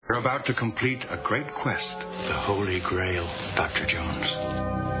We're about to complete a great quest. The Holy Grail, Dr. Jones.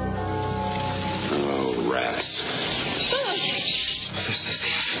 Oh, rats. This is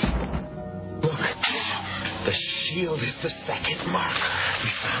it. Look. The shield is the second mark. We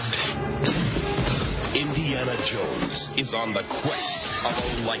found it. Indiana Jones is on the quest of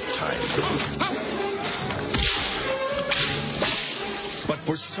a lifetime. But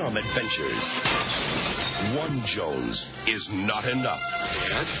for some adventures, one Jones is not enough.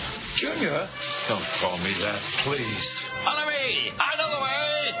 Dad? Junior? Don't call me that, please. Follow me! Out of the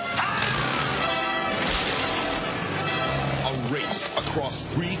way! A race across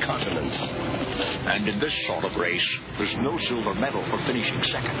 3 continents. And in this sort of race, there's no silver medal for finishing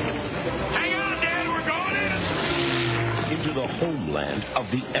second. Hang on, Dad! We're going in! Into the homeland of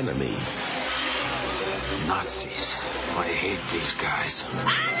the enemy. Nazis. I hate these guys.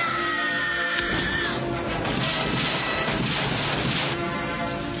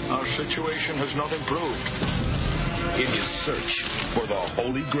 Our situation has not improved. In his search for the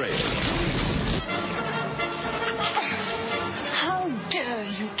Holy Grail. How dare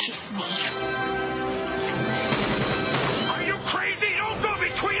you kiss me? Are you crazy? Don't go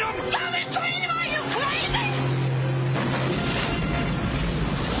between them! Go between them! Are you crazy?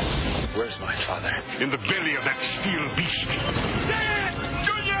 Where's my father? In the belly of that steel beast. Dad!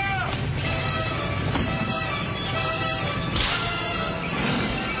 Junior!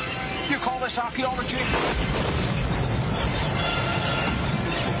 You call this archaeology?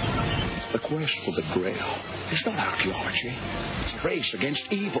 The quest for the Grail is not archaeology. It's a race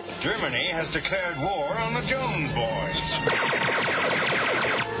against evil. Germany has declared war on the Jones boys.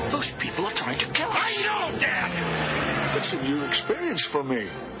 Those people are trying to kill us. I know, Dad! It's a new experience for me.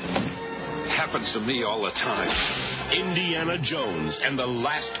 Happens to me all the time. Indiana Jones and the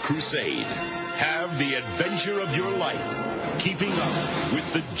Last Crusade. Have the adventure of your life. Keeping up with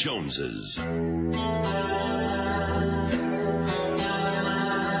the Joneses. You're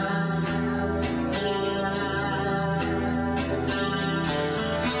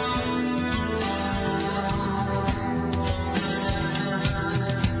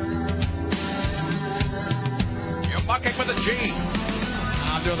mucking with the G.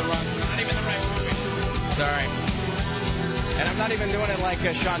 I'm doing the wrong. Not even the right movie. Sorry. And I'm not even doing it like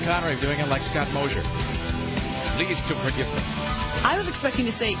Sean Connery. I'm doing it like Scott Mosier. Please to forgive me. I was expecting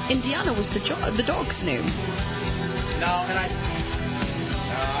to say Indiana was the dog's name. No, and I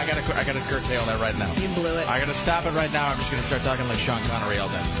gotta curtail that right now. You blew it. I gotta stop it right now. I'm just gonna start talking like Sean Connery all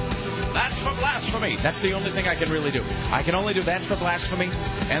day. That's for blasphemy. That's the only thing I can really do. I can only do that's for blasphemy,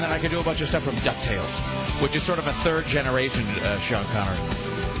 and then I can do a bunch of stuff from DuckTales, which is sort of a third generation Sean Connery.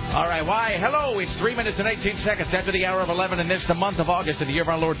 All right, why? Hello, it's 3 minutes and 18 seconds after the hour of 11 in this, the month of August of the year of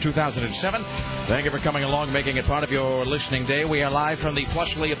our Lord 2007. Thank you for coming along, making it part of your listening day. We are live from the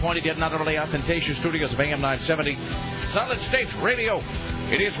plushly appointed yet not utterly ostentatious studios of AM 970 Solid State Radio.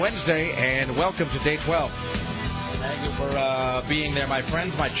 It is Wednesday, and welcome to day 12. Thank you for being there, my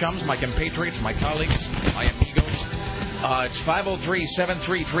friends, my chums, my compatriots, my colleagues, my amigos. It's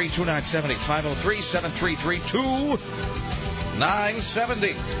 503-733-2970.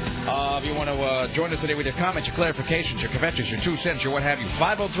 503-733-2970. If you want to join us today with your comments, your clarifications, your kvetches, your 2 cents, your what have you,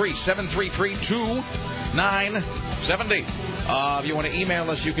 503-733-2970. If you want to email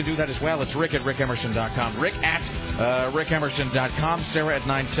us, you can do that as well. It's Rick at rickemerson.com. Rick at rickemerson.com. Sarah at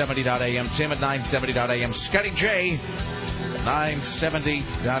 970.am. Tim at 970.am. Scotty J at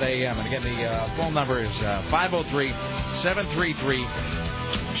 970.am. And again, the phone number is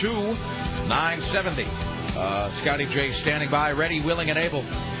 503-733-2970. Scotty J standing by, ready, willing, and able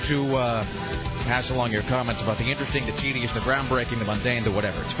to pass along your comments about the interesting, the tedious, the groundbreaking, the mundane, the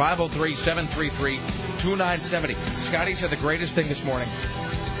whatever. It's 503-733-2970. Scotty said the greatest thing this morning.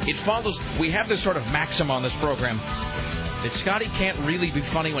 It follows. We have this sort of maxim on this program that Scotty can't really be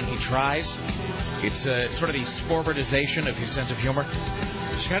funny when he tries. It's sort of the Sporbertization of his sense of humor.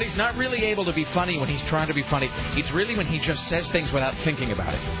 Scotty's not really able to be funny when he's trying to be funny. It's really when he just says things without thinking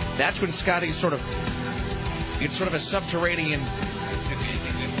about it. That's when Scotty's sort of... It's sort of a subterranean,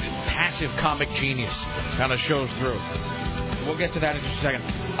 passive comic genius kind of shows through. We'll get to that in just a second.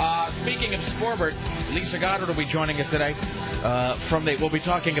 Speaking of Sporbert, Lisa Goddard will be joining us today. We'll be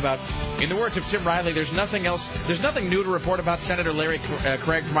talking about, in the words of Tim Riley, there's nothing new to report about Senator Larry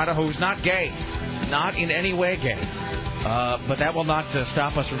Craig from Idaho, who's not gay. Not in any way gay. But that will not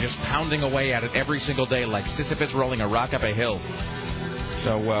stop us from just pounding away at it every single day like Sisyphus rolling a rock up a hill.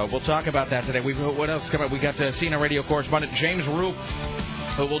 So we'll talk about that today. What else coming up? We got CNN radio correspondent James Roop,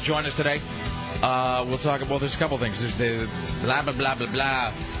 who will join us today. We'll talk about, there's a couple things. There's the blah, blah, blah, blah,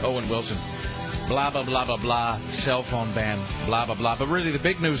 blah, Owen Wilson. blah, blah, blah, blah, blah, cell phone ban, blah, blah, blah. But really the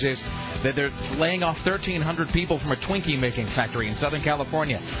big news is that they're laying off 1,300 people from a Twinkie making factory in Southern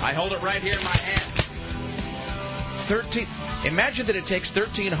California. I hold it right here in my hand. Imagine that it takes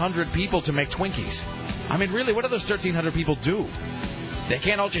 1,300 people to make Twinkies. I mean, really, what do those 1,300 people do? They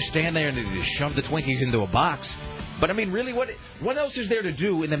can't all just stand there and just shove the Twinkies into a box. But, I mean, really, what else is there to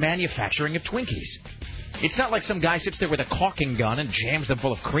do in the manufacturing of Twinkies? It's not like some guy sits there with a caulking gun and jams them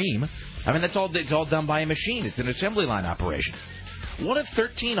full of cream. I mean, it's all done by a machine. It's an assembly line operation. What if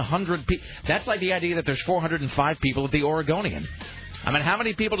 1,300 people... That's like the idea that there's 405 people at the Oregonian. I mean, how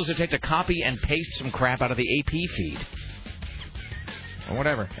many people does it take to copy and paste some crap out of the AP feed? Or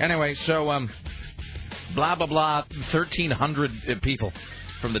whatever. Anyway, so, blah, blah, blah, 1,300 people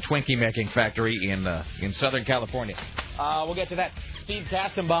from the Twinkie making factory in Southern California. We'll get to that. Steve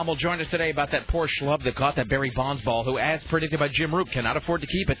Kastenbaum will join us today about that poor schlub that caught that Barry Bonds ball, who, as predicted by Jim Roop, cannot afford to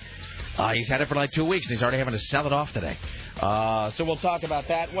keep it. He's had it for like 2 weeks, and he's already having to sell it off today. So we'll talk about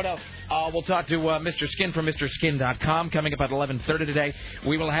that. What else? We'll talk to Mr. Skin from MrSkin.com coming up at 11:30 today.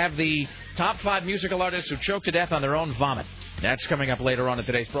 We will have the top 5 musical artists who choked to death on their own vomit. That's coming up later on in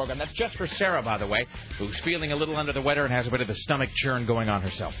today's program. That's just for Sarah, by the way, who's feeling a little under the weather and has a bit of the stomach churn going on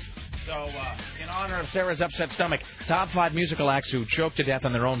herself. So, in honor of Sarah's upset stomach, top 5 musical acts who choked to death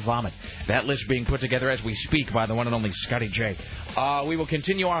on their own vomit. That list being put together as we speak by the one and only Scotty J. We will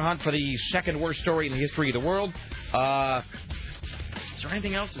continue our hunt for the second worst story in the history of the world. Is there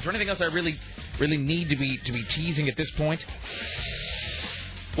anything else? Is there anything else I really need to be teasing at this point?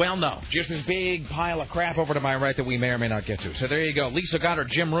 Well, no. Just this big pile of crap over to my right that we may or may not get to. So there you go. Lisa Goddard,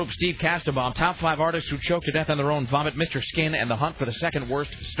 Jim Roop, Steve Kastenbaum, top 5 artists who choked to death on their own vomit, Mr. Skin, and the hunt for the second worst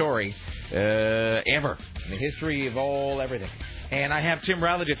story ever in the history of everything. And I have Tim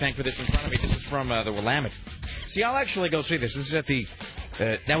Riley to thank for this in front of me. This is from the Willamette. See, I'll actually go see this. This is at the...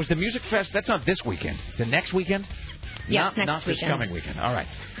 that was the Music Fest. That's not this weekend. Is it next weekend? Yeah, not next not this weekend. coming weekend. All right.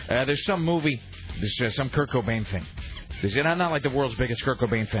 There's some movie. There's some Kurt Cobain thing. I'm not like the world's biggest Kurt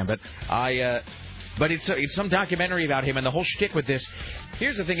Cobain fan, but but it's some documentary about him, and the whole shtick with this.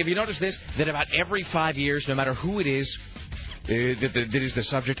 Here's the thing: if you notice this, that about every 5 years, no matter who it is that is the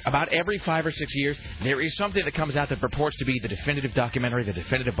subject, about every 5 or 6 years, there is something that comes out that purports to be the definitive documentary, the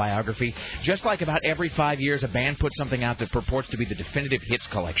definitive biography. Just like about every 5 years, a band puts something out that purports to be the definitive hits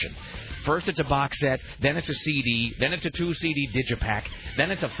collection. First it's a box set, then it's a CD, then it's a 2-CD digipack, then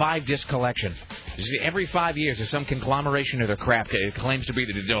it's a 5-disc collection. Every 5 years, there's some conglomeration of their crap. It claims to be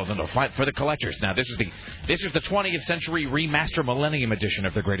for the collectors. Now this is the 20th century remaster millennium edition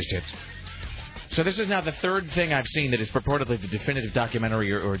of the greatest hits. So this is now the third thing I've seen that is purportedly the definitive documentary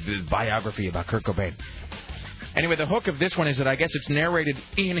or the biography about Kurt Cobain. Anyway, the hook of this one is that I guess it's narrated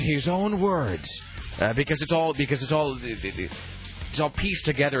in his own words because it's all pieced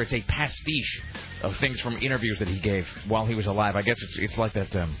together. It's a pastiche of things from interviews that he gave while he was alive. I guess it's like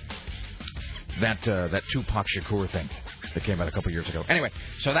that Tupac Shakur thing that came out a couple years ago. Anyway,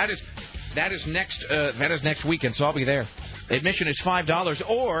 so that is next weekend. So I'll be there. Admission is $5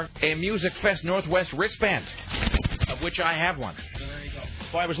 or a Music Fest Northwest wristband, of which I have one. So there you go.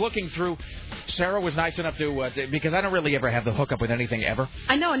 So I was looking through. Sarah was nice enough to, because I don't really ever have the hookup with anything ever.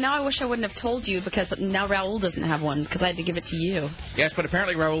 I know, and now I wish I wouldn't have told you because now Raul doesn't have one because I had to give it to you. Yes, but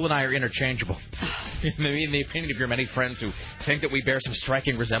apparently Raul and I are interchangeable. In the opinion of your many friends who think that we bear some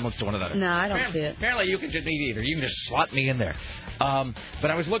striking resemblance to one another. No, I don't see it. Apparently you can just need either. You can just slot me in there.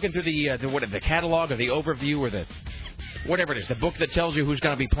 But I was looking through the catalog or the overview or the... whatever it is, the book that tells you who's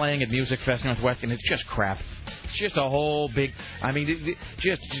going to be playing at Music Fest Northwest, and it's just crap. It's just a whole big,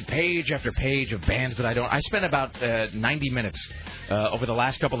 just page after page of bands that I don't. I spent about 90 minutes over the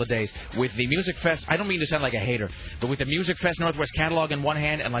last couple of days with the Music Fest. I don't mean to sound like a hater, but with the Music Fest Northwest catalog in one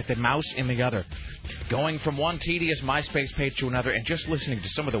hand and like the mouse in the other, going from one tedious MySpace page to another and just listening to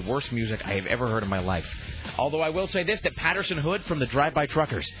some of the worst music I have ever heard in my life. Although I will say this, that Patterson Hood from the Drive-By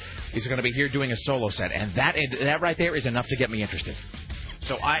Truckers is going to be here doing a solo set, and that right there is enough to get me interested.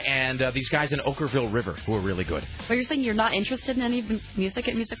 So these guys in Okerville River who are really good. But you're saying you're not interested in any music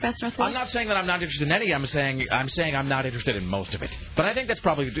at Music Fest Northwest? I'm not saying that I'm not interested in any. I'm saying I'm not interested in most of it. But I think that's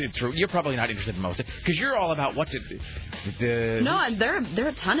probably true. You're probably not interested in most of it because you're all about what's it. No, there are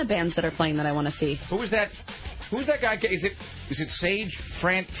a ton of bands that are playing that I want to see. Who is that? Who's that guy? Is it Sage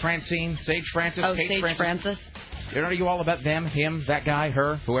Francine? Sage Francis? Oh, Kate Sage Francis. Are you all about them, him, that guy,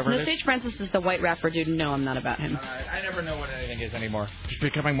 her, whoever it is? Sage Francis is the white rapper dude. No, I'm not about him. I never know what anything is anymore. Just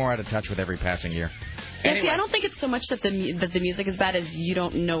becoming more out of touch with every passing year. Yeah, Anyway. see, I don't think it's so much that the music is bad as you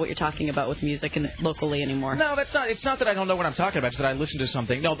don't know what you're talking about with music locally anymore. No, that's not. It's not that I don't know what I'm talking about. It's that I listen to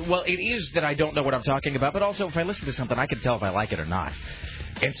something. No, well, it is that I don't know what I'm talking about. But also, if I listen to something, I can tell if I like it or not.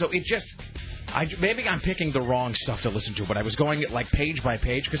 And so it just... Maybe I'm picking the wrong stuff to listen to, but I was going like page by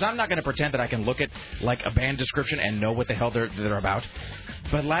page because I'm not going to pretend that I can look at like a band description and know what the hell they're about.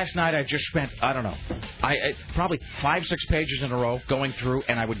 But last night I just spent, I don't know, I probably 5-6 pages in a row going through,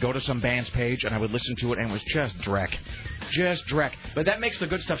 and I would go to some band's page and I would listen to it, and it was just dreck. But that makes the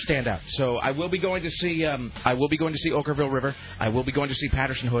good stuff stand out. So I will be going to see Okerville River. I will be going to see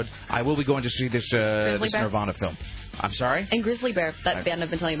Patterson Hood. I will be going to see this Nirvana film. I'm sorry? And Grizzly Bear, that band I've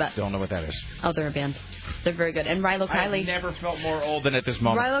been telling you about. Don't know what that is. Oh, they're a band. They're very good. And Rilo Kiley. I've never felt more old than at this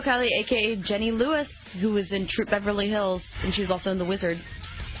moment. Rilo Kiley, a.k.a. Jenny Lewis, who was in Troop Beverly Hills, and she was also in The Wizard.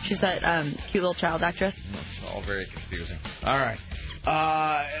 She's that cute little child actress. That's all very confusing. All right.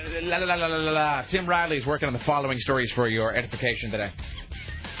 Tim Riley's working on the following stories for your edification today.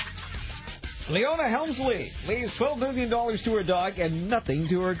 Leona Helmsley leaves $12 million to her dog and nothing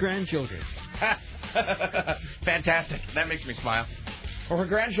to her grandchildren. Fantastic. That makes me smile. Well, her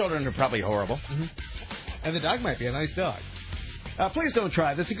grandchildren are probably horrible. Mm-hmm. And the dog might be a nice dog. Please don't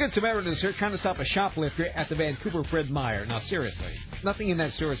try this. A Good Samaritan is here trying to stop a shoplifter at the Vancouver Fred Meyer. Now, seriously, nothing in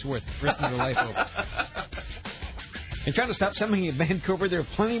that store is worth risking your life over. And trying to stop something in Vancouver, there are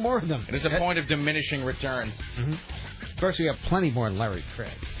plenty more of them. It is a point of diminishing returns. Mm-hmm. Of course, we have plenty more than Larry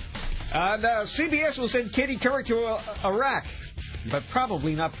Craig. CBS will send Katie Couric to Iraq, but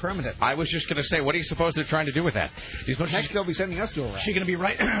probably not permanent. I was just going to say, what are you supposed to trying to do with that? Next, they'll be sending us to Iraq. She's going to be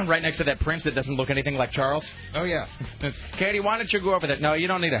right next to that prince that doesn't look anything like Charles? Oh, yeah. Katie, why don't you go over there? No, you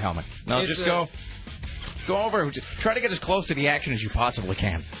don't need a helmet. No, just go over. Try to get as close to the action as you possibly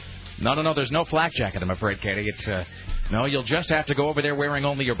can. No, there's no flak jacket, I'm afraid, Katie. No, you'll just have to go over there wearing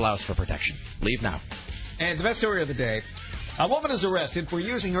only your blouse for protection. Leave now. And the best story of the day. A woman is arrested for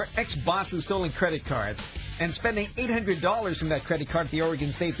using her ex-boss's stolen credit card and spending $800 from that credit card at the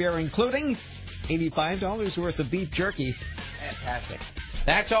Oregon State Fair, including $85 worth of beef jerky. Fantastic.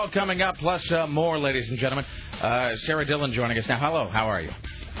 That's all coming up, plus more, ladies and gentlemen. Sarah Dillon joining us now. Hello, how are you?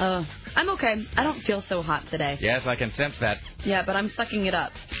 I'm okay. I don't feel so hot today. Yes, I can sense that. Yeah, but I'm sucking it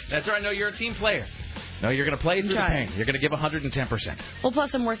up. That's right. No, you're a team player. No, you're going to play through the pain. You're going to give 110%. Well, plus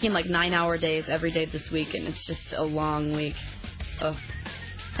I'm working like 9-hour days every day this week, and it's just a long week.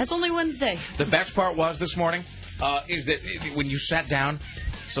 That's only Wednesday. The best part was this morning is that when you sat down.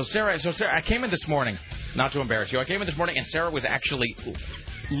 So Sarah, I came in this morning, not to embarrass you. I came in this morning, and Sarah was actually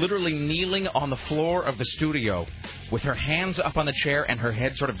literally kneeling on the floor of the studio with her hands up on the chair and her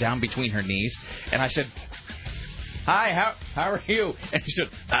head sort of down between her knees. And I said, "Hi, how are you?" And she said,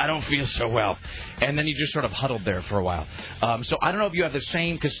 "I don't feel so well." And then you just sort of huddled there for a while. So I don't know if you have the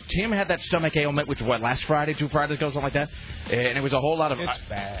same, because Tim had that stomach ailment, which was last Friday, 2 Fridays ago, something like that. And it was a whole lot of... It's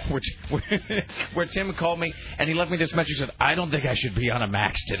bad. Where Tim called me, and he left me this message. He said, "I don't think I should be on a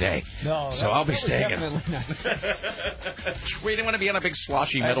max today." No. So I'll be staying definitely not. We didn't want to be on a big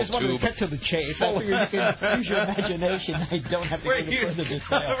sloshy metal tube. I just wanted to cut to the chase. I figured you can use your imagination. I don't have to go into further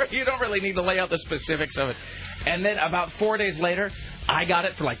detail. You don't really need to lay out the specifics of it. And then about 4 days later, I got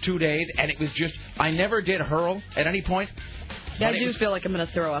it for like 2 days, and it was just, I never did hurl at any point. Yeah, I do feel like I'm going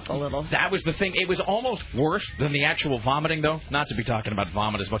to throw up a little. That was the thing. It was almost worse than the actual vomiting, though. Not to be talking about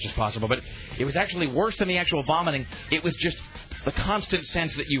vomit as much as possible, but it was actually worse than the actual vomiting. It was just the constant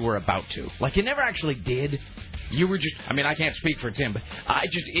sense that you were about to. Like, you never actually did. You were just, I mean, I can't speak for Tim, but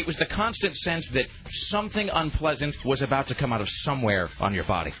it was the constant sense that something unpleasant was about to come out of somewhere on your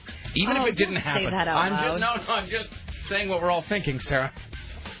body. Even if it didn't happen. Say that out loud. I'm just saying what we're all thinking, Sarah.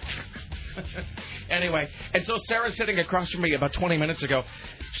 Anyway, and so Sarah's sitting across from me about 20 minutes ago,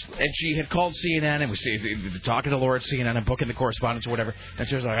 and she had called CNN and was talking to Laura at CNN and booking the correspondence or whatever. And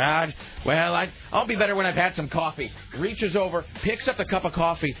she was like, I'll be better when I've had some coffee. Reaches over, picks up the cup of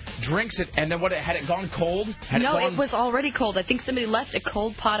coffee, drinks it, and then had it gone cold? It was already cold. I think somebody left a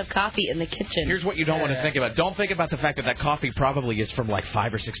cold pot of coffee in the kitchen. Here's what you don't want to think about. Don't think about the fact that coffee probably is from like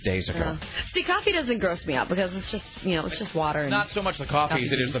 5 or 6 days ago. See, coffee doesn't gross me out because it's just, it's just water. Not so much the coffee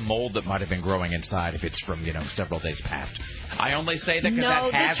as it is the mold that might have been growing inside if it's from, several days past. I only say that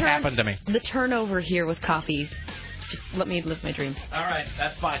because that has happened to me. The turnover here with coffee, just let me live my dream. All right,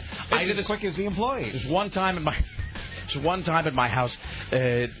 that's fine. It's as quick as the employees. There's one time at my house,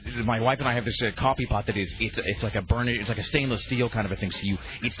 my wife and I have this coffee pot that it's like a burner, it's like a stainless steel kind of a thing. So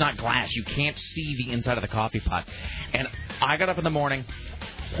it's not glass. You can't see the inside of the coffee pot. And I got up in the morning,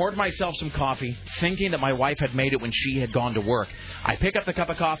 poured myself some coffee, thinking that my wife had made it when she had gone to work. I pick up the cup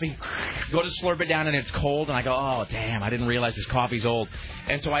of coffee, go to slurp it down, and it's cold, and I go, oh, damn, I didn't realize this coffee's old.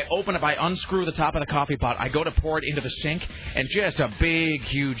 And so I open up, I unscrew the top of the coffee pot, I go to pour it into the sink, and just a big,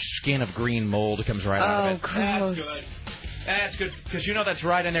 huge skin of green mold comes right out of it. Gross. That's good. That's good, because that's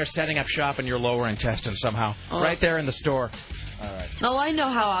right in there setting up shop in your lower intestine somehow. Right there in the store. All right. Oh, I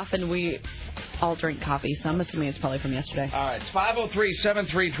know how often we all drink coffee, so I'm assuming it's probably from yesterday. All right. It's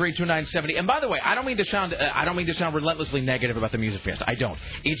 503-733-2970. And by the way, I don't mean to sound relentlessly negative about the Music Fest. I don't.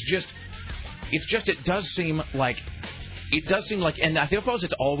 It does seem like, and I suppose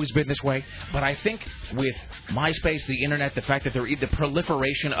it's always been this way, but I think with MySpace, the internet, the fact that the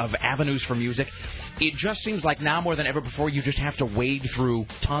proliferation of avenues for music, it just seems like now more than ever before you just have to wade through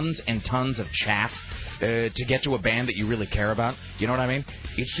tons and tons of chaff to get to a band that you really care about. You know what I mean?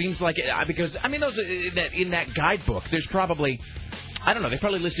 It seems like because those in that guidebook, there's probably, I don't know, they're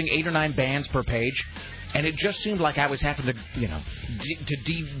probably listing 8 or 9 bands per page. And it just seemed like I was having to,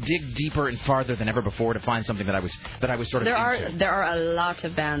 dig deeper and farther than ever before to find something that I was sort of into. There are a lot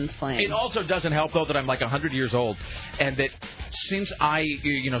of bands playing. It also doesn't help, though, that I'm like 100 years old, and that since I,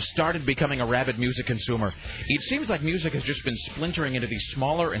 started becoming a rabid music consumer, it seems like music has just been splintering into these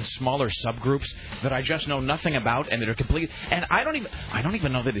smaller and smaller subgroups that I just know nothing about, and that are complete. And I don't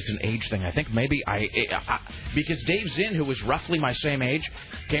even know that it's an age thing. I think maybe because Dave Zinn, who was roughly my same age,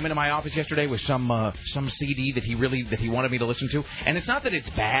 came into my office yesterday with some CD that he wanted me to listen to. And it's not that it's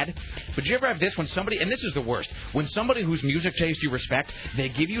bad, but you ever have this when somebody, and this is the worst, when somebody whose music taste you respect, they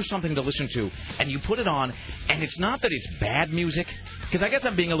give you something to listen to, and you put it on, and it's not that it's bad music, because I guess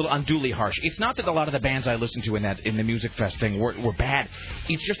I'm being a little unduly harsh. It's not that a lot of the bands I listened to in the Music Fest thing were bad.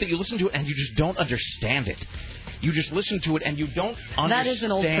 It's just that you listen to it and you just don't understand it. You just listen to it and you don't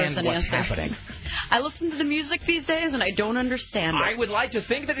understand what's happening. I listen to the music these days and I don't understand it. I would like to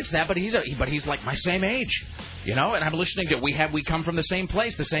think that it's that, but he's like my same age, and I'm listening to we come from the same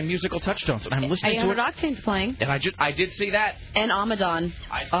place, the same musical touchstones, and I'm listening to it. 800 Octane's playing. And I did see that. And Amadon.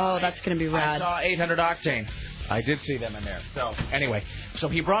 That's going to be rad. I saw 800 Octane. I did see them in there. So, anyway,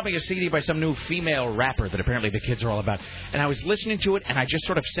 he brought me a CD by some new female rapper that apparently the kids are all about. And I was listening to it, and I just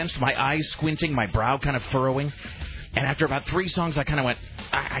sort of sensed my eyes squinting, my brow kind of furrowing. And after about 3 songs, I kind of went,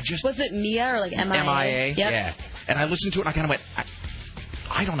 Was it Mia or like M.I.A.? M.I.A., yep. Yeah. And I listened to it, and I kind of went,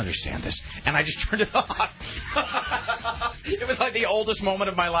 I don't understand this. And I just turned it off. It was like the oldest moment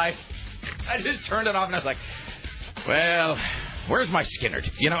of my life. I just turned it off, and I was like, well, where's my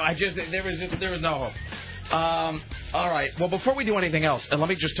Skinnerd? There was no hope. All right. Well, before we do anything else, let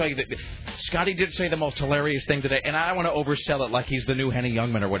me just tell you that Scotty did say the most hilarious thing today, and I don't want to oversell it like he's the new Henny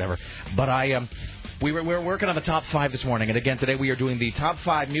Youngman or whatever. But we were working on the top 5 this morning, and again today we are doing the top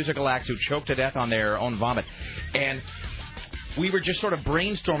 5 musical acts who choked to death on their own vomit, and we were just sort of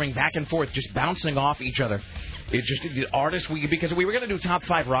brainstorming back and forth, just bouncing off each other. It just the artists because we were going to do top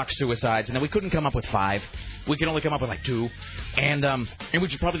 5 rock suicides, and then we couldn't come up with 5. We could only come up with like 2, and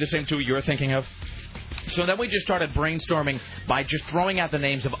which is probably the same 2 you're thinking of. So then we just started brainstorming by just throwing out the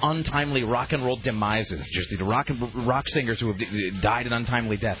names of untimely rock and roll demises, just the rock singers who have died an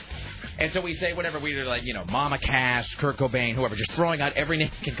untimely death. And so we say whatever we do, like, Mama Cass, Kurt Cobain, whoever, just throwing out every name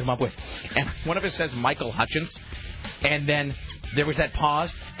we can come up with. And one of us says Michael Hutchence, and then there was that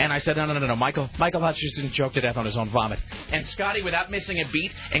pause, and I said, no, Michael Hutchence didn't choke to death on his own vomit. And Scotty, without missing a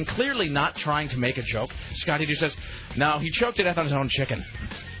beat, and clearly not trying to make a joke, Scotty just says, no, he choked to death on his own chicken.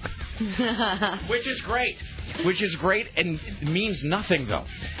 Which is great and means nothing, though.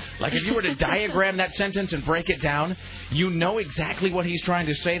 Like, if you were to diagram that sentence and break it down, you know exactly what he's trying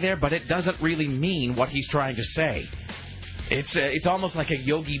to say there, but it doesn't really mean what he's trying to say. It's almost like a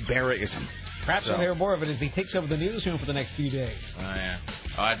Yogi Berra-ism. Perhaps we'll hear more of it as he takes over the newsroom for the next few days. Oh, yeah.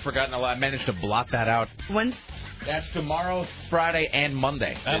 I'd forgotten a lot. I managed to blot that out. When's... That's tomorrow, Friday, and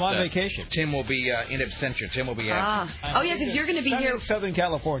Monday. I'm on vacation. Tim will be in absentia. Tim will be absent. Oh, yeah, because you're going to be here. Southern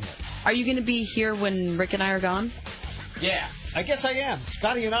California. Are you going to be here when Rick and I are gone? Yeah. I guess I am.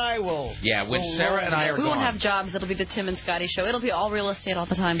 Scotty and I will... Yeah, when Sarah and I are gone. We won't have jobs. It'll be the Tim and Scotty show. It'll be all real estate all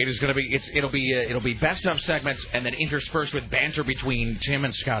the time. It is going to be... It'll be best of segments and then interspersed with banter between Tim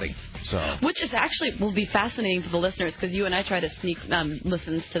and Scotty. So. Which is actually will be fascinating for the listeners because you and I try to sneak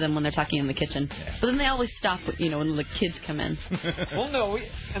listens to them when they're talking in the kitchen. Yeah. But then they always stop, when the kids come in. Well, no.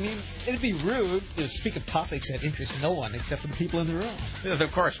 It'd be rude to speak of topics that interest no one except for the people in the room. Yeah,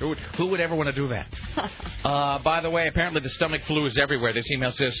 of course. Who would ever want to do that? By the way, apparently the stomach flu is everywhere. This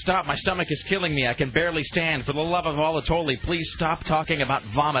email says, stop, my stomach is killing me. I can barely stand. For the love of all that's holy, please stop talking about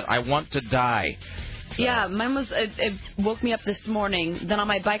vomit. I want to die. So. Yeah, mine was, it woke me up this morning. Then on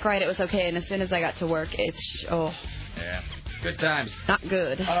my bike ride, it was okay. And as soon as I got to work, Yeah. Good times. Not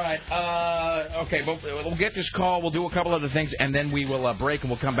good. All right. Okay, we'll get this call. We'll do a couple other things, and then we will break,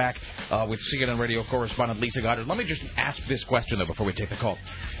 and we'll come back with CNN radio correspondent Lisa Goddard. Let me just ask this question, though, before we take the call.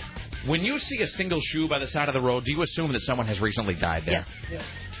 When you see a single shoe by the side of the road, do you assume that someone has recently died there? Yes.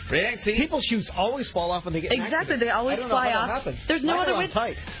 Really? See? People's shoes always fall off when they get Exactly. They always fly off. Happens. There's no other way.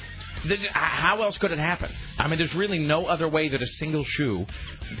 Tight. How else could it happen? I mean, there's really no other way that a single shoe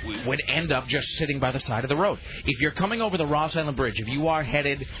would end up just sitting by the side of the road. If you're coming over the Ross Island Bridge, if you are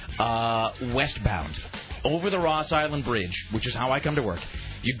headed westbound over the Ross Island Bridge, which is how I come to work,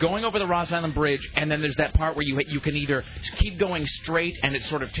 you're going over the Ross Island Bridge, and then there's that part where you can either keep going straight, and it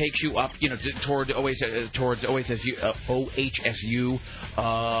sort of takes you up, towards OHSU,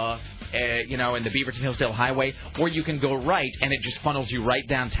 and the Beaverton Hillsdale Highway, or you can go right, and it just funnels you right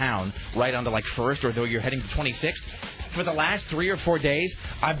downtown, right onto like First, or though you're heading to 26th. For the last 3 or 4 days,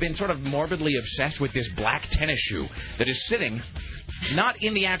 I've been sort of morbidly obsessed with this black tennis shoe that is sitting not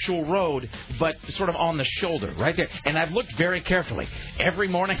in the actual road, but sort of on the shoulder, right there. And I've looked very carefully. Every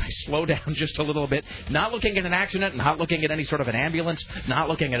morning I slow down just a little bit, not looking at an accident, not looking at any sort of an ambulance, not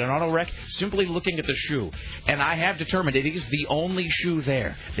looking at an auto wreck, simply looking at the shoe. And I have determined it is the only shoe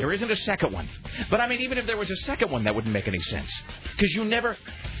there. There isn't a second one. But, I mean, even if there was a second one, that wouldn't make any sense. Because you never...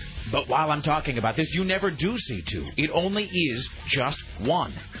 But while I'm talking about this, you never do see two. It only is just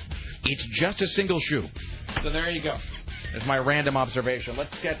one. It's just a single shoe. So there you go. That's my random observation.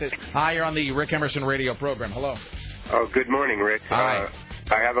 Let's get this. Hi, you're on the Rick Emerson radio program. Hello. Oh, good morning, Rick. Hi.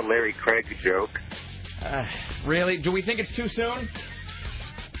 I have a Larry Craig joke. Really? Do we think it's too soon?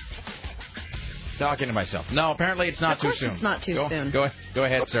 Talking to myself. No, apparently it's not too soon. It's not too soon. Go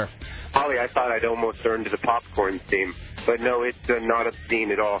ahead, sir. Holly, I thought I'd almost earned the popcorn theme, but no, it's not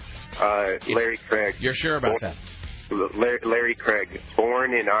obscene at all. Larry Craig. You're sure about that? Larry Craig,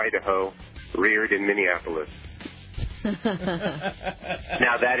 born in Idaho, reared in Minneapolis. Now,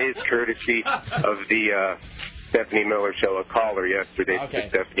 that is courtesy of the Stephanie Miller Show, a caller yesterday to the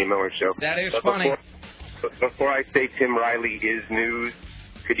Stephanie Miller Show. That is funny. Before I say Tim Riley is news,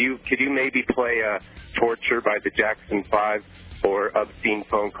 could you maybe play Torture by the Jackson 5 or Obscene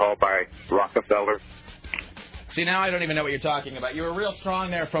Phone Call by Rockefeller? See, now I don't even know what you're talking about. You were real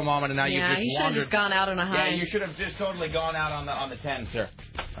strong there for a moment, and now you should have just gone out on a high. Yeah, you should have just totally gone out on the 10, sir.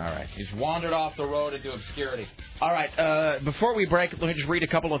 All right. He's wandered off the road into obscurity. All right. Before we break, let me just read a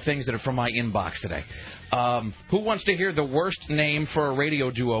couple of things that are from my inbox today. Who wants to hear the worst name for a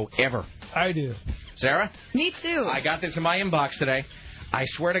radio duo ever? I do. Sarah? Me too. I got this in my inbox today. I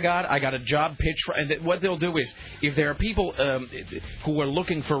swear to God, I got a job pitch for, and what they'll do is, if there are people who are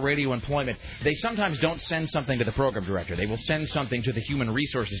looking for radio employment, they sometimes don't send something to the program director. They will send something to the human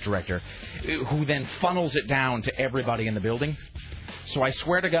resources director, who then funnels it down to everybody in the building. So I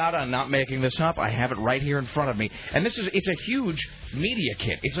swear to God, I'm not making this up. I have it right here in front of me. And it's a huge media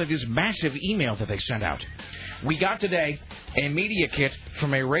kit. It's like this massive email that they sent out. We got today a media kit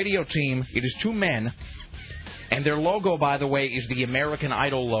from a radio team. It is 2 men. And their logo, by the way, is the American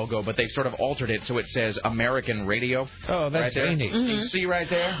Idol logo, but they've sort of altered it so it says American Radio. Oh, that's right neat. Mm-hmm. You see right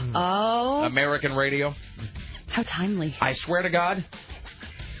there? Oh. American Radio. How timely. I swear to God,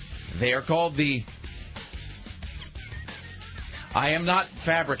 they are called the... I am not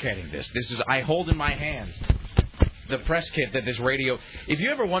fabricating this. I hold in my hands the press kit that this radio... If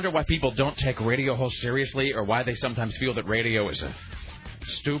you ever wonder why people don't take radio hosts seriously, or why they sometimes feel that radio is a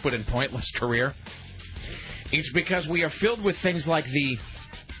stupid and pointless career... It's because we are filled with things like the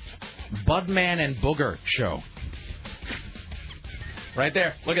Budman and Booger show. Right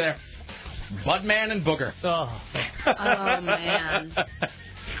there. Look at there. Budman and Booger. Oh man.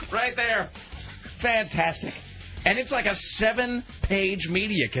 Right there. Fantastic. And it's like a 7-page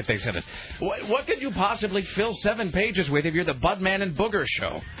media kit they sent us. What could you possibly fill 7 pages with if you're the Budman and Booger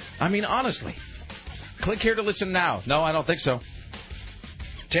show? I mean, honestly. Click here to listen now. No, I don't think so.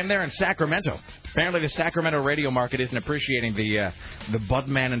 Tim, they're in Sacramento. Apparently, the Sacramento radio market isn't appreciating the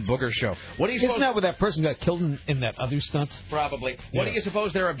Budman and Booger show. What do you suppose? Isn't that where that person got killed in that other stunt? Probably. Yeah. What do you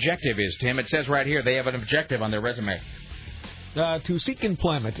suppose their objective is, Tim? It says right here they have an objective on their resume. To seek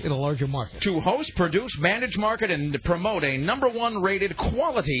employment in a larger market. To host, produce, manage, market, and promote a #1 rated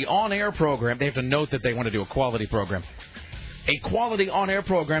quality on-air program. They have to note that they want to do a quality program. A quality on-air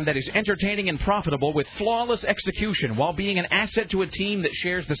program that is entertaining and profitable with flawless execution while being an asset to a team that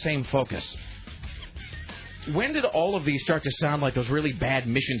shares the same focus. When did all of these start to sound like those really bad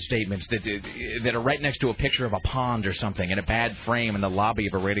mission statements that are right next to a picture of a pond or something in a bad frame in the lobby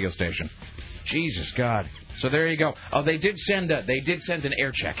of a radio station? Jesus God! So there you go. Oh, they did send an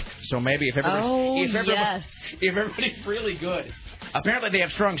air check. So maybe if everybody's really good. Apparently they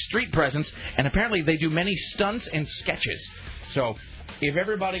have strong street presence, and apparently they do many stunts and sketches. So if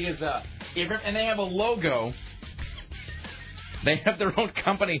everybody is and they have a logo. They have their own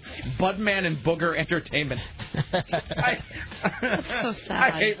company, Budman and Booger Entertainment. That's so sad.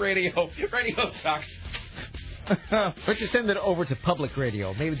 I hate radio. Radio sucks. Why don't you send it over to public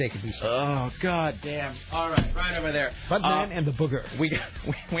radio? Maybe they could do something. Oh, God damn. All right over there. Budman and the Booger. We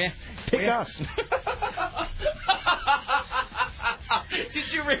Pick us.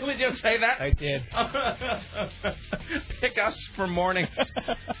 Did you really just say that? I did. Pick us for mornings.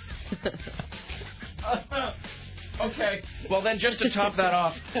 Okay. Well, then, just to top that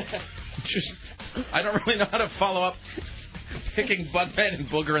off, I don't really know how to follow up picking Budman and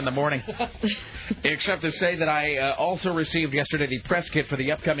Booger in the morning, except to say that I also received yesterday the press kit for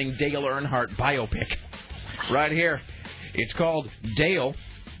the upcoming Dale Earnhardt biopic. Right here. It's called Dale.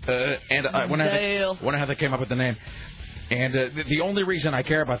 And I wonder how they came up with the name. And the only reason I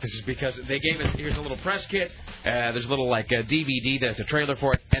care about this is because they gave us, here's a little press kit, there's a little, DVD that's a trailer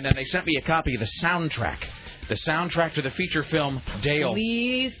for it, and then they sent me a copy of the soundtrack. The soundtrack to the feature film, Dale.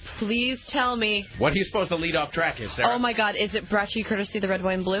 Please tell me. What do you suppose the lead-off track is, Sarah? Oh, my God. Is it brought to you courtesy of the Red,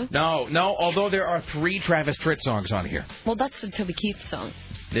 White, and Blue? No, although there are 3 Travis Tritt songs on here. Well, that's the Toby Keith song.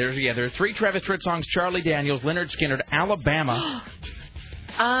 There are 3 Travis Tritt songs, Charlie Daniels, Leonard Skinner, Alabama.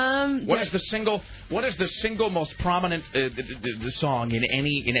 What is the single most prominent song in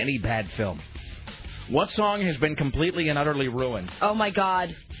any bad film? What song has been completely and utterly ruined? Oh, my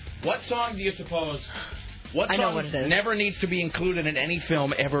God. What song do you suppose... What I song know what it is. Never needs to be included in any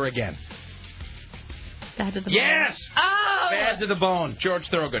film ever again? Bad to the Bone. Yes! Oh! Bad to the Bone. George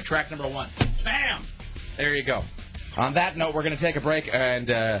Thorogood, track number 1. Bam! There you go. On that note, we're going to take a break, and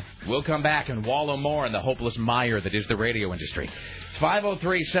we'll come back and wallow more in the hopeless mire that is the radio industry. It's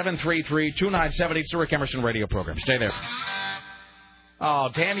 503-733-2970. It's the Rick Emerson radio program. Stay there. Oh,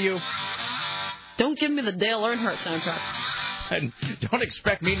 damn you. Don't give me the Dale Earnhardt soundtrack. And don't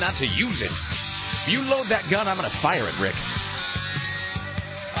expect me not to use it. If you load that gun, I'm going to fire it, Rick.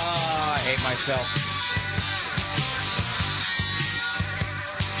 I hate myself.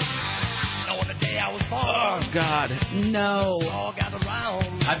 Oh, God. No.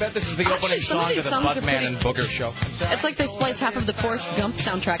 I bet this is the opening song to the Budman and Booger show. It's like they spliced half of the Forrest Gump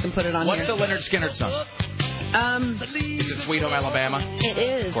soundtrack and put it on What's here. the Leonard Skinner song? Is it Sweet Home Alabama? It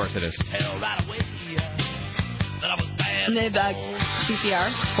is. Of course it is. And they have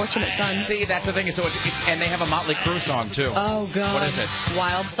CCR, Fortunate Son. See, that's the thing. So and they have a Motley Crue song, too. Oh, God. What is it?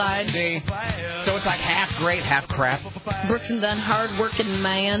 Wild Side. See? So it's like half great, half crap. Brooks and Dunn, Hard-Working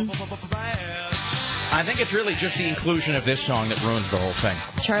Man. I think it's really just the inclusion of this song that ruins the whole thing.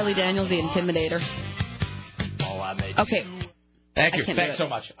 Charlie Daniels, the Intimidator. Okay. Thank you. Thanks so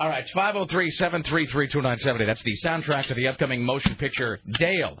much. All right, it's 503-733-2970. That's the soundtrack to the upcoming motion picture,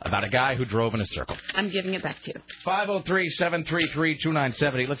 Dale, about a guy who drove in a circle. I'm giving it back to you.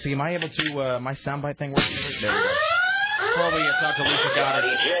 503-733-2970. Let's see, am I able to, my soundbite thing working? There we go. Before we talk to Lisa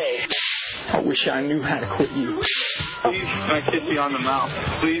Goddard. I wish I knew how to quit you. Please, can I kiss you on the mouth?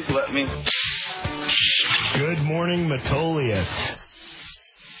 Please let me. Good morning, Matolia.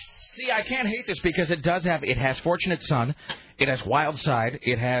 See, I can't hate this because it has Fortunate Son, it has Wild Side,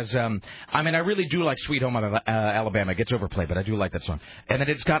 it has, I really do like Sweet Home Alabama. It gets overplayed, but I do like that song. And then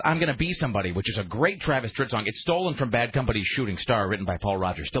it's got I'm Gonna Be Somebody, which is a great Travis Tritt song. It's stolen from Bad Company's Shooting Star, written by Paul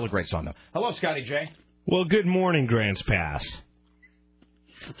Rogers. Still a great song, though. Hello, Scotty J. Well, good morning, Grants Pass.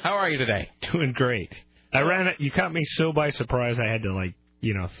 How are you today? Doing great. You caught me so by surprise I had to,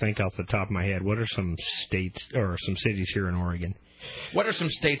 think off the top of my head. What are some states or some cities here in Oregon? What are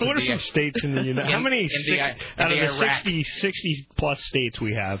some states? What are some states in the United? How many out of the 60 plus states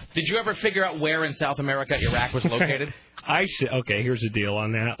we have? Did you ever figure out where in South America Iraq was located? Okay, here's the deal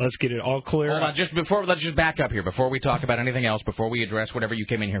on that. Let's get it all clear. Hold on, let's just back up here before we talk about anything else. Before we address whatever you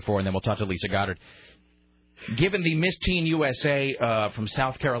came in here for, and then we'll talk to Lisa Goddard. Given the Miss Teen USA from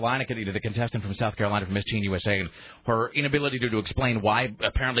South Carolina, the contestant from South Carolina from Miss Teen USA, and her inability to explain why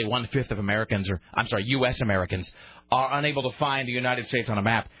apparently 1/5 of U.S. Americans are unable to find the United States on a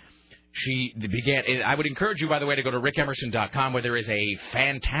map, she began. I would encourage you, by the way, to go to rickemerson.com, where there is a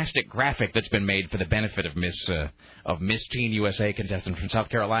fantastic graphic that's been made for the benefit of Miss Teen USA contestant from South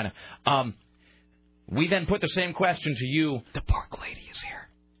Carolina. We then put the same question to you. The pork lady is here.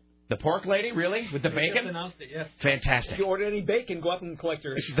 The pork lady, really? With the bacon? Announced it, yeah. Fantastic. If you order any bacon, go up and collect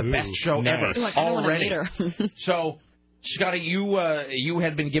yours. This is the best show ever. Ooh, I already. So, Scotty, you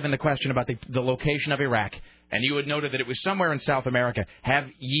had been given the question about the location of Iraq, and you had noted that it was somewhere in South America.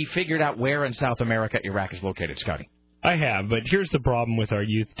 Have ye figured out where in South America Iraq is located, Scotty? I have, but here's the problem with our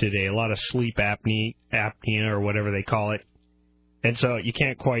youth today. A lot of sleep apnea or whatever they call it. And so you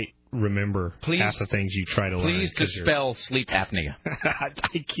can't quite remember half the things you try to learn. Please dispel sleep apnea. I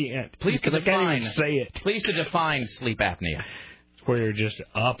can't. Please I can't even say it. Please to define sleep apnea. where you're just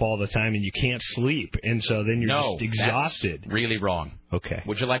up all the time and you can't sleep, and so then you're just exhausted. That's really wrong. Okay.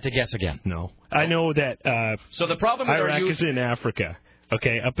 Would you like to guess again? No. I know that so the problem with Iraq is in Africa.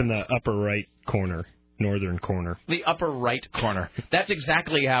 Okay, up in the upper right corner. Northern corner. The upper right corner. That's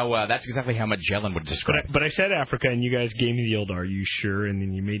exactly how Magellan would describe it. But I said Africa, and you guys gave me the old, "Are you sure?" And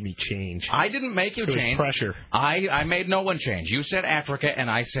then you made me change. I didn't make you change. Pressure. I made no one change. You said Africa, and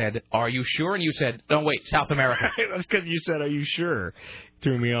I said, "Are you sure?" And you said, "No, wait, South America." That's because you said, "Are you sure?"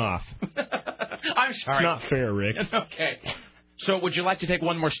 Threw me off. I'm sorry. It's not fair, Rick. Okay. So would you like to take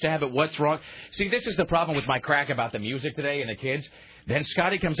one more stab at what's wrong? See, this is the problem with my crack about the music today and the kids. Then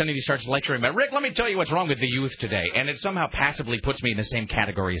Scotty comes in and he starts lecturing me. Rick, let me tell you what's wrong with the youth today. And it somehow passively puts me in the same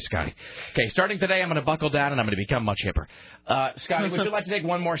category as Scotty. Okay, starting today, I'm going to buckle down and I'm going to become much hipper. Scotty, would you like to take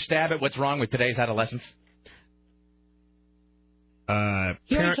one more stab at what's wrong with today's adolescents? You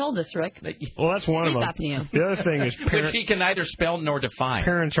already told us, Rick. Well, that's one of them. Apnea. The other thing is which he can neither spell nor define.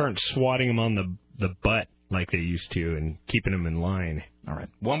 Parents aren't swatting them on the butt like they used to and keeping them in line. All right.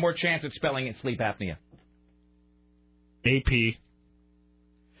 One more chance at spelling it sleep apnea. AP.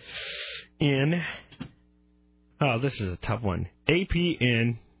 N. Oh, this is a tough one.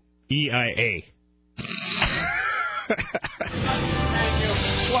 APNEIA. Thank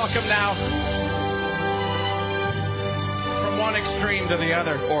you. Welcome now. From one extreme to the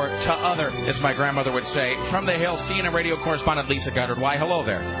other, or to other, as my grandmother would say. From the Hill, CNN radio correspondent Lisa Goddard. Why, hello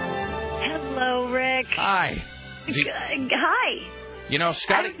there. Hello, Rick. Hi. Hi. You know,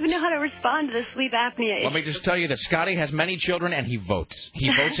 Scotty... I don't even know how to respond to the sleep apnea. Let me just tell you that Scotty has many children and he votes. He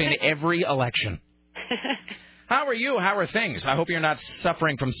votes in every election. How are you? How are things? I hope you're not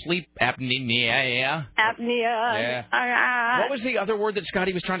suffering from sleep apnea. Apnea. Yeah. What was the other word that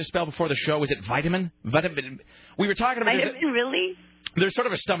Scotty was trying to spell before the show? Was it vitamin? We were talking about... Vitamin, really? There's sort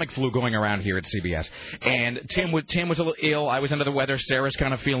of a stomach flu going around here at CBS. And Tim was a little ill. I was under the weather. Sarah's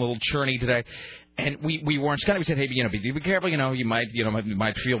kind of feeling a little churny today. And we warned Scotty. We said, hey, be careful. You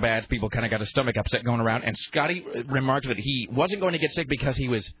might feel bad. People kind of got a stomach upset going around. And Scotty remarked that he wasn't going to get sick because he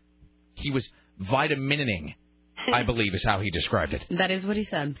was vitamining, I believe is how he described it. That is what he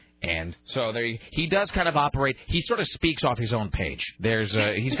said. And so he does kind of operate. He sort of speaks off his own page.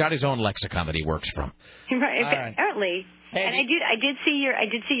 He's got his own lexicon that he works from. Right, apparently. Hey, and I did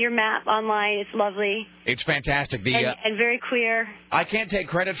see your map online. It's lovely. It's fantastic. And very clear. I can't take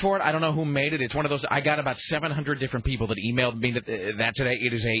credit for it. I don't know who made it. It's one of those. I got about 700 different people that emailed me that today.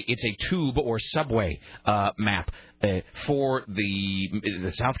 It's a tube or subway map for the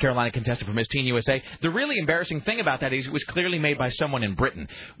South Carolina contestant for Miss Teen USA. The really embarrassing thing about that is it was clearly made by someone in Britain,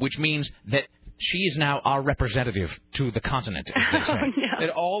 which means that she is now our representative to the continent.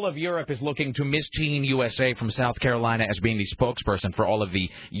 That all of Europe is looking to Miss Teen USA from South Carolina as being the spokesperson for all of the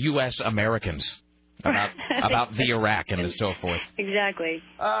U.S. Americans about the Iraq and so forth. Exactly.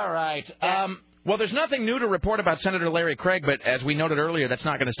 All right. Well, there's nothing new to report about Senator Larry Craig, but as we noted earlier, that's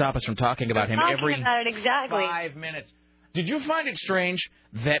not going to stop us from talking about him every 5 minutes. Did you find it strange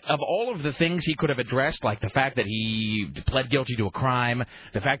that of all of the things he could have addressed, like the fact that he pled guilty to a crime,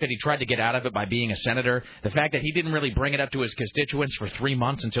 the fact that he tried to get out of it by being a senator, the fact that he didn't really bring it up to his constituents for 3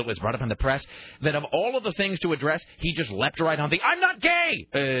 months until it was brought up in the press, that of all of the things to address, he just leapt right on the "I'm not gay"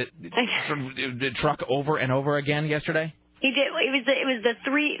 truck over and over again yesterday? He did. It was the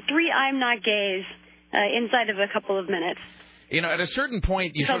three "I'm not gays" inside of a couple of minutes. At a certain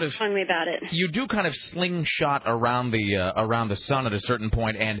point, you sort of strongly about it. You do kind of slingshot around the sun at a certain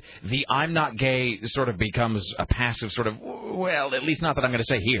point, and the "I'm not gay" sort of becomes a passive sort of. Well, at least not that I'm going to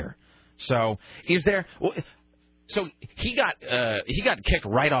say here. So, is there? So he got kicked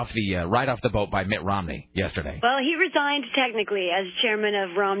right off the boat by Mitt Romney yesterday. Well, he resigned technically as chairman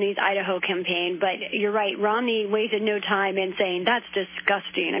of Romney's Idaho campaign, but you're right. Romney wasted no time in saying that's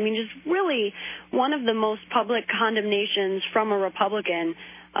disgusting. I mean, just really one of the most public condemnations from a Republican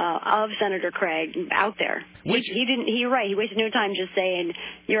of Senator Craig out there. You're right. He wasted no time just saying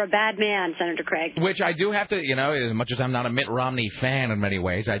you're a bad man, Senator Craig. Which I do have to, as much as I'm not a Mitt Romney fan in many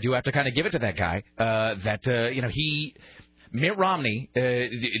ways, I do have to kind of give it to that guy. Mitt Romney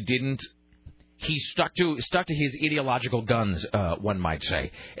didn't. He stuck to his ideological guns, one might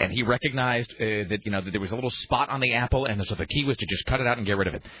say, and he recognized that there was a little spot on the apple, and so the key was to just cut it out and get rid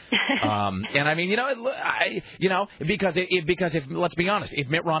of it. And I mean, because if let's be honest, if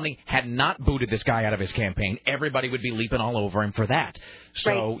Mitt Romney had not booted this guy out of his campaign, everybody would be leaping all over him for that.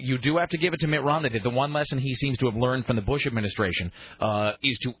 So you do have to give it to Mitt Romney. The one lesson he seems to have learned from the Bush administration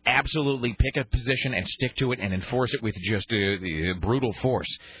is to absolutely pick a position and stick to it and enforce it with just brutal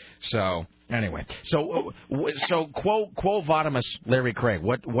force. So anyway, so quo vadis Larry Craig.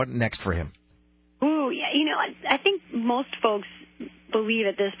 What next for him? Ooh, yeah. I think most folks believe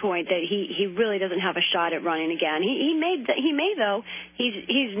at this point that he really doesn't have a shot at running again. He may though.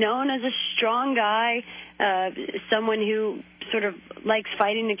 He's known as a strong guy, someone who sort of likes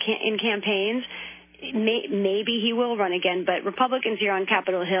fighting in campaigns. Maybe he will run again, but Republicans here on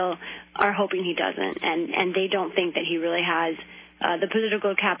Capitol Hill are hoping he doesn't, and they don't think that he really has the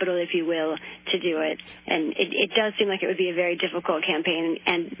political capital, if you will, to do it. And it does seem like it would be a very difficult campaign,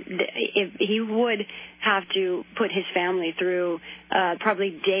 and if he would have to put his family through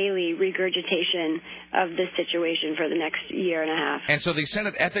probably daily regurgitation of this situation for the next year and a half. And so the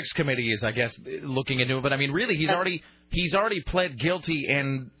Senate Ethics Committee is, I guess, looking into it. But I mean, really, he's already pled guilty.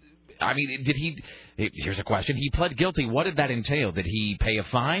 And I mean, did he? Here's a question. He pled guilty. What did that entail? Did he pay a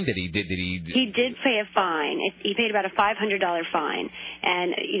fine? He did pay a fine. He paid about a $500 fine,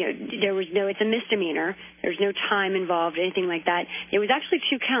 and there was no. It's a misdemeanor. There's no time involved, anything like that. It was actually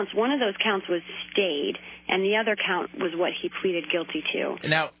 2 counts. One of those counts was stayed, and the other count was what he pleaded guilty to.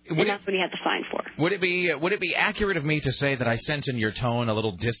 Now, that's what he had the fine for. Would it be accurate of me to say that I sense in your tone a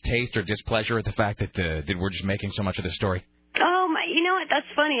little distaste or displeasure at the fact that we're just making so much of the story? You know what? That's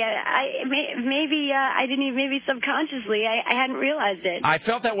funny. Maybe subconsciously, I hadn't realized it. I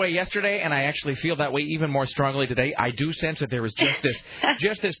felt that way yesterday, and I actually feel that way even more strongly today. I do sense that there is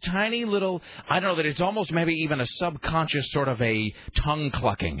just this tiny little, I don't know, that it's almost maybe even a subconscious sort of a tongue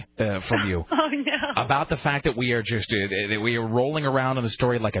clucking from you. Oh no! About the fact that we are rolling around in the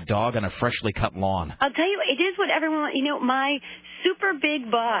story like a dog on a freshly cut lawn. I'll tell you, it is what everyone. My super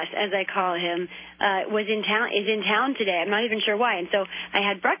big boss, as I call him, is in town today. I'm not even sure why. And so I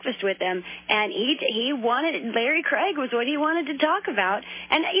had breakfast with him, and he wanted, Larry Craig was what he wanted to talk about.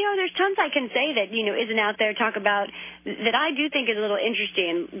 And, there's tons I can say that, isn't out there, talk about, that I do think is a little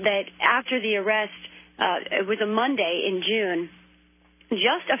interesting, that after the arrest, it was a Monday in June,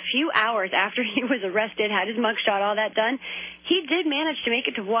 just a few hours after he was arrested, had his mugshot, all that done, he did manage to make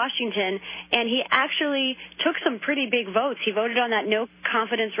it to Washington, and he actually took some pretty big votes. He voted on that no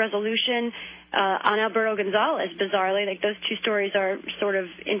confidence resolution on Alberto Gonzalez, bizarrely. Like, those two stories are sort of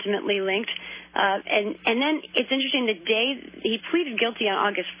intimately linked. And then it's interesting, the day he pleaded guilty on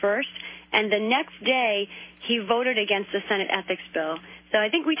August 1st, and the next day he voted against the Senate ethics bill. So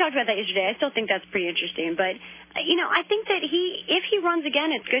I think we talked about that yesterday. I still think that's pretty interesting. But, I think that if he runs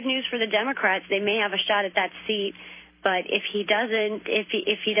again, it's good news for the Democrats. They may have a shot at that seat. But if he doesn't,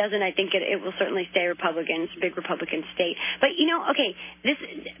 I think it will certainly stay Republican. It's a big Republican state. But okay, this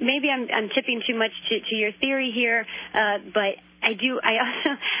maybe I'm tipping too much to your theory here, but I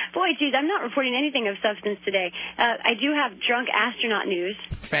also, boy, geez, I'm not reporting anything of substance today. I do have drunk astronaut news.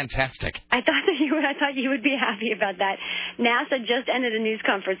 Fantastic. I thought you would be happy about that. NASA just ended a news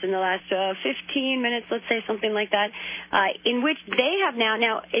conference in the last 15 minutes, let's say, something like that, in which they have now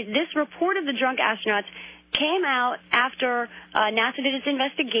this report of the drunk astronauts came out after NASA did its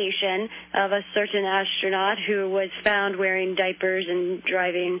investigation of a certain astronaut who was found wearing diapers and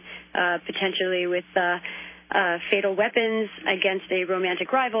driving potentially with fatal weapons against a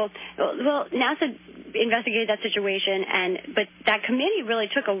romantic rival. Well, NASA investigated that situation, but that committee really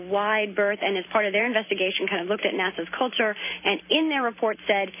took a wide berth, and as part of their investigation kind of looked at NASA's culture, and in their report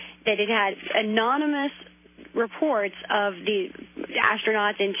said that it had anonymous reports of the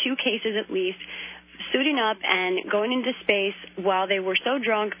astronauts, in 2 cases at least, suiting up and going into space while they were so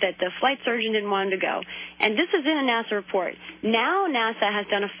drunk that the flight surgeon didn't want them to go. And this is in a NASA report. Now NASA has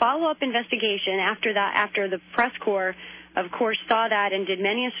done a follow-up investigation after the press corps, of course, saw that and did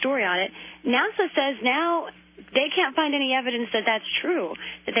many a story on it. NASA says now they can't find any evidence that that's true,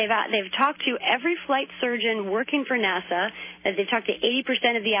 that they've talked to every flight surgeon working for NASA, that they've talked to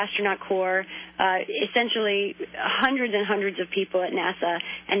 80% of the astronaut corps, essentially hundreds and hundreds of people at NASA,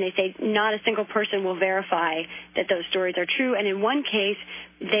 and they say not a single person will verify that those stories are true. And in one case,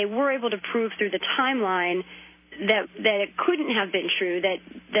 they were able to prove through the timeline that it couldn't have been true, that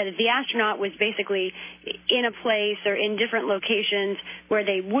the astronaut was basically in a place or in different locations where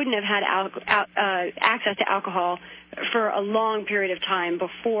they wouldn't have had access to alcohol for a long period of time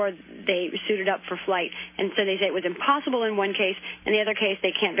before they suited up for flight. And so they say it was impossible in one case, and the other case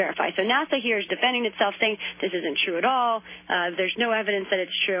they can't verify. So NASA here is defending itself, saying this isn't true at all. There's no evidence that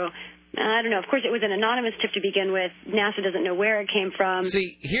it's true. I don't know. Of course, it was an anonymous tip to begin with. NASA doesn't know where it came from.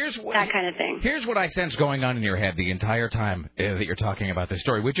 See, that kind of thing. Here's what I sense going on in your head the entire time that you're talking about this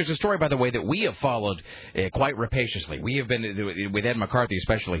story, which is a story, by the way, that we have followed quite rapaciously. We have been, with Ed McCarthy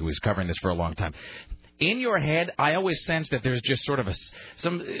especially, who is covering this for a long time. In your head, I always sense that there's just sort of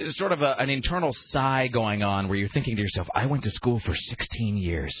an internal sigh going on where you're thinking to yourself, I went to school for 16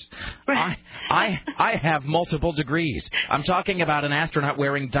 years. I have multiple degrees. I'm talking about an astronaut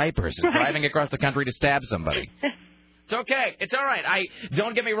wearing diapers and driving across the country to stab somebody. It's okay. It's all right.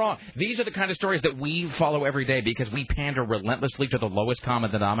 Don't get me wrong. These are the kind of stories that we follow every day because we pander relentlessly to the lowest common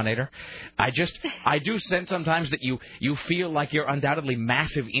denominator. I do sense sometimes that you feel like your undoubtedly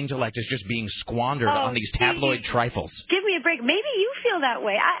massive intellect is just being squandered on these tabloid trifles. Give me a break. Maybe you feel that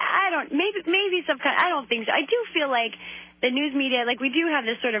way. I don't. Maybe some kind. I don't think so. I do feel like the news media, like we do have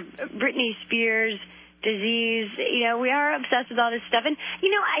this sort of Britney Spears disease. You know, we are obsessed with all this stuff. And, you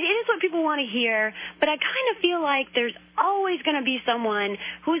know, it is what people want to hear, but I kind of feel like there's always going to be someone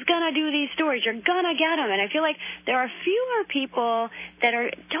who's going to do these stories. You're going to get them. And I feel like there are fewer people that are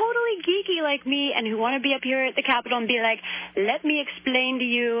totally geeky like me and who want to be up here at the Capitol and be like, let me explain to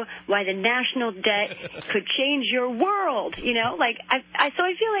you why the national debt could change your world. You know, like, so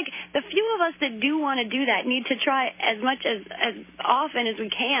I feel like the few of us that do want to do that need to try as much as often as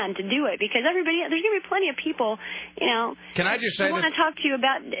we can to do it, because there's going to be plenty of people, you know, Can I just say who want to talk to you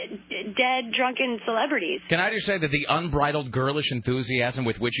about dead, drunken celebrities. Can I just say that the unbridled girlish enthusiasm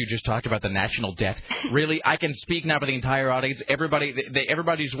with which you just talked about the national debt, really, I can speak now for the entire audience.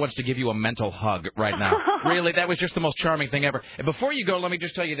 Everybody just wants to give you a mental hug right now. Really, that was just the most charming thing ever. And before you go, let me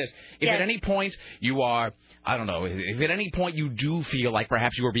just tell you this. If at any point you are, I don't know, if at any point you do feel like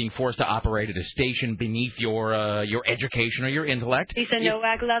perhaps you are being forced to operate at a station beneath your education or your intellect. Lisa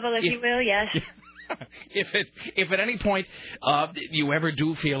Nowak level, if you will, yes. If at any point you ever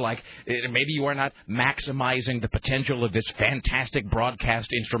do feel like maybe you are not maximizing the potential of this fantastic broadcast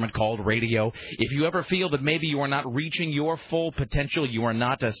instrument called radio, if you ever feel that maybe you are not reaching your full potential, you are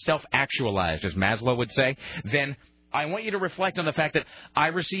not self-actualized, as Maslow would say, then I want you to reflect on the fact that I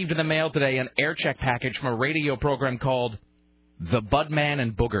received in the mail today an air check package from a radio program called The Budman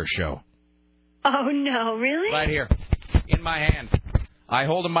and Booger Show. Oh, no, really? Right here, in my hand. I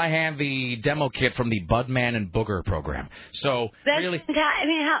hold in my hand the demo kit from the Budman and Booger program. So really, I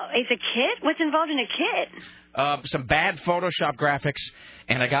mean, how? It's a kit? What's involved in a kit? Some bad Photoshop graphics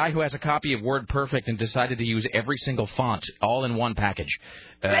and a guy who has a copy of WordPerfect and decided to use every single font all in one package.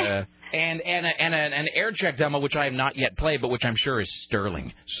 And an air check demo which I have not yet played, but which I'm sure is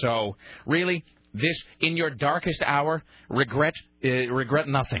sterling. So really, this in your darkest hour, regret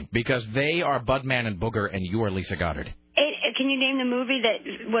nothing, because they are Budman and Booger and you are Lisa Goddard. Can you name the movie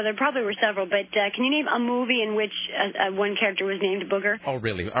that? Well, there probably were several, but can you name a movie in which one character was named Booger? Oh,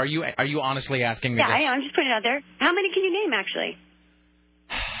 really? Are you honestly asking me? Yeah, this? I am. I'm just putting it out there. How many can you name, actually?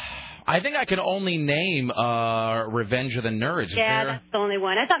 I think I can only name Revenge of the Nerds. Yeah, that's the only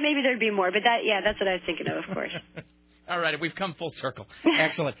one. I thought maybe there'd be more, but that's what I was thinking of course. All right, we've come full circle.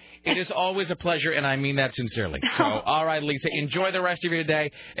 Excellent. It is always a pleasure, and I mean that sincerely. So, all right, Lisa, enjoy the rest of your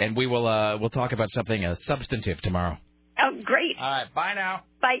day, and we'll talk about something substantive tomorrow. Oh, great. All right, bye now.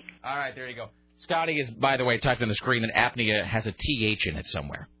 Bye. All right, there you go. Scotty is, by the way, typed on the screen that apnea has a TH in it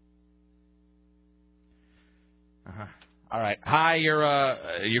somewhere. All right. Hi,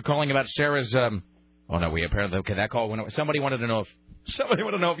 you're calling about Sarah's. Oh no, we apparently okay. That call went. Somebody wanted to know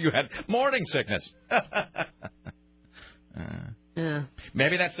if you had morning sickness. Yeah.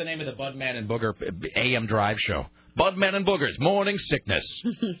 Maybe that's the name of the Budman and Booger AM Drive show. Budman and Booger's morning sickness.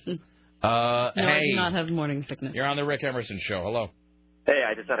 No, hey, I do not have morning sickness. You're on the Rick Emerson show. Hello. Hey,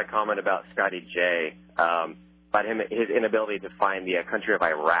 I just had a comment about Scotty J. About his inability to find the country of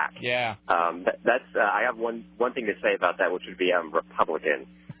Iraq. Yeah. I have one thing to say about that, which would be I'm Republican.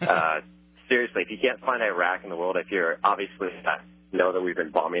 Seriously, if you can't find Iraq in the world, if you're obviously know that we've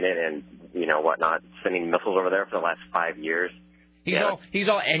been bombing it and whatnot, sending missiles over there for the last 5 years. He's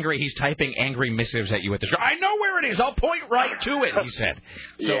all angry. He's typing angry missives at you at the show. I know where it is. I'll point right to it, he said.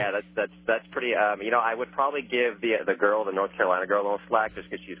 So, yeah, that's pretty. I would probably give the girl, the North Carolina girl, a little slack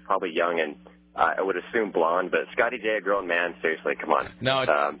just because she's probably young and I would assume blonde. But Scotty J, a grown man, seriously, come on. No,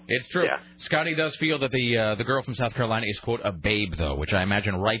 it's true. Yeah. Scotty does feel that the girl from South Carolina is, quote, a babe, though, which I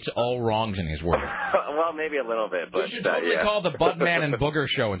imagine rights all wrongs in his world. Well, maybe a little bit, but you should totally call the Budman and Booger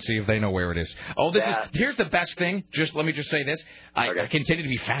show and see if they know where it is. Oh, here's the best thing. Let me just say this. I continue to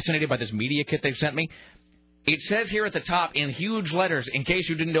be fascinated by this media kit they've sent me. It says here at the top in huge letters, in case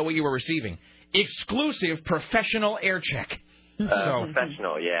you didn't know what you were receiving, exclusive professional air check.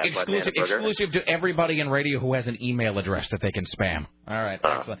 Professional, yeah. Exclusive to everybody in radio who has an email address that they can spam. All right,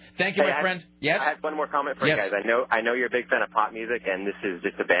 excellent. Thank you, my friend. Yes? I have one more comment for you guys. I know you're a big fan of pop music, and this is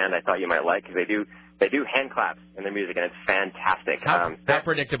just a band I thought you might like, because they do hand claps in their music, and it's fantastic. How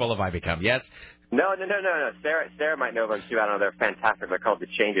predictable have I become? Yes? No. Sarah might know them, too. I don't know. They're fantastic. They're called The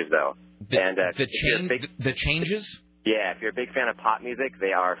Changes, though. The Changes? Yeah, if you're a big fan of pop music,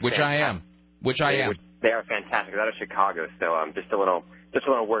 they are fantastic. Which I am. They are fantastic. They're out of Chicago, so just a little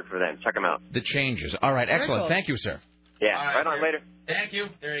word for them. Check them out. The Changes. All right, excellent. Cool. Thank you, sir. Yeah, right on later. Thank you.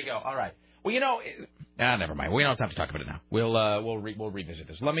 There you go. All right. Well, Never mind. We don't have to talk about it now. We'll revisit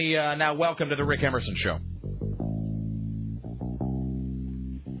this. Let me now welcome to the Rick Emerson Show.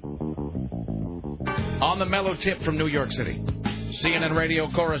 On the mellow tip from New York City, CNN radio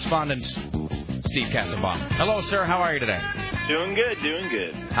correspondent Steve Kassenbaum. Hello, sir. How are you today? Doing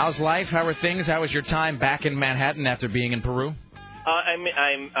good. How's life? How are things? How was your time back in Manhattan after being in Peru?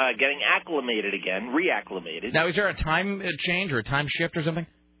 I'm getting acclimated again, reacclimated. Now, is there a time change or a time shift or something?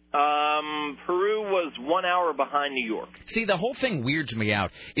 Peru was 1 hour behind New York. See, the whole thing weirds me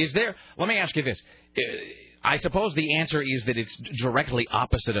out. Let me ask you this. I suppose the answer is that it's directly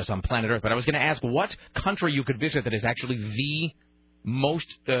opposite us on planet Earth, but I was going to ask what country you could visit that is actually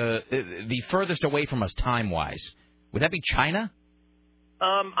the furthest away from us time-wise. Would that be China?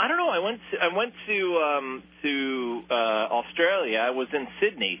 I don't know. I went to Australia. I was in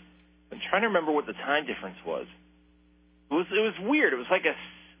Sydney. I'm trying to remember what the time difference was. It was weird. It was like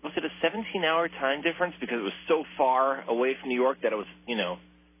was it a 17-hour time difference because it was so far away from New York that it was,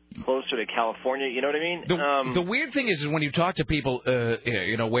 closer to California. You know what I mean? The weird thing is when you talk to people,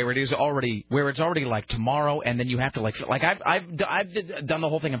 where it's already like tomorrow, and then you have to like I've done the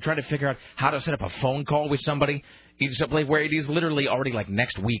whole thing. I'm trying to figure out how to set up a phone call with somebody. It's a place where it is literally already like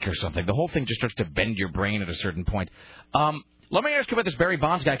next week or something. The whole thing just starts to bend your brain at a certain point. Let me ask you about this Barry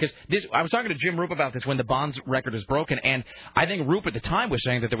Bonds guy, because I was talking to Jim Roop about this when the Bonds record is broken, and I think Roop at the time was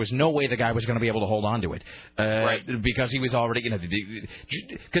saying that there was no way the guy was going to be able to hold on to it. Right. Because he was already,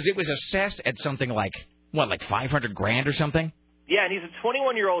 because it was assessed at something like $500,000 or something? Yeah, and he's a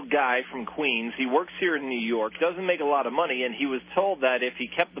 21-year-old guy from Queens. He works here in New York, doesn't make a lot of money, and he was told that if he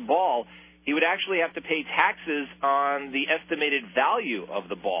kept the ball, he would actually have to pay taxes on the estimated value of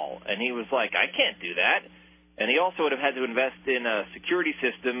the ball. And he was like, I can't do that. And he also would have had to invest in a security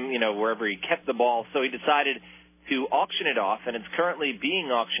system, wherever he kept the ball. So he decided to auction it off, and it's currently being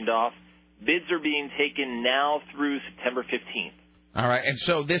auctioned off. Bids are being taken now through September 15th. All right. And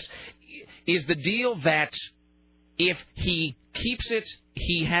so this is the deal that if he keeps it,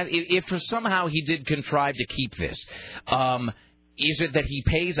 if somehow he did contrive to keep this, is it that he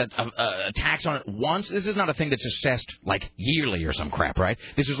pays a tax on it once? This is not a thing that's assessed like yearly or some crap, right?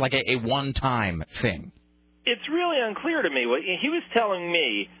 This is like a one-time thing. It's really unclear to me. He was telling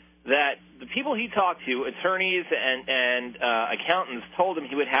me that the people he talked to, attorneys and accountants, told him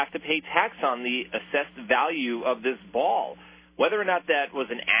he would have to pay tax on the assessed value of this ball. Whether or not that was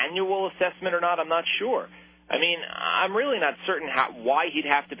an annual assessment or not, I'm not sure. I mean, I'm really not certain why he'd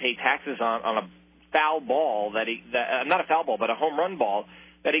have to pay taxes on a foul ball not a foul ball, but a home run ball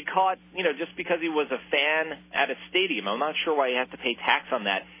that he caught, just because he was a fan at a stadium. I'm not sure why he has to pay tax on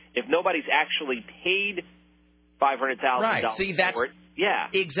that if nobody's actually paid $500,000 right. See, that's for it. Yeah.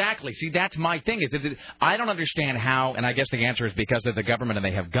 Exactly. See, that's my thing. Is that I don't understand how, and I guess the answer is because of the government and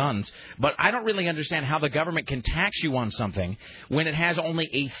they have guns, but I don't really understand how the government can tax you on something when it has only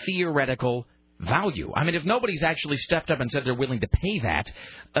a theoretical value. I mean, if nobody's actually stepped up and said they're willing to pay that,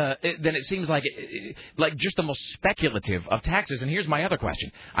 then it seems like just the most speculative of taxes. And here's my other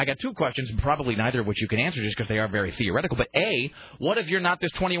question. I got two questions, probably neither of which you can answer just because they are very theoretical. But A, what if you're not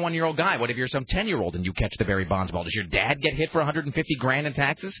this 21-year-old guy? What if you're some 10-year-old and you catch the Barry Bonds ball? Does your dad get hit for $150,000 in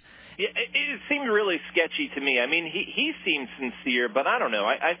taxes? Yeah, it seemed really sketchy to me. I mean, he seemed sincere, but I don't know.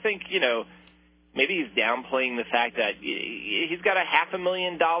 I think, maybe he's downplaying the fact that he's got a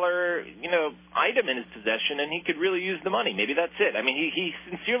 $500,000, item in his possession, and he could really use the money. Maybe that's it. I mean, he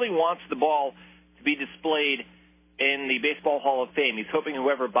sincerely wants the ball to be displayed in the Baseball Hall of Fame. He's hoping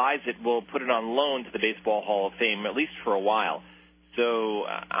whoever buys it will put it on loan to the Baseball Hall of Fame, at least for a while. So,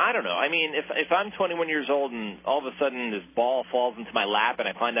 I don't know. I mean, if I'm 21 years old and all of a sudden this ball falls into my lap and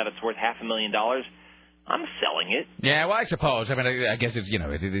I find out it's worth $500,000, I'm selling it. Yeah, well, I suppose. I mean, I guess it's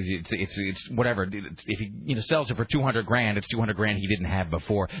it's whatever. If he sells it for $200,000, it's $200,000 he didn't have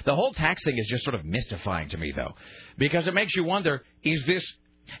before. The whole tax thing is just sort of mystifying to me, though, because it makes you wonder: is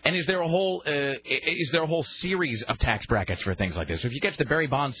there a whole series of tax brackets for things like this? So if you get the Barry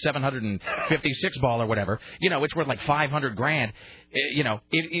Bonds 756 ball or whatever, it's worth like $500,000.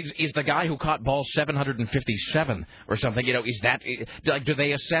 Is the guy who caught ball 757 or something? Is that like? Do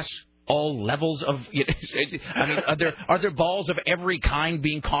they assess all levels of? I mean, are there balls of every kind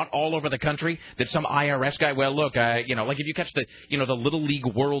being caught all over the country that some IRS guy? Well, look, like if you catch the Little League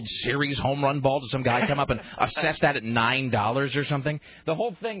World Series home run ball, does some guy come up and assess that at $9 or something? The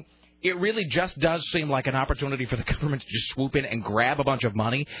whole thing it really just does seem like an opportunity for the government to just swoop in and grab a bunch of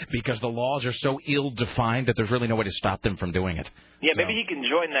money because the laws are so ill-defined that there's really no way to stop them from doing it. Yeah, maybe he can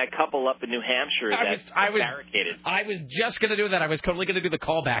join that couple up in New Hampshire that's barricaded. I was just going to do that. I was totally going to do the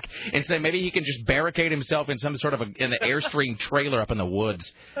callback and say maybe he can just barricade himself in some sort of an Airstream trailer up in the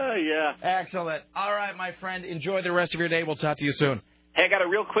woods. Oh, yeah. Excellent. All right, my friend. Enjoy the rest of your day. We'll talk to you soon. Hey, I got a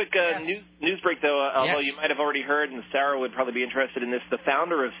real quick news break, though, although you might have already heard, and Sarah would probably be interested in this. The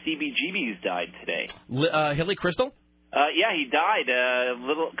founder of CBGB's died today. Hilly Crystal? Yeah, he died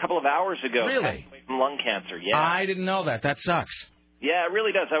a couple of hours ago. Really? From lung cancer, yeah. I didn't know that. That sucks. Yeah, it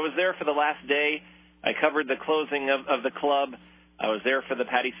really does. I was there for the last day. I covered the closing of the club. I was there for the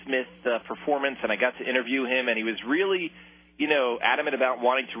Patti Smith performance, and I got to interview him, and he was really... adamant about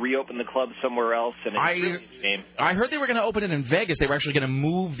wanting to reopen the club somewhere else, and it's really a shame. I heard they were going to open it in Vegas. They were actually going to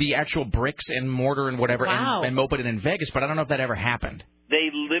move the actual bricks and mortar and whatever and open it in Vegas, but I don't know if that ever happened. They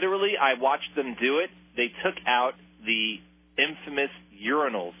literally, I watched them do it. They took out the infamous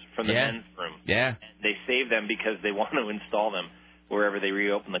urinals from the men's room. Yeah. And they saved them because they want to install them wherever they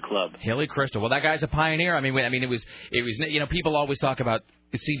reopen the club. Hilly Crystal. Well, that guy's a pioneer. I mean, it was people always talk about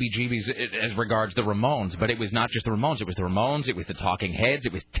CBGB's as regards the Ramones, but it was not just the Ramones. It was the Ramones. It was the Talking Heads.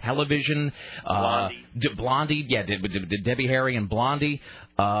 It was television. Blondie. Yeah, Debbie Harry and Blondie.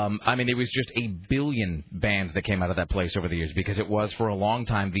 It was just a billion bands that came out of that place over the years because it was for a long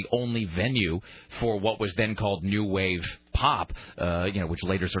time the only venue for what was then called new wave pop, which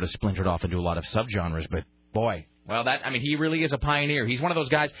later sort of splintered off into a lot of subgenres. But boy. Well, he really is a pioneer. He's one of those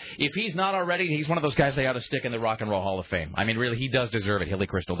guys. If he's not already, he's one of those guys they ought to stick in the Rock and Roll Hall of Fame. I mean, really, he does deserve it. Hilly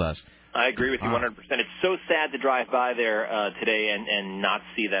Crystal does. I agree with you 100%. It's so sad to drive by there today and not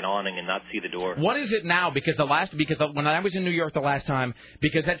see that awning and not see the door. What is it now? Because when I was in New York the last time,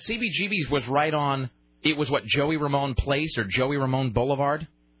 because that CBGB's was right on, it was what, Joey Ramone Place or Joey Ramone Boulevard?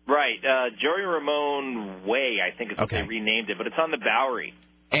 Right. Joey Ramone Way, I think is what they renamed it, but it's on the Bowery.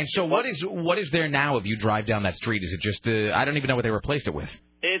 And so what is there now if you drive down that street? Is it just I don't even know what they replaced it with.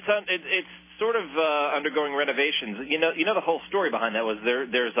 It's sort of undergoing renovations. You know the whole story behind that was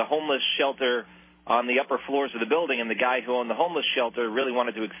there's a homeless shelter on the upper floors of the building, and the guy who owned the homeless shelter really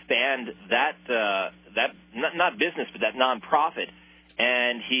wanted to expand that not business but that nonprofit.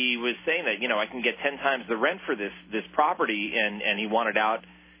 And he was saying that I can get 10 times the rent for this property, and he wanted out.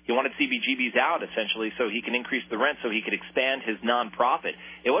 He wanted CBGB's out, essentially, so he can increase the rent so he could expand his nonprofit.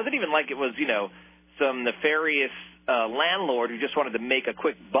 It wasn't even like it was, some nefarious landlord who just wanted to make a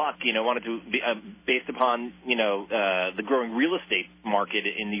quick buck, wanted to be based upon, the growing real estate market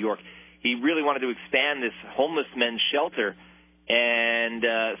in New York. He really wanted to expand this homeless men's shelter. And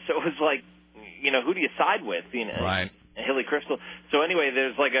so it was like, who do you side with? Right. Hilly Crystal. So anyway,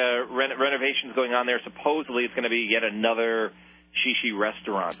 there's like a renovations going on there. Supposedly it's going to be yet another shishi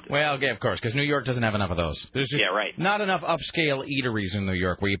restaurant. Well, yeah, of course, because New York doesn't have enough of those. There's just not enough upscale eateries in New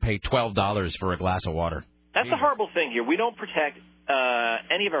York where you pay $12 for a glass of water. That's the horrible thing here. We don't protect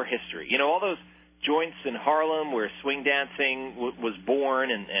any of our history. All those joints in Harlem where swing dancing was born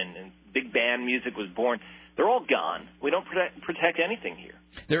and big band music was born, they're all gone. We don't protect anything here.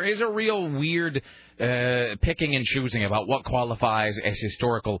 There is a real weird picking and choosing about what qualifies as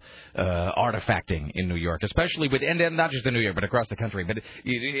historical artifacting in New York, especially and not just in New York, but across the country. But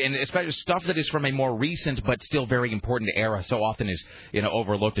and especially stuff that is from a more recent but still very important era, so often is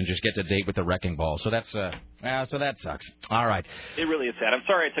overlooked and just gets a date with the wrecking ball. So that's so that sucks. All right. It really is sad. I'm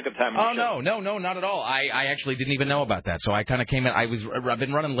sorry I took up time. Oh no, not at all. I actually didn't even know about that. So I kind of came in. I've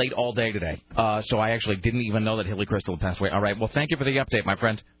been running late all day today. So I actually didn't even know that Hilly Crystal had passed away. All right. Well, thank you for the update, my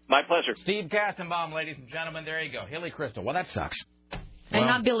friend. My pleasure. Steve Kastenbaum, ladies and gentlemen. There you go. Hilly Crystal. Well, that sucks. And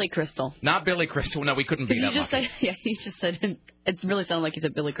not Billy Crystal. Not Billy Crystal. No, we couldn't be that lucky. You just said it really sounded like you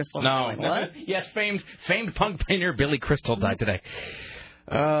said Billy Crystal. No. Like, what? Yes, famed punk pioneer Billy Crystal died today.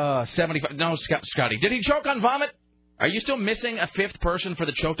 75. No, Scotty. Did he choke on vomit? Are you still missing a fifth person for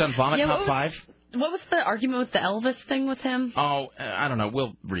the choked on vomit top 5? What was the argument with the Elvis thing with him? Oh, I don't know.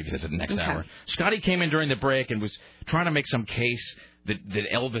 We'll revisit it next hour. Scotty came in during the break and was trying to make some case that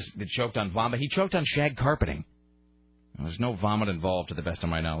Elvis that choked on vomit. He choked on shag carpeting. There's no vomit involved, to the best of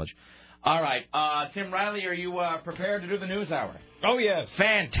my knowledge. All right. Tim Riley, are you prepared to do the news hour? Oh, yes.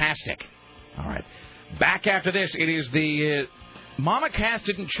 Fantastic. All right. Back after this, it is the Mama Cass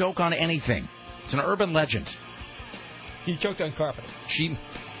didn't choke on anything. It's an urban legend. He choked on carpet.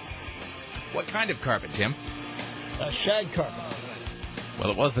 What kind of carpet, Tim? A shag carpet.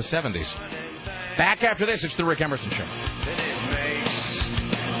 Well, it was the 70s. Back after this, it's the Rick Emerson Show.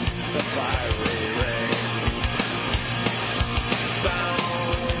 The fiery ray,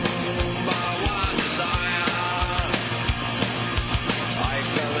 bound by one desire, I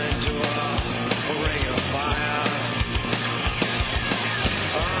fell into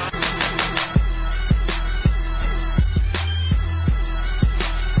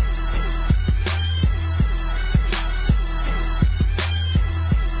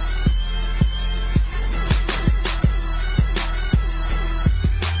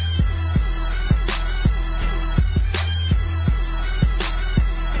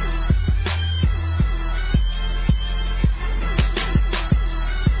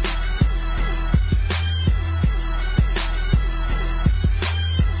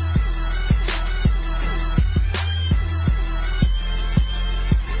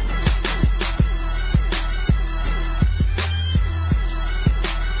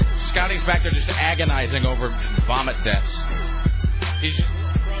agonizing over vomit deaths. He's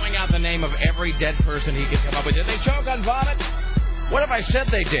throwing out the name of every dead person he can come up with. Did they choke on vomit? What if I said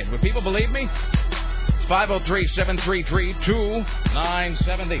they did? Would people believe me?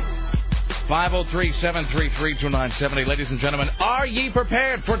 503-733-2970. 503-733-2970. Ladies and gentlemen, are ye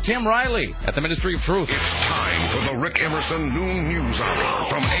prepared for Tim Riley at the Ministry of Truth? It's time for the Rick Emerson Noon News Hour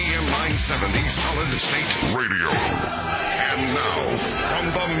from AM 970 Solid State Radio. And now,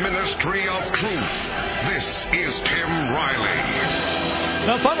 from the Ministry of Truth, this is Tim Riley.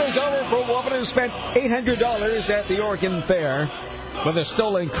 The fun is over for a woman who spent $800 at the Oregon Fair with a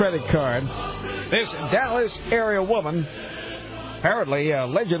stolen credit card. This Dallas area woman apparently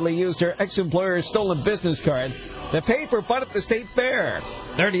allegedly used her ex-employer's stolen business card to pay for fun at the state fair.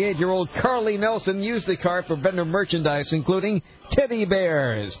 38-year-old Carly Nelson used the card for vendor merchandise, including teddy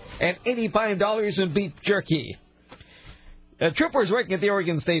bears and $85 in beef jerky. Troopers working at the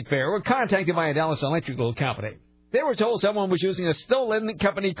Oregon State Fair were contacted by a Dallas electrical company. They were told someone was using a stolen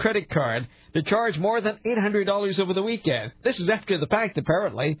company credit card to charge more than $800 over the weekend. This is after the fact,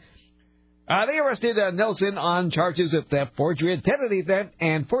 apparently. They arrested Nelson on charges of theft, forgery, identity theft,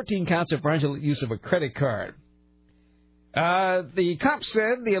 and 14 counts of fraudulent use of a credit card. The cops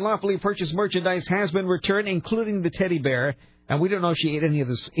said the unlawfully purchased merchandise has been returned, including the teddy bear. And we don't know if she ate any of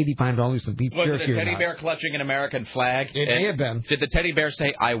this $85 in beef jerky. Was it a teddy bear clutching an American flag? It may have been. Did the teddy bear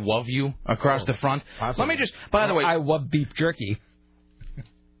say, I love you, across the front? Possibly. Let me just, by the way. I love beef jerky.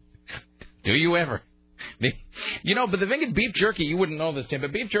 Do you ever? You know, but the thing is, beef jerky, you wouldn't know this, Tim,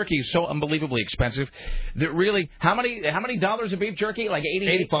 but beef jerky is so unbelievably expensive that really, how many dollars of beef jerky? Like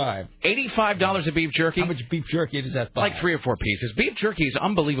 $85. $85 of beef jerky? How much beef jerky does that buy? Like 3 or 4 pieces. Beef jerky is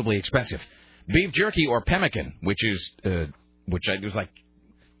unbelievably expensive. Beef jerky or pemmican, which is, which I was like,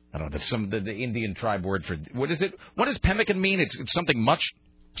 I don't know, that's the Indian tribe word for, what is it? What does pemmican mean? It's something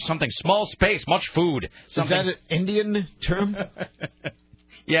small space, much food. Something. Is that an Indian term?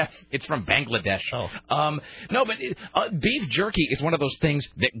 Yes, it's from Bangladesh. Oh. No, but beef jerky is one of those things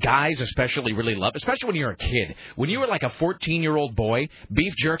that guys especially really love, especially when you're a kid. When you were like a 14-year-old boy,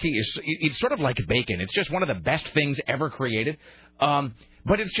 beef jerky it's sort of like bacon. It's just one of the best things ever created.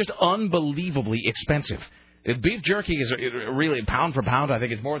 But it's just unbelievably expensive. Beef jerky is really, pound for pound, I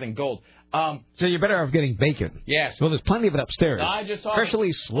think it's more than gold. So you're better off getting bacon. Yes. Well, there's plenty of it upstairs. I just saw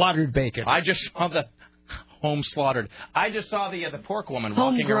freshly slaughtered bacon. I just saw the home slaughtered. I just saw the pork woman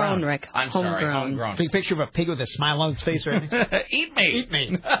walking around. Homegrown, Rick. I'm sorry, homegrown. Big picture of a pig with a smile on its face, right? Eat me. Eat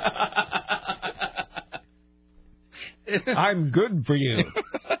me. I'm good for you.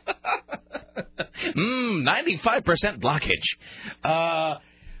 95% blockage.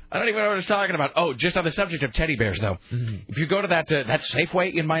 I don't even know what I was talking about. Oh, just on the subject of teddy bears, though. Mm-hmm. If you go to that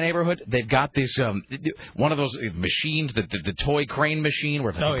Safeway in my neighborhood, they've got this one of those machines, the toy crane machine,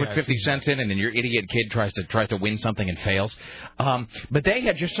 where you put 50 cents in, and then your idiot kid tries to win something and fails. But they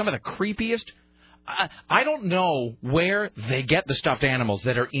had just some of the creepiest. I don't know where they get the stuffed animals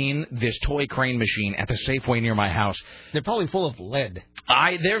that are in this toy crane machine at the Safeway near my house. They're probably full of lead.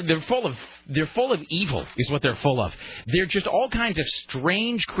 They're full of evil is what they're full of. They're just all kinds of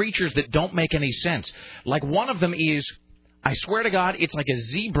strange creatures that don't make any sense. Like one of them is, I swear to God, it's like a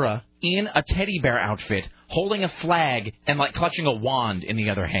zebra in a teddy bear outfit holding a flag and like clutching a wand in the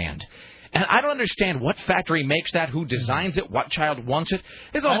other hand. And I don't understand what factory makes that, who designs it, what child wants it.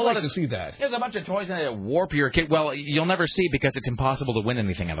 There's a whole lot to see that. There's a bunch of toys in there that warp your kid. Well, you'll never see because it's impossible to win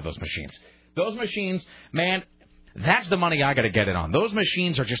anything out of those machines. Those machines, man, that's the money I got to get it on. Those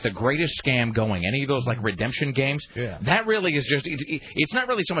machines are just the greatest scam going. Any of those like redemption games, that really is just, it's not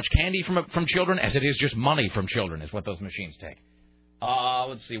really so much candy from children as it is just money from children is what those machines take.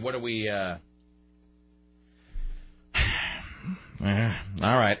 Let's see, what do we... all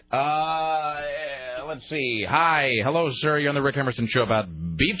right. Let's see. Hi. Hello, sir. You're on the Rick Emerson Show about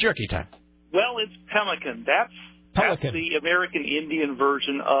beef jerky time. Well, it's pemmican. That's the American Indian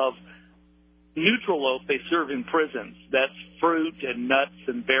version of neutral loaf they serve in prisons. That's fruit and nuts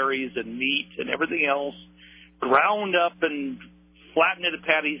and berries and meat and everything else ground up and flattened into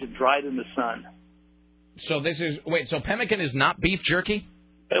patties and dried in the sun. So so pemmican is not beef jerky?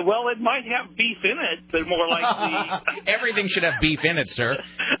 Well, it might have beef in it, but more likely... Everything should have beef in it, sir.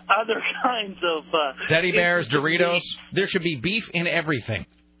 Other kinds of... teddy bears, Doritos. There should be beef in everything.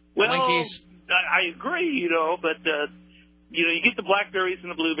 Well, Twinkies. I agree, but, you get the blackberries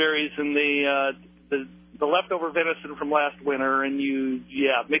and the blueberries and the leftover venison from last winter, and you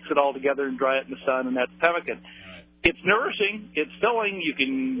mix it all together and dry it in the sun, and that's pemmican. Right. It's nourishing. It's filling.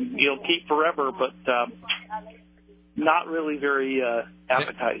 You'll keep forever, but... not really very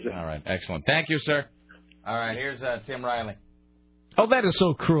appetizing. All right, excellent. Thank you, sir. All right, here's Tim Riley. Oh, that is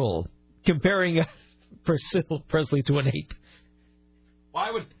so cruel. comparing Priscilla Presley to an ape.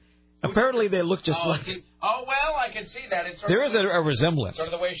 Why would... Apparently they look just like... Oh, well, I can see that. It's sort There of is a resemblance. Sort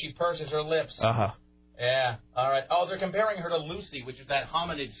of the way she purses her lips. Uh-huh. Yeah, all right. Oh, they're comparing her to Lucy, which is that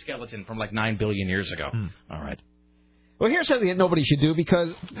hominid skeleton from like 9 billion years ago. All right. Well, here's something that nobody should do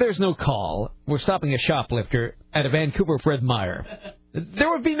because there's no call. We're stopping a shoplifter at a Vancouver Fred Meyer. There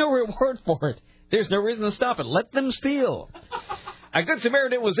would be no reward for it. There's no reason to stop it. Let them steal. A Good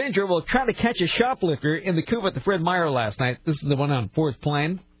Samaritan was injured while trying to catch a shoplifter in the coop at the Fred Meyer last night. This is the one on 4th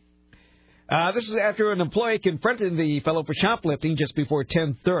Plain. This is after an employee confronted the fellow for shoplifting just before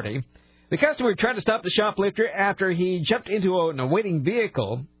 10:30. The customer tried to stop the shoplifter after he jumped into an awaiting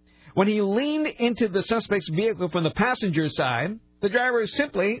vehicle. When he leaned into the suspect's vehicle from the passenger side, the driver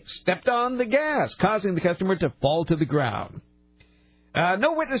simply stepped on the gas, causing the customer to fall to the ground.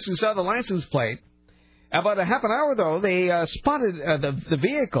 No witnesses saw the license plate. About a half an hour, though, they spotted the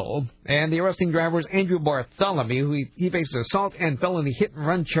vehicle, and the arresting driver was Andrew Bartholomew, who he faces assault and felony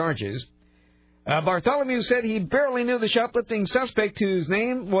hit-and-run charges. Bartholomew said he barely knew the shoplifting suspect, whose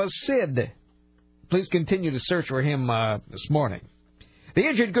name was Sid. Police continue to search for him this morning. The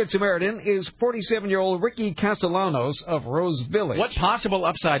injured Good Samaritan is 47-year-old Ricky Castellanos of Rose Village. What possible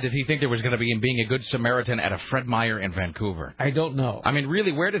upside did he think there was going to be in being a Good Samaritan at a Fred Meyer in Vancouver? I don't know. I mean,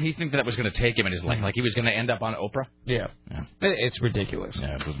 really, where did he think that was going to take him in his life? Like he was going to end up on Oprah? Yeah. It's ridiculous.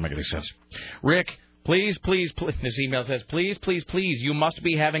 Yeah, it doesn't make any sense. Rick, please, this email says, please, you must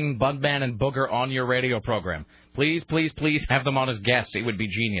be having Budman and Booger on your radio program. Please have them on as guests. It would be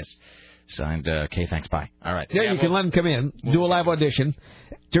genius. Signed, K, thanks, bye. All right. Yeah, you can let them come in, do a live audition.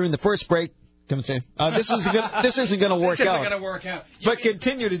 During the first break, come and say, this isn't going to work out. This isn't going to work out. But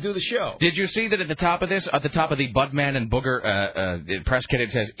continue to do the show. Did you see that at the top of this, at the top of the Budman and Booger press kit,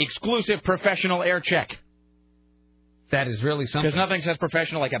 it says, exclusive professional air check. That is really something. Because nothing says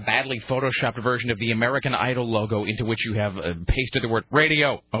professional like a badly photoshopped version of the American Idol logo into which you have pasted the word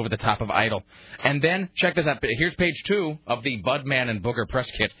radio over the top of Idol. And then, check this out. Here's page 2 of the Budman and Booger press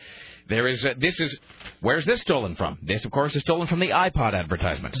kit. There is where's this stolen from? This, of course, is stolen from the iPod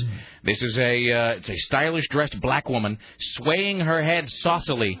advertisements. This is it's a stylish dressed black woman swaying her head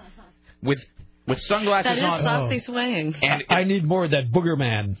saucily with sunglasses on. That is saucy swaying. And I need more of that Booger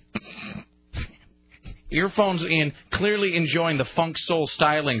Man. Earphones in, clearly enjoying the funk soul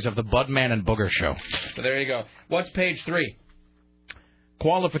stylings of the Budman and Booger show. So there you go. What's page 3?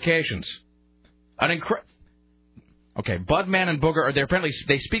 Qualifications. Okay, Budman and Booger are there. Apparently,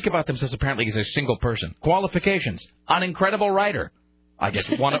 they speak about themselves apparently as a single person. Qualifications: an incredible writer. I guess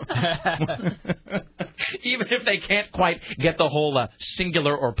one of even if they can't quite get the whole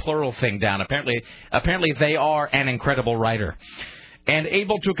singular or plural thing down. Apparently they are an incredible writer and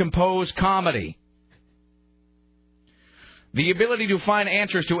able to compose comedy. The ability to find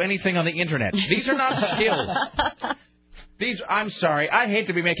answers to anything on the internet. These are not skills. I'm sorry, I hate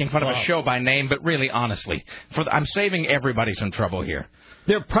to be making fun of a show by name, but really, honestly, I'm saving everybody some trouble here.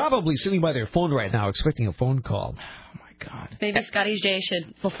 They're probably sitting by their phone right now expecting a phone call. Oh, my God. Maybe Scotty J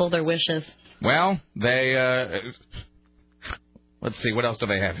should fulfill their wishes. Well, they, let's see, what else do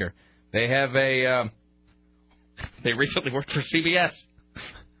they have here? They have they recently worked for CBS.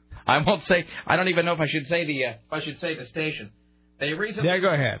 I won't say, I don't even know if I should say the station. They recently. Yeah, go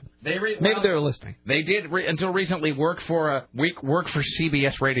ahead. Maybe they were listening. They did until recently work for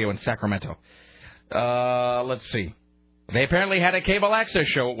CBS Radio in Sacramento. Let's see. They apparently had a cable access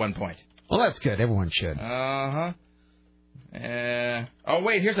show at one point. Well, that's good. Everyone should. Oh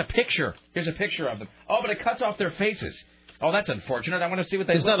wait, here's a picture. Here's a picture of them. Oh, but it cuts off their faces. Oh, that's unfortunate. I want to see what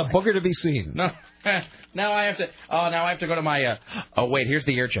they. There's not a booger to be seen. No. Now I have to. Oh, now I have to go to my. Oh wait, here's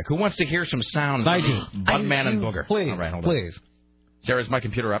the ear check. Who wants to hear some sound? Budman and Booger. Please, all right, hold please. On. Sarah, is my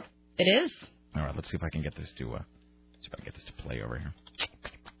computer up? It is. All right, let's see if I can get this to play over here.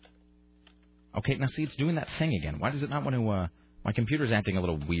 Okay, now see, it's doing that thing again. Why does it not want to? My computer's acting a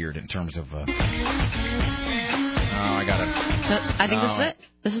little weird in terms of. Oh, I got it. I think this is it.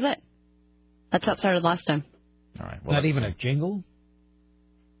 This is it. That's how it started last time. All right. Well, not even a jingle.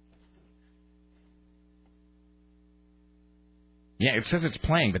 Yeah, it says it's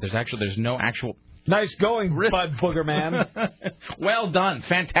playing, but there's no actual. Nice going, Bud Booger Man. Well done,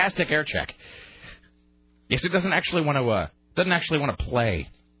 fantastic air check. Yes, it doesn't actually want to. Play.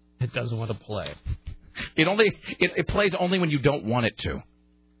 It doesn't want to play. It plays only when you don't want it to.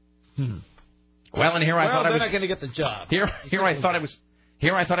 Well, and here I thought I was. They're not going to get the job. Here I thought I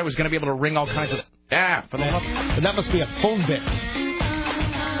was going to be able to ring all kinds of. For the love. But that must be a phone bit.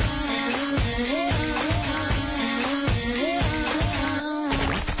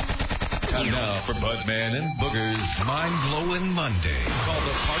 And now, for Budman and Booger's mind-blowing Monday. Call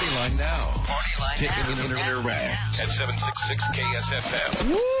the party line now. Ticket in Interact at 766 KSFM.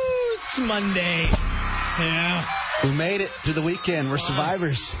 Woo! It's Monday. Yeah. We made it to the weekend. We're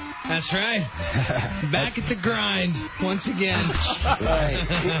survivors. That's right. Back at the grind once again.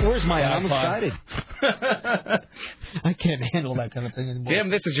 Right. Where's my iPod? I'm excited. I can't handle that kind of thing anymore.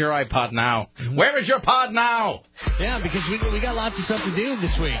 Tim, this is your iPod now. Where is your pod now? Yeah, because we got lots of stuff to do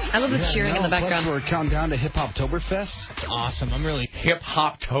this week. I love the cheering in the background. Plus we're counting down to Hip Hoptoberfest. It's awesome. I'm really Hip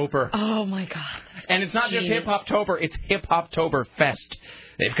Hoptober. Oh my God. And it's not just Hip Hoptober, it's Hip Hoptober Fest.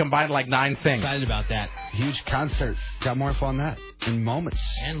 They've combined like 9 things. Excited about that. Huge concert. Got more info on that in moments.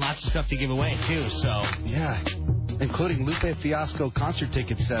 And lots of stuff to give away, too, so. Yeah. Including Lupe Fiasco concert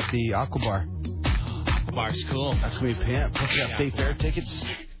tickets at the Aqua Bar. Bar's cool. That's going to be pimp. Plus, we got State Fair tickets.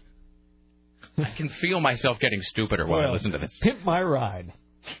 I can feel myself getting stupider while I listen to this. Pimp my ride.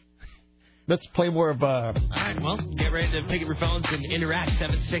 Let's play more of... All right, well, get ready to pick up your phones and interact.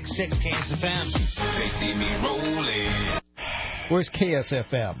 766 KSFM. They see me rolling. Where's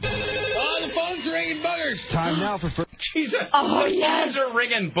KSFM? Oh, the phone's ringing, Boogers. Time now for... Jesus. Oh, the yes. phones are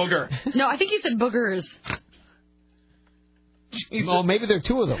ringing, Booger. No, I think you said boogers. Oh, maybe there are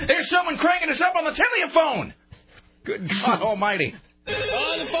 2 of them. There's someone cranking us up on the telephone. Good God Almighty.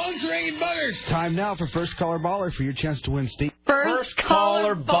 Oh, the phone's ringing, Boogers. Time now for First Caller Baller for your chance to win, Steve. First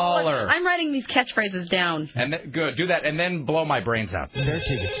caller baller. I'm writing these catchphrases down. And good, do that, and then blow my brains out. Their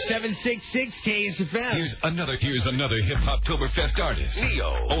tickets. 766 KSFM. Here's another Hip Hoptoberfest artist.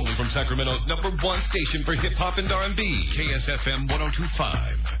 Neo. Only from Sacramento's #1 station for hip hop and R&B. KSFM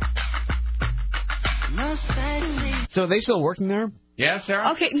 102.5. So are they still working there? Yes,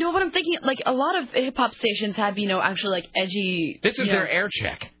 Sarah? Okay, no, but I'm thinking, like, a lot of hip-hop stations have, actually, like, edgy... This is their air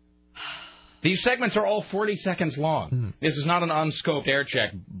check. These segments are all 40 seconds long. This is not an unscoped air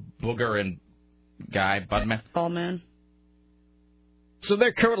check, Booger and Guy, Budman. Ballman. So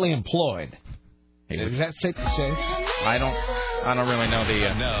they're currently employed. Is that safe to say? I don't really know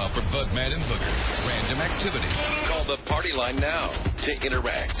the... Now for Budman and Booger, random activity. Call the party line now to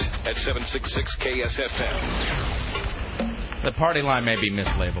interact at 766 KSFM. The party line may be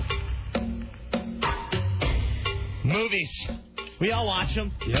mislabeled. Movies. We all watch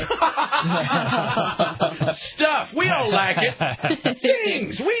them. Yep. Stuff. We all like it.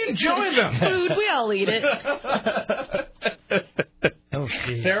 Things. We enjoy them. Food. We all eat it. Oh,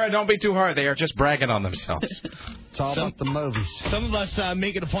 Sarah, don't be too hard. They are just bragging on themselves. It's all about the movies. Some of us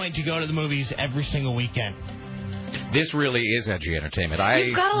make it a point to go to the movies every single weekend. This really is edgy entertainment.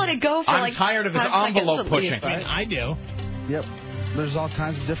 You've got to let it go for I'm tired of this envelope pushing. I do. Yep. There's all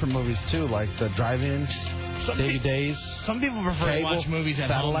kinds of different movies, too, like the drive-ins, Davy Days. Some people prefer to watch movies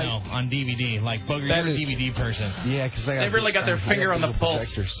at home, though, on DVD. Like, Booger, you're a DVD person. Yeah, because they really got their finger on the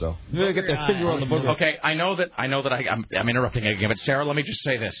pulse. So. They got their finger on the booger. Okay, I know that I'm interrupting again, but Sarah, let me just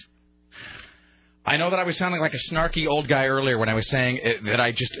say this. I know that I was sounding like a snarky old guy earlier when I was saying that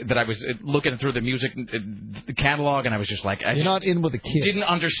I was looking through the music catalog and I was just like, you're not in with the kids. Didn't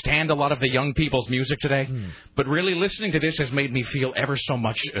understand a lot of the young people's music today, but really listening to this has made me feel ever so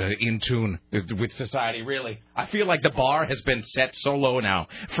much in tune with society. Really, I feel like the bar has been set so low now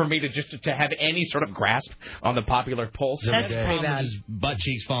for me to have any sort of grasp on the popular pulse. That's pretty bad. Butt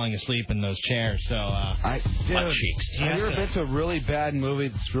cheeks falling asleep in those chairs. So butt cheeks. Have you ever been to a really bad movie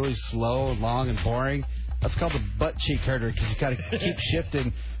that's really slow, long, and boring? That's called the butt cheek herder because you got to keep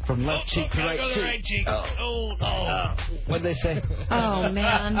shifting from left cheek to right cheek. What'd they say? Oh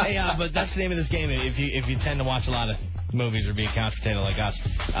man. Yeah, but that's the name of this game. If you tend to watch a lot of movies or be a couch potato like us,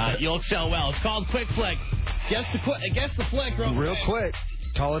 you'll excel well. It's called Quick Flick. Guess the flick, real quick.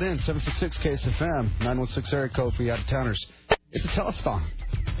 Call it in 766 KSFM 916 area code for you out of towners. It's a telethon.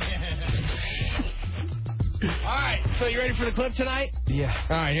 All right, so you ready for the clip tonight? Yeah.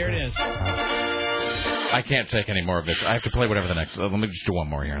 All right, here it is. I can't take any more of this. I have to play whatever the next... let me just do one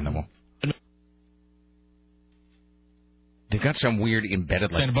more here, and then we'll... They've got some weird embedded...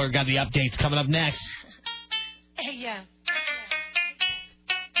 Booger got the updates coming up next. Hey, you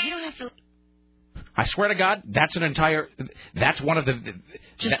don't have to... I swear to God, that's an entire... That's one of the...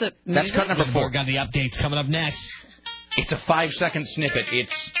 That's cut number 4. Got the updates coming up next. It's a 5-second snippet.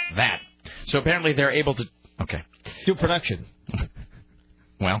 It's that. So apparently they're able to... Okay. Do production.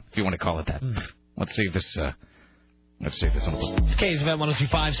 Well, if you want to call it that. Let's see if this... Let's see if this one... KSFM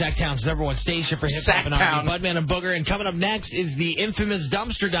 102.5, Sacktown's #1 station for hip hop and R&B. Budman and Booger, and coming up next is the infamous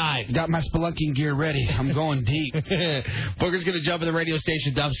dumpster dive. Got my spelunking gear ready. I'm going deep. Booger's going to jump in the radio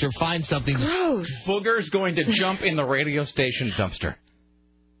station dumpster, find something. Gross. Booger's going to jump in the radio station dumpster.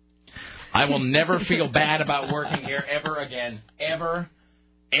 I will never feel bad about working here ever again. Ever.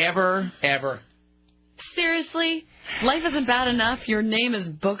 Seriously? Life isn't bad enough. Your name is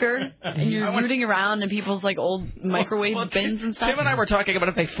Booker, and you're rooting around in people's like old microwave bins and stuff. Tim and I were talking about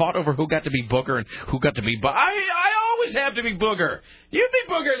if they fought over who got to be Booker and who got to be I always have to be Booger. You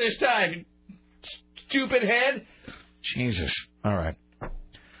be Booger this time, stupid head. Jesus. All right.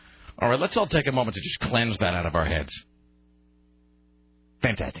 Let's all take a moment to just cleanse that out of our heads.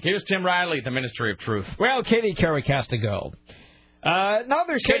 Fantastic. Here's Tim Riley, the Ministry of Truth. Well, Katie Couric has to go. Now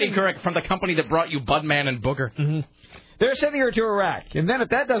they're Katie Couric from the company that brought you Budman and Booger. Mm-hmm. They're sending her to Iraq, and then if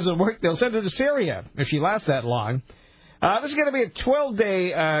that doesn't work, they'll send her to Syria if she lasts that long. This is going to be a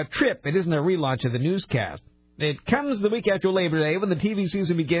 12-day trip. It isn't a relaunch of the newscast. It comes the week after Labor Day when the TV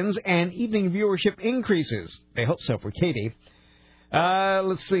season begins and evening viewership increases. They hope so for Katie.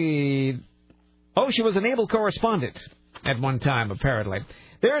 Let's see. Oh, she was an able correspondent at one time, apparently.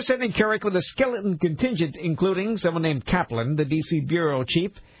 They're sending Couric with a skeleton contingent, including someone named Kaplan, the D.C. bureau chief,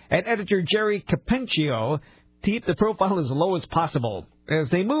 and editor Jerry Capencio, to keep the profile as low as possible. As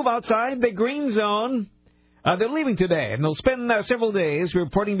they move outside the green zone, they're leaving today, and they'll spend several days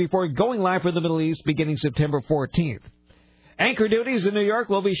reporting before going live for the Middle East beginning September 14th. Anchor duties in New York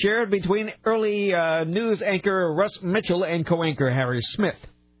will be shared between early news anchor Russ Mitchell and co-anchor Harry Smith.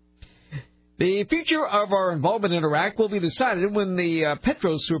 The future of our involvement in Iraq will be decided when the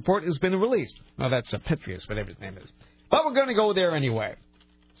Petros report has been released. Well, that's Petrius, whatever his name is. But we're going to go there anyway.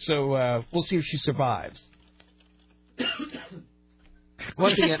 So we'll see if she survives.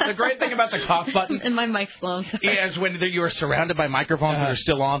 Once again, the great thing about the cough button... And my mic's blown. ...is when you are surrounded by microphones that are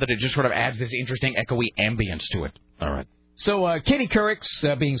still on, that it just sort of adds this interesting echoey ambience to it. All right. So Katie Couric's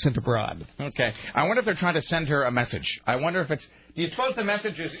being sent abroad. Okay. I wonder if they're trying to send her a message. I wonder if it's... Do you suppose the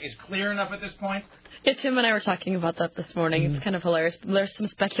message is clear enough at this point? Yeah, Tim and I were talking about that this morning. It's kind of hilarious. There's some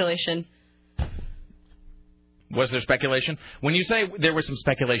speculation. Was there speculation? When you say there was some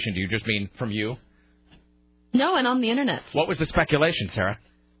speculation, do you just mean from you? No, and on the Internet. What was the speculation, Sarah?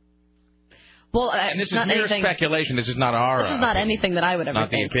 Well, and this is mere speculation. This is not our... This is not anything that I would ever not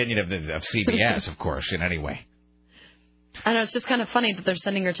think. The opinion of CBS, of course, in any way. I know, it's just kind of funny that they're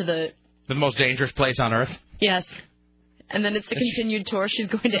sending her to the most dangerous place on earth? Yes. And then it's a continued tour. She's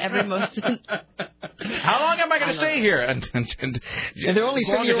going to every most... How long am I going to stay here? And they're only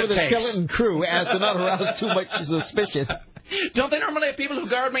sending her with a skeleton crew as to not arouse too much suspicion. Don't they normally have people who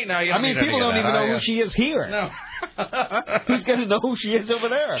guard me? No, you don't people don't even know who she is here. No. Who's going to know who she is over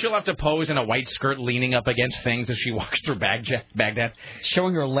there? She'll have to pose in a white skirt leaning up against things as she walks through Baghdad.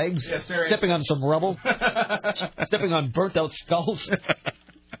 Showing her legs, stepping on some rubble, stepping on burnt-out skulls.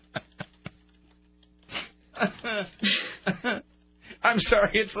 I'm sorry,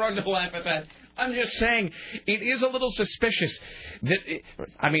 it's wrong to laugh at that. I'm just saying, it is a little suspicious.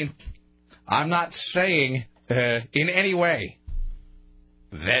 I'm not saying in any way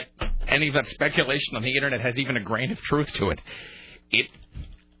that any of that speculation on the Internet has even a grain of truth to it.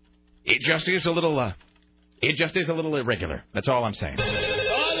 It just is a little irregular. That's all I'm saying.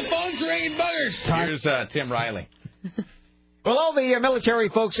 Oh, the phone's ringing, buggers. Here's Tim Riley. Well, all the military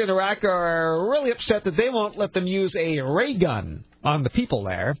folks in Iraq are really upset that they won't let them use a ray gun on the people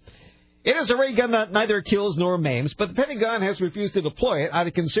there. It is a ray gun that neither kills nor maims, but the Pentagon has refused to deploy it out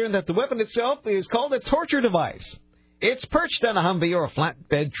of concern that the weapon itself is called a torture device. It's perched on a Humvee or a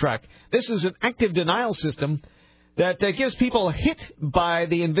flatbed truck. This is an active denial system that gives people hit by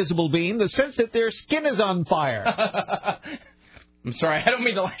the invisible beam the sense that their skin is on fire. I'm sorry,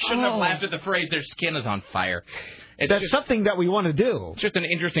 I shouldn't have laughed at the phrase, their skin is on fire. That's something that we want to do. Just an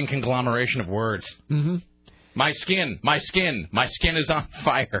interesting conglomeration of words. Mm-hmm. My skin is on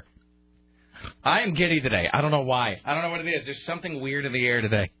fire. I am giddy today. I don't know why. I don't know what it is. There's something weird in the air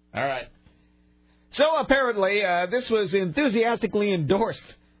today. All right. So apparently, this was enthusiastically endorsed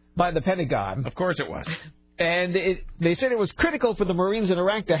by the Pentagon. Of course it was. And they said it was critical for the Marines in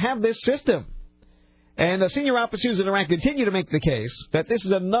Iraq to have this system. And the senior officers in Iraq continue to make the case that this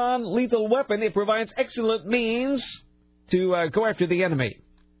is a non-lethal weapon. It provides excellent means to go after the enemy.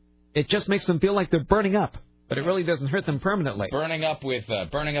 It just makes them feel like they're burning up, but it really doesn't hurt them permanently. Burning up with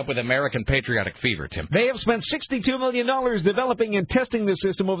American patriotic fever, Tim. They have spent $62 million developing and testing the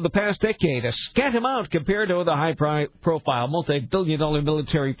system over the past decade, a scant amount compared to the high-profile, multi-billion-dollar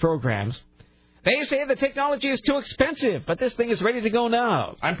military programs. They say the technology is too expensive, but this thing is ready to go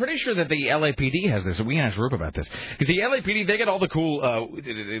now. I'm pretty sure that the LAPD has this. We can ask Roop about this. Because the LAPD, they get all the cool,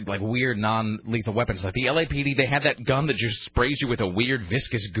 weird non-lethal weapons. Like the LAPD, they have that gun that just sprays you with a weird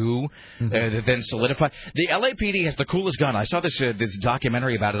viscous goo that then solidifies. The LAPD has the coolest gun. I saw this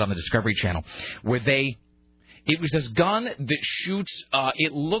documentary about it on the Discovery Channel, where it was this gun that shoots,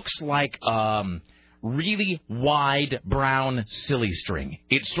 it looks like really wide brown silly string.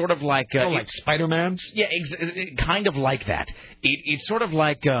 It's sort of like like Spider-Man. Yeah, kind of like that. It's sort of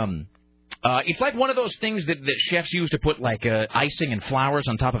like it's like one of those things that chefs use to put like icing and flowers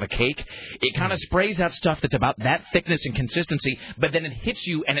on top of a cake. It kind of sprays out stuff that's about that thickness and consistency, but then it hits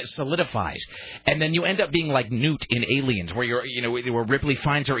you and it solidifies, and then you end up being like Newt in Aliens, where where Ripley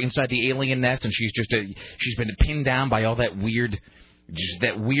finds her inside the alien nest and she's been pinned down by all that weird. Just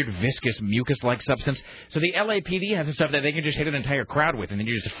that weird viscous mucus-like substance. So the LAPD has some stuff that they can just hit an entire crowd with, and then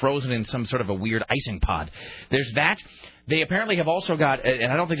you're just frozen in some sort of a weird icing pod. There's that. They apparently have also got,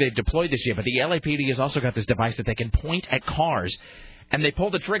 and I don't think they've deployed this yet, but the LAPD has also got this device that they can point at cars, and they pull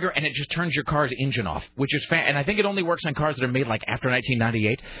the trigger, and it just turns your car's engine off, which is and I think it only works on cars that are made like after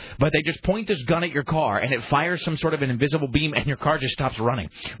 1998. But they just point this gun at your car, and it fires some sort of an invisible beam, and your car just stops running,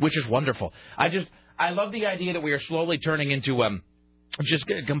 which is wonderful. I love the idea that we are slowly turning into just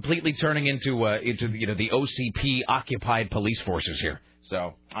completely turning into the OCP occupied police forces here.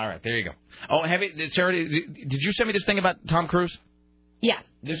 So, all right, there you go. Oh, Sarah, did you send me this thing about Tom Cruise? Yeah.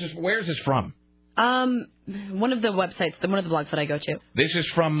 Where's this from? One of the websites, one of the blogs that I go to. This is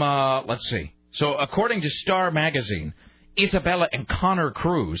from let's see. So, according to Star Magazine, Isabella and Connor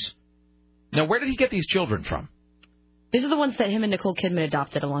Cruise. Now, where did he get these children from? These are the ones that him and Nicole Kidman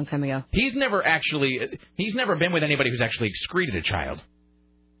adopted a long time ago. He's never been with anybody who's actually excreted a child.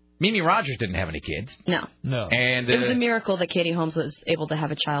 Mimi Rogers didn't have any kids. No. And it was a miracle that Katie Holmes was able to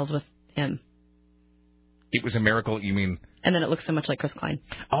have a child with him. It was a miracle, you mean? And then it looks so much like Chris Klein.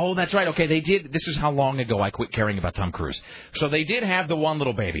 Oh, that's right. Okay, they did. This is how long ago I quit caring about Tom Cruise. So they did have the one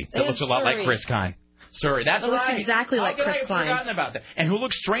little baby that looks a lot like Chris Klein. Sorry, that's right. Looks exactly like Chris Klein. I've forgotten about that. And who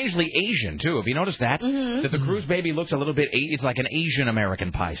looks strangely Asian, too. Have you noticed that? Mm-hmm. That the Cruise baby looks a little bit... It's like an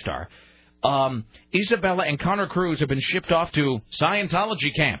Asian-American pie star. Isabella and Connor Cruise have been shipped off to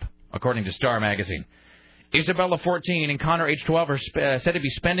Scientology camp, according to Star Magazine. Isabella, 14, and Connor, age 12, are said to be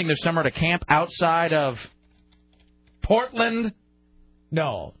spending their summer at a camp outside of Portland...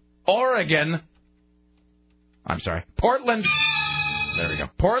 No. Oregon. I'm sorry. Portland... There we go.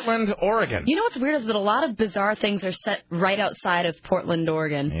 Portland, Oregon. You know what's weird is that a lot of bizarre things are set right outside of Portland,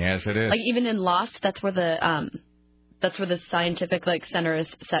 Oregon. Yes, it is. Like even in Lost, that's where the scientific center is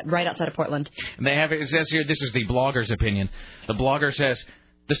set right outside of Portland. And they have it says here. This is the blogger's opinion. The blogger says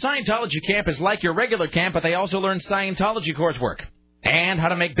the Scientology camp is like your regular camp, but they also learn Scientology coursework and how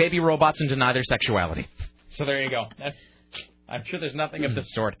to make baby robots and deny their sexuality. So there you go. I'm sure there's nothing of the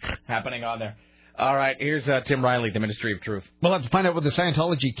sort happening on there. All right, here's Tim Riley, the Ministry of Truth. We'll have to find out what the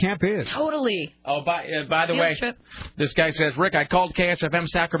Scientology camp is. Totally. Oh, by the way, this guy says, Rick, I called KSFM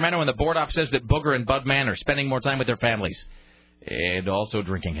Sacramento, and the board op says that Booger and Bud Mann are spending more time with their families and also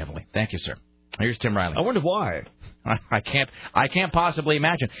drinking heavily. Thank you, sir. Here's Tim Riley. I wonder why. I can't possibly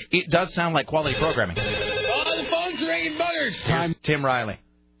imagine. It does sound like quality programming. Oh, the phone's ringing, buggers. Here's Tim Riley.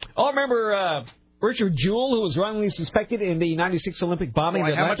 Oh, remember Richard Jewell, who was wrongly suspected in the 96 Olympic bombing?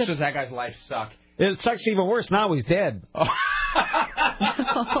 Boy, how much does that guy's life suck? It sucks even worse now he's dead. Oh.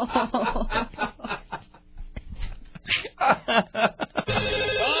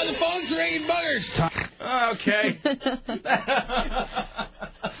 Oh, the phone's ringing, buggers. Okay.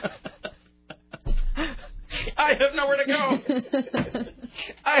 I have nowhere to go.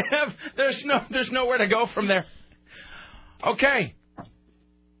 There's nowhere to go from there. Okay.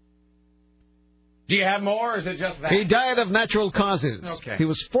 Do you have more, or is it just that? He died of natural causes. Okay. He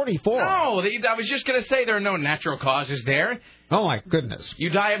was 44. No, I was just going to say there are no natural causes there. Oh, my goodness. You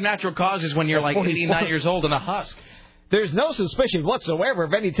die of natural causes when you're like 89 years old and a husk. There's no suspicion whatsoever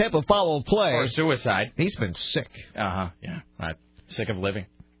of any type of foul play. Or suicide. He's been sick. Uh-huh, yeah. Right. Sick of living.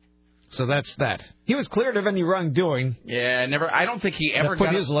 So that's that. He was cleared of any wrongdoing. Yeah, never. I don't think he ever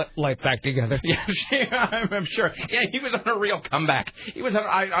put his life back together. Yeah, I'm sure. Yeah, he was on a real comeback. He was.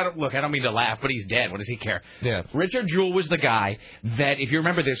 I don't mean to laugh, but he's dead. What does he care? Yeah. Richard Jewell was the guy that, if you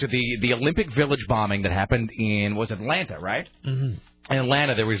remember this, the Olympic Village bombing that happened in Atlanta, right? Mm-hmm. In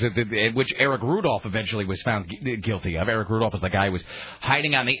Atlanta, there was which Eric Rudolph eventually was found guilty of. Eric Rudolph was the guy who was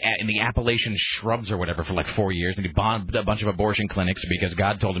hiding in the Appalachian shrubs or whatever for like 4 years, and he bombed a bunch of abortion clinics because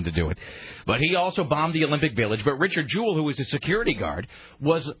God told him to do it. But he also bombed the Olympic Village. But Richard Jewell, who was a security guard,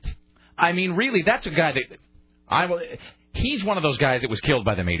 was, I mean, really, that's a guy that he's one of those guys that was killed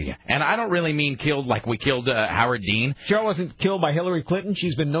by the media. And I don't really mean killed like we killed Howard Dean. Sure wasn't killed by Hillary Clinton.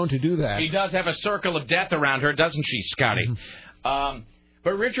 She's been known to do that. He does have a circle of death around her, doesn't she, Scotty? Mm-hmm.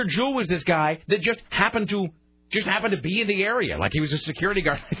 But Richard Jewell was this guy that just happened to just happened to be in the area. Like he was a security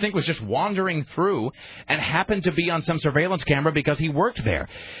guard, I think was just wandering through and happened to be on some surveillance camera because he worked there.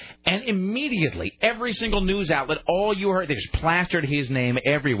 And immediately, every single news outlet, all you heard, they just plastered his name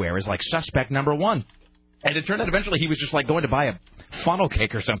everywhere as like suspect number one. And it turned out eventually he was just like going to buy a funnel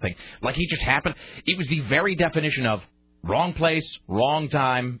cake or something. Like he just happened. It was the very definition of wrong place, wrong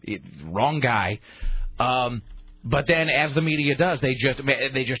time, wrong guy. But then, as the media does, they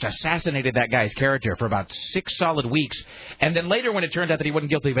just assassinated that guy's character for about 6 solid weeks. And then later, when it turned out that he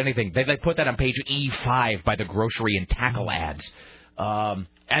wasn't guilty of anything, they put that on page E5 by the grocery and tackle ads.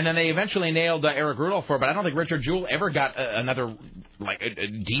 And then they eventually nailed Eric Rudolph for it, but I don't think Richard Jewell ever got another a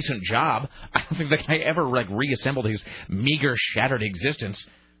decent job. I don't think the guy ever reassembled his meager, shattered existence.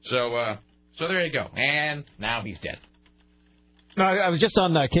 So there you go. And now he's dead. No, I was just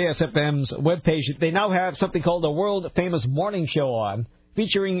on KSFM's webpage. They now have something called the World Famous Morning Show on,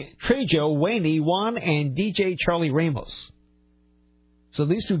 featuring Trejo, Wayne, Juan, and DJ Charlie Ramos. So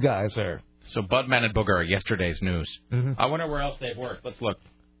these two guys are... So Budman and Booger are yesterday's news. Mm-hmm. I wonder where else they've worked. Let's look.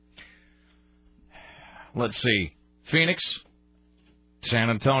 Let's see. Phoenix, San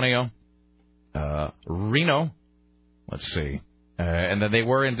Antonio, Reno. Let's see. And then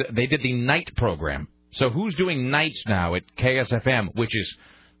they did the night program. So who's doing nights now at KSFM, which is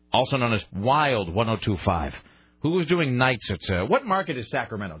also known as Wild 102.5? Who's doing nights at... what market is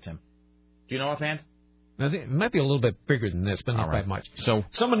Sacramento, Tim? Do you know offhand? I think it might be a little bit bigger than this, but not by much. So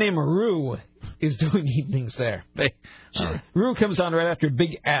someone named Rue is doing evenings there. Rue comes on right after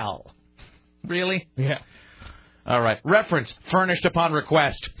Big Al. Really? Yeah. All right. Reference, furnished upon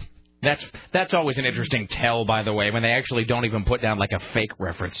request. That's always an interesting tell, by the way, when they actually don't even put down like a fake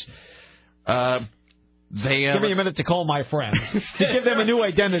reference. Give me a minute to call my friends. To give them a new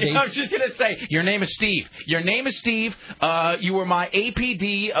identity. I was just going to say, your name is Steve. Your name is Steve. You were my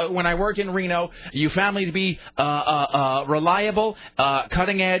APD when I worked in Reno. You found me to be reliable,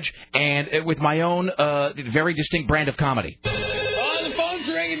 cutting edge, and with my own very distinct brand of comedy. Oh, the phone's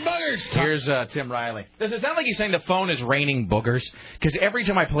ringing boogers. Here's Tim Riley. Does it sound like he's saying the phone is raining boogers? Because every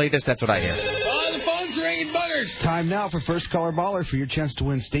time I play this, that's what I hear. Oh, the phone's ringing boogers. Time now for First Caller Baller for your chance to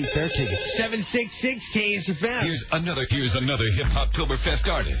win State Fair tickets. 766 KSFM. Here's another Hip Hop Toberfest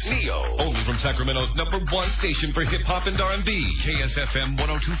artist. Leo. Only from Sacramento's #1 station for hip hop and R&B. KSFM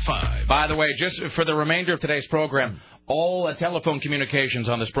 102.5. By the way, just for the remainder of today's program, all telephone communications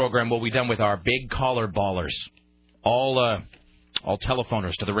on this program will be done with our big caller ballers. All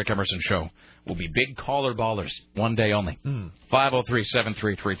telephoners to the Rick Emerson Show will be big caller ballers. One day only.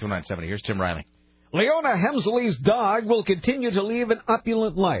 503-733-2970. Here's Tim Riley. Leona Hemsley's dog will continue to live an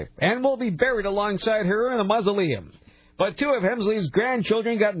opulent life and will be buried alongside her in a mausoleum. But two of Hemsley's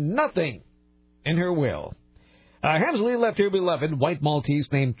grandchildren got nothing in her will. Hemsley left her beloved white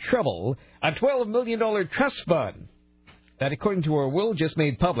Maltese named Treble a $12 million trust fund that, according to her will, just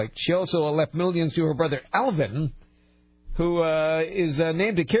made public. She also left millions to her brother Alvin, who is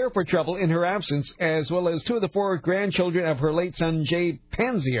named to care for Treble in her absence, as well as two of the four grandchildren of her late son, Jay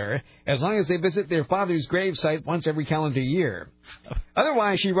Panzier, as long as they visit their father's gravesite once every calendar year.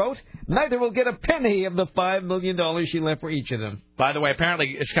 Otherwise, she wrote, neither will get a penny of the $5 million she left for each of them. By the way,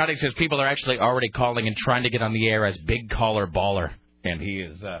 apparently, Scotty says people are actually already calling and trying to get on the air as Big Caller Baller, and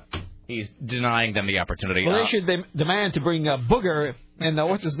he's denying them the opportunity. Well, they should demand to bring Booger and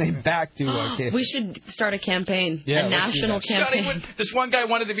what's his name back to. We should start a campaign, a national campaign. This one guy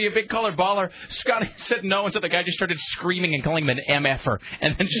wanted to be a big caller baller. Scotty said no, and so the guy just started screaming and calling him an MFer,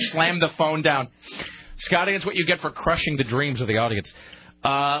 and then just slammed the phone down. Scotty, it's what you get for crushing the dreams of the audience.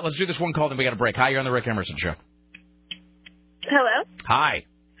 Let's do this one call, then we got a break. Hi, you're on the Rick Emerson Show. Hello. Hi.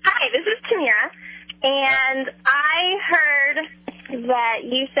 Hi, this is Tamira, and I heard that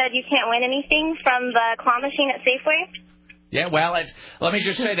you said you can't win anything from the claw machine at Safeway. Yeah, well, let me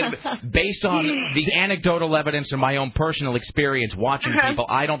just say that based on the anecdotal evidence and my own personal experience watching people,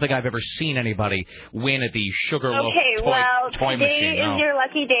 I don't think I've ever seen anybody win at the Sugarloaf toy machine. Today is your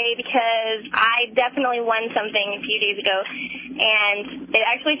lucky day because I definitely won something a few days ago, and it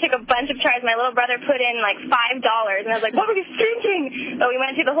actually took a bunch of tries. My little brother put in like $5, and I was like, what are we thinking? But we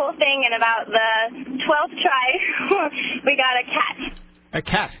went through the whole thing, and about the 12th try, we got a cat. A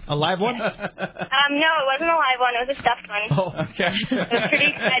cat? A live one? No, it wasn't a live one. It was a stuffed one. Oh, okay. It was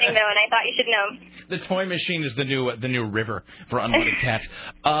pretty exciting, though, and I thought you should know. The toy machine is the new river for unwanted cats.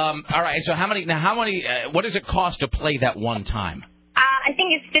 All right, so how many, what does it cost to play that one time? I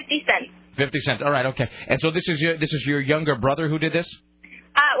think it's 50 cents. 50 cents. All right, okay. And so this is your younger brother who did this?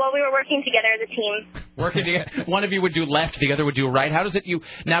 Well, we were working together as a team. Working together. One of you would do left, the other would do right. How does it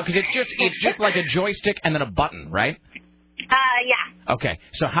now? Because it's just like a joystick and then a button, right? Yeah. Okay.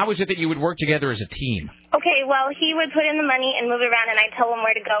 So how is it that you would work together as a team? Okay, well, he would put in the money and move it around, and I'd tell him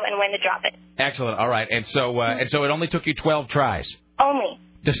where to go and when to drop it. Excellent. All right. And so it only took you 12 tries. Only.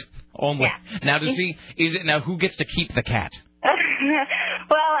 Just only. Yeah. Now who gets to keep the cat?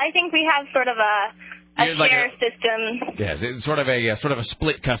 Well, I think we have sort of a share system. Yes, it's sort of a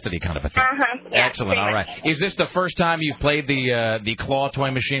split custody kind of a thing. Yeah, excellent. All right. Is this the first time you've played the claw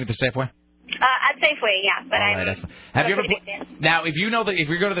toy machine at the Safeway? At Safeway, yeah. But Have you ever now? If you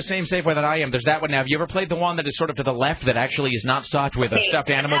go to the same Safeway that I am, there's that one. Now, have you ever played the one that is sort of to the left that actually is not stocked with stuffed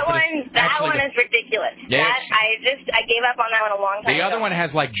animals? That one is ridiculous. Yes. I gave up on that one a long time ago. The other one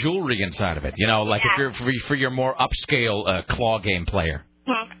has like jewelry inside of it. You know, like if you're for your more upscale claw game player.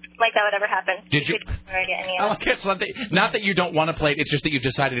 Like that would ever happen. Did you? Not that you don't want to play it. It's just that you've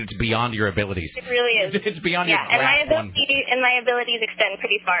decided it's beyond your abilities. It really is. It's beyond your and my abilities extend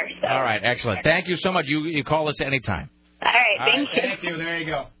pretty far. So. All right, excellent. Thank you so much. You call us anytime. All right, thank you. Thank you. There you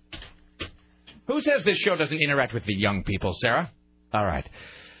go. Who says this show doesn't interact with the young people, Sarah? All right.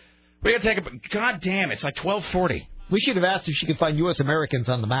 We got to take a... God damn, it's like 12:40. We should have asked if she could find U.S. Americans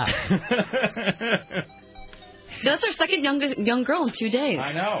on the map. That's our second young girl in 2 days.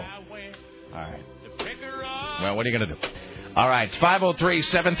 I know. All right. Well, what are you going to do? All right. It's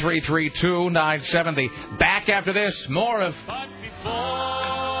 503-733-2970. Back after this. More of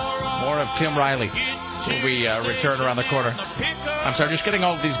Tim Riley. We return around the corner. I'm sorry, just getting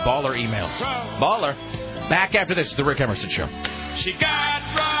all of these baller emails. Baller. Back after this. The Rick Emerson Show. She got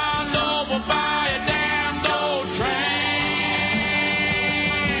run over by a damn old train.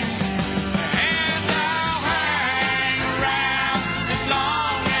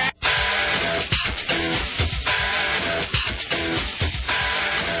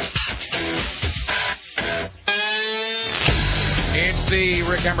 It's the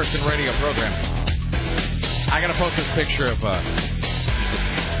Rick Emerson radio program. I got to post this picture of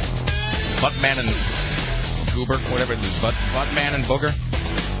Buttman and Goober, whatever it is, Buttman and Booger.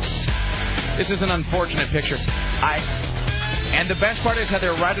 This is an unfortunate picture. And the best part is how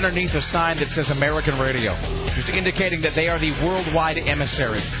they're right underneath a sign that says American Radio, just indicating that they are the worldwide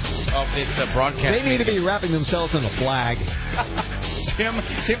emissaries of this broadcast. They need to be wrapping themselves in a flag. Tim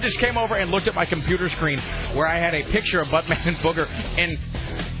just came over and looked at my computer screen where I had a picture of Buttman and Booger, and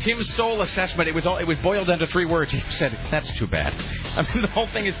Tim's sole assessment, it was boiled down to 3 words. He said, "That's too bad." I mean, the whole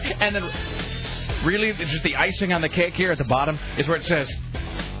thing is, and then really just the icing on the cake here at the bottom is where it says,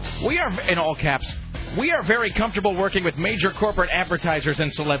 "We are," in all caps, "we are very comfortable working with major corporate advertisers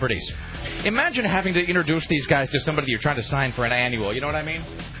and celebrities." Imagine having to introduce these guys to somebody you're trying to sign for an annual. You know what I mean?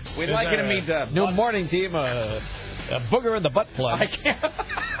 We'd like you to meet New morning team, Booger in the butt plug. I can't.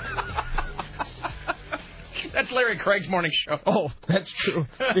 That's Larry Craig's morning show. Oh, that's true.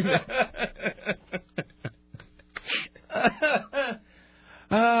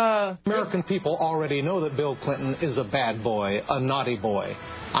 American people already know that Bill Clinton is a bad boy, a naughty boy.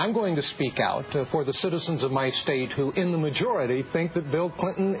 I'm going to speak out for the citizens of my state who, in the majority, think that Bill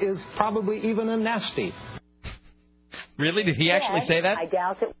Clinton is probably even a nasty. Really? Did he actually say that? I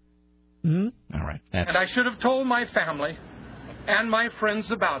doubt it. All right. And I should have told my family and my friends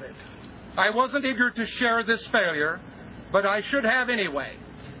about it. I wasn't eager to share this failure, but I should have anyway,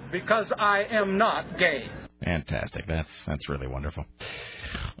 because I am not gay. Fantastic. That's really wonderful.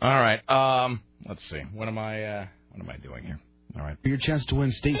 All right. Let's see. What am I doing here? All right. Your chance to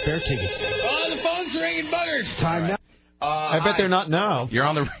win state fair tickets. Oh, the phone's ringing, buggers. Time now. I bet they're not now. You're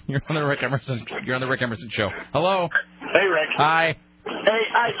on the Rick Emerson. You're on the Rick Emerson show. Hello. Hey, Rick. Hi. Hey,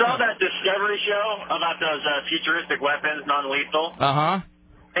 I saw that Discovery show about those futuristic weapons, non-lethal.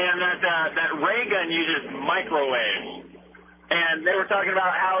 And that ray gun uses microwaves. And they were talking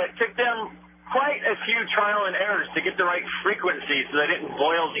about how it took them quite a few trial and errors to get the right frequency so they didn't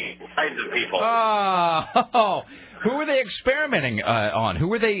boil the sides of people. Oh, who were they experimenting on?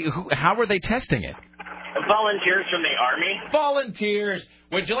 How were they testing it? Volunteers from the Army. Volunteers.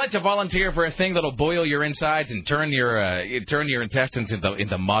 Would you like to volunteer for a thing that'll boil your insides and turn your intestines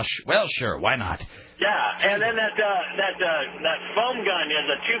into mush? Well, sure, why not? Yeah, and then that foam gun is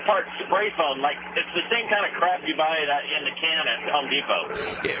a 2-part spray foam. Like, it's the same kind of crap you buy in the can at Home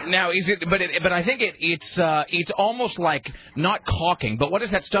Depot. Now, is it? But I think it's almost like not caulking. But what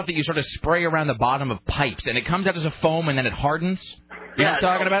is that stuff that you sort of spray around the bottom of pipes and it comes out as a foam and then it hardens? You know what I'm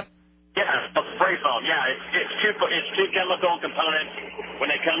talking about? Yeah, a spray foam. Yeah, it's two chemical components. When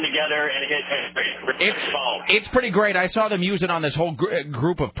they come together and it's foam. It's pretty great. I saw them use it on this whole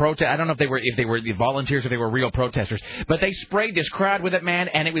group of protest. I don't know if they were the volunteers or they were real protesters, but they sprayed this crowd with it, man,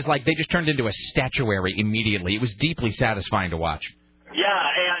 and it was like they just turned into a statuary immediately. It was deeply satisfying to watch. Yeah,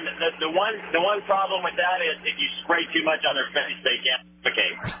 and the one problem with that is if you spray too much on their face, they can't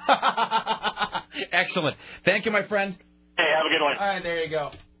suffocate. Excellent. Thank you, my friend. Hey, have a good one. All right, there you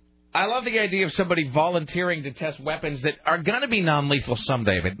go. I love the idea of somebody volunteering to test weapons that are going to be non-lethal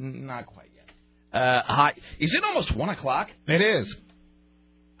someday, but not quite yet. Hi. Is it almost 1 o'clock? It is.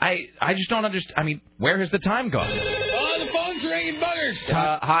 I just don't understand. I mean, where has the time gone? Oh, the phone's ringing, buggers.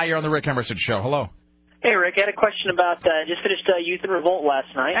 Hi, you're on the Rick Emerson Show. Hello. Hey, Rick, I had a question about, just finished Youth in Revolt last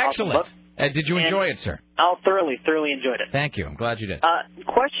night. Excellent. Awesome book. Did you enjoy it, sir? Oh, thoroughly enjoyed it. Thank you. I'm glad you did.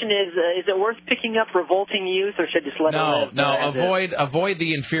 Question is it worth picking up Revolting Youth, or should I just let it live? No. Avoid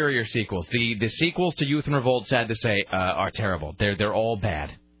the inferior sequels. The sequels to Youth and Revolt, sad to say, are terrible. They're all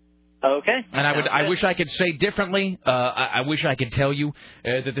bad. Okay. And I wish I could say differently. I wish I could tell you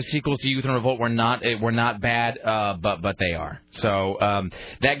that the sequels to Youth and Revolt were not bad, but they are. So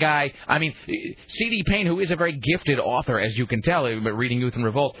that guy, I mean, C.D. Payne, who is a very gifted author, as you can tell, reading Youth and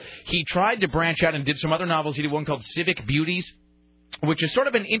Revolt, he tried to branch out and did some other novels. He did one called Civic Beauties, which is sort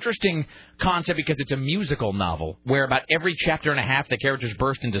of an interesting concept because it's a musical novel where about every chapter and a half the characters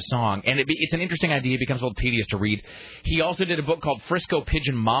burst into song, and it's an interesting idea. It becomes a little tedious to read. He also did a book called Frisco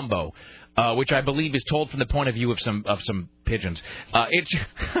Pigeon Mambo, which I believe is told from the point of view of some pigeons. It's,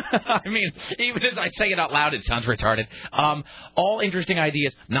 I mean, even as I say it out loud, it sounds retarded. All interesting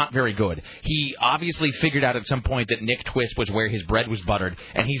ideas, not very good. He obviously figured out at some point that Nick Twist was where his bread was buttered,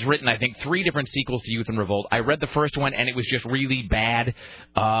 and he's written, I think, 3 different sequels to Youth and Revolt. I read the first one, and it was just really bad.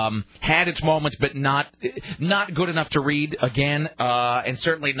 Had its moments, but not good enough to read again, and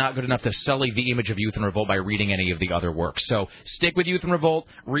certainly not good enough to sully the image of Youth and Revolt by reading any of the other works. So stick with Youth and Revolt,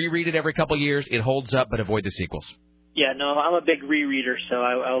 reread it every couple years. It holds up, but avoid the sequels. Yeah, no, I'm a big rereader, so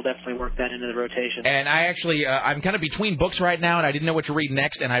I'll definitely work that into the rotation. And I actually, I'm kind of between books right now, and I didn't know what to read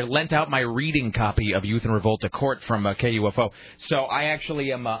next, and I lent out my reading copy of Youth and Revolt to Court from KUFO. So I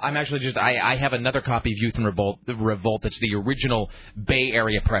actually am, I have another copy of Youth and Revolt that's the original Bay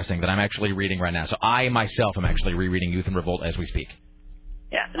Area pressing that I'm actually reading right now. So I myself am actually rereading Youth and Revolt as we speak.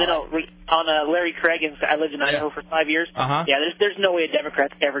 Yeah, and then on Larry Craig, I lived in Idaho for 5 years. Uh-huh. Yeah, there's no way a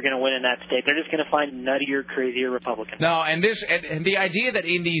Democrat's ever going to win in that state. They're just going to find nuttier, crazier Republicans. No, and the idea that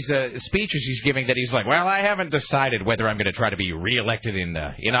in these speeches he's giving that he's like, well, I haven't decided whether I'm going to try to be reelected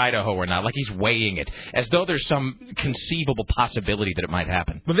in Idaho or not. Like he's weighing it, as though there's some conceivable possibility that it might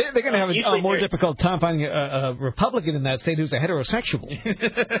happen. But they're going to have a more difficult time finding a Republican in that state who's a heterosexual.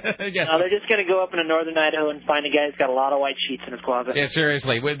 Yes. No, they're just going to go up into northern Idaho and find a guy who's got a lot of white sheets in his closet. Yeah, seriously.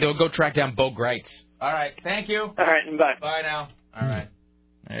 They'll go track down Bo Greitz. All right. Thank you. All right. Bye. Bye now. All right.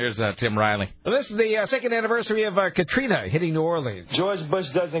 Here's Tim Riley. Well, this is the second anniversary of Katrina hitting New Orleans. George Bush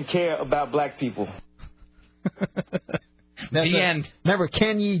doesn't care about black people. The end. Remember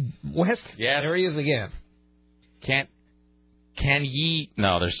Kanye West? Yes. There he is again.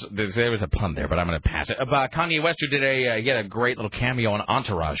 No, there was a pun there, but I'm going to pass it. About Kanye West, who did he had a great little cameo on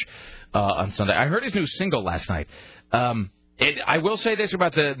Entourage on Sunday. I heard his new single last night. I will say this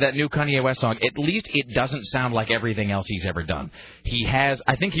about that new Kanye West song. At least it doesn't sound like everything else he's ever done.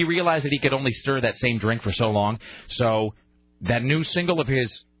 I think he realized that he could only stir that same drink for so long. So that new single of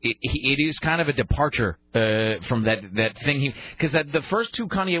his, it is kind of a departure from that thing. Because the first 2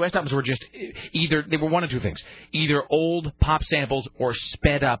 Kanye West albums were just they were one of 2 things. Either old pop samples or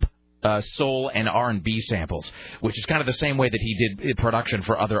sped up soul and R&B samples, which is kind of the same way that he did production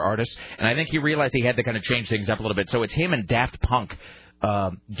for other artists. And I think he realized he had to kind of change things up a little bit. So it's him and Daft Punk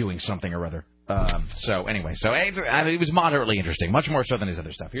doing something or other. So anyway, it was moderately interesting, much more so than his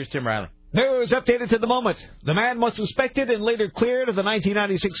other stuff. Here's Tim Riley. News updated to the moment. The man once suspected and later cleared of the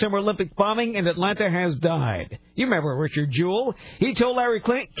 1996 Summer Olympic bombing in Atlanta has died. You remember Richard Jewell? He told Larry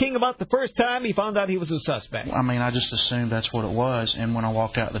King about the first time he found out he was a suspect. I mean, I just assumed that's what it was, and when I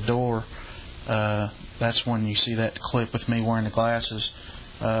walked out the door, that's when you see that clip with me wearing the glasses.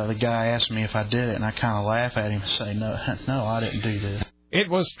 The guy asked me if I did it, and I kind of laugh at him and say, no, I didn't do this. It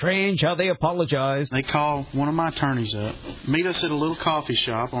was strange how they apologized. They called one of my attorneys up, meet us at a little coffee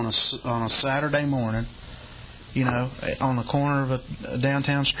shop on a Saturday morning, on the corner of a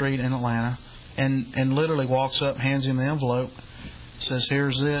downtown street in Atlanta, and literally walks up, hands him the envelope, says,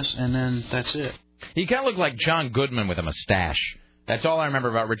 here's this, and then that's it. He kind of looked like John Goodman with a mustache. That's all I remember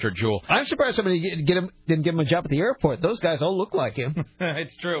about Richard Jewell. I'm surprised somebody didn't give him a job at the airport. Those guys all look like him.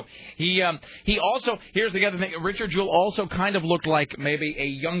 It's true. He also, here's the other thing, Richard Jewell also kind of looked like maybe a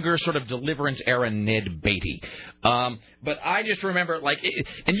younger sort of Deliverance era Ned Beatty. But I just remember,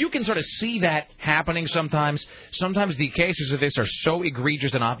 and you can sort of see that happening sometimes. Sometimes the cases of this are so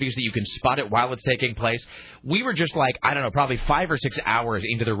egregious and obvious that you can spot it while it's taking place. We were just probably 5 or 6 hours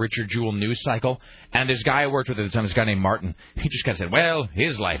into the Richard Jewell news cycle, and this guy I worked with at the time, this guy named Martin, he just kind of said, well,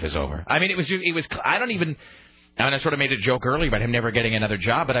 his life is over. I mean, I don't even... I mean, I sort of made a joke earlier about him never getting another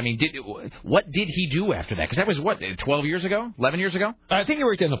job, but I mean, what did he do after that? Because that was, 12 years ago? 11 years ago? I think he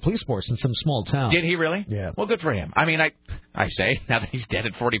worked in the police force in some small town. Did he really? Yeah. Well, good for him. I mean, I say, now that he's dead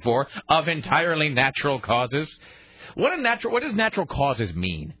at 44, of entirely natural causes. What does natural causes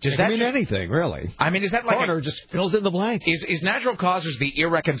mean? Does that mean anything, really? I mean, is that like... Coroner just fills in the blank. Is natural causes the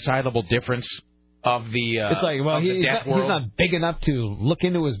irreconcilable difference of the it's like, well, he's not big enough to look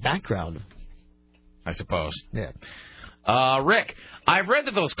into his background. I suppose. Yeah. Rick, I've read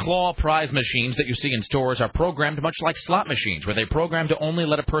that those claw prize machines that you see in stores are programmed much like slot machines, where they program to only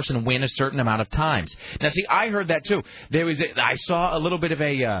let a person win a certain amount of times. Now, see, I heard that too. I saw a little bit of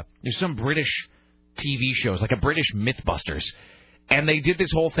there's some British TV shows, like a British Mythbusters, and they did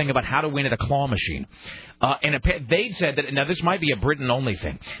this whole thing about how to win at a claw machine. And they said that, now this might be a Britain-only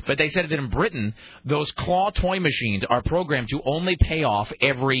thing, but they said that in Britain, those claw toy machines are programmed to only pay off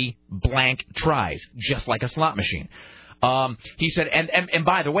every blank tries, just like a slot machine. He said, and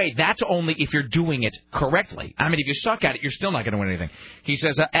by the way, that's only if you're doing it correctly. I mean, if you suck at it, you're still not going to win anything. He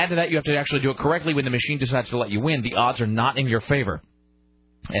says, add to that, you have to actually do it correctly. When the machine decides to let you win, the odds are not in your favor.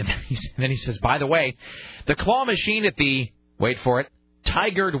 And then he says, by the way, the claw machine at the... Wait for it.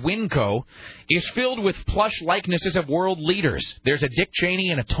 Tigard Winco is filled with plush likenesses of world leaders. There's a Dick Cheney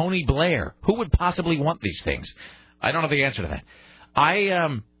and a Tony Blair. Who would possibly want these things? I don't know the answer to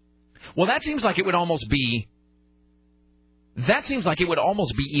that. Well, that seems like it would almost be... That seems like it would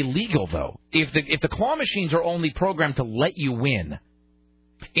almost be illegal, though. If the claw machines are only programmed to let you win.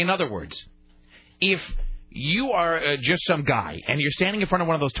 In other words, if you are just some guy and you're standing in front of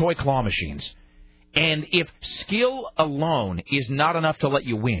one of those toy claw machines... And if skill alone is not enough to let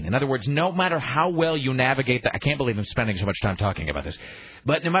you win, in other words, no matter how well you navigate I can't believe I'm spending so much time talking about this,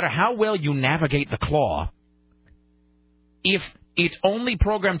 but no matter how well you navigate the claw, if it's only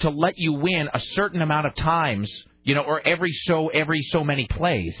programmed to let you win a certain amount of times, or every so many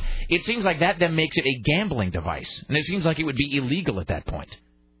plays, it seems like that then makes it a gambling device. And it seems like it would be illegal at that point.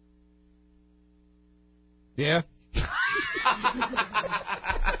 Yeah.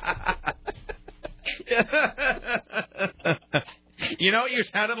 You know what you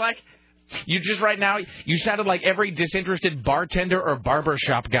sounded like? You sounded like every disinterested bartender or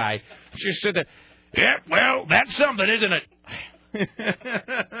barbershop guy. Just said that, yeah, well, that's something, isn't it?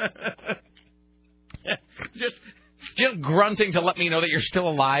 just grunting to let me know that you're still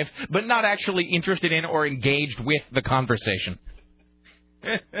alive, but not actually interested in or engaged with the conversation.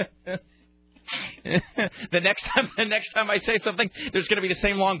 The next time I say something, there's going to be the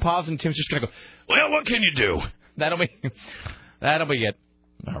same long pause, and Tim's just going to go, well, what can you do? That'll be it.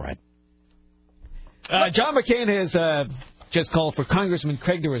 All right. John McCain has just called for Congressman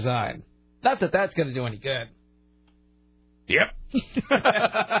Craig to resign. Not that that's going to do any good. Yep.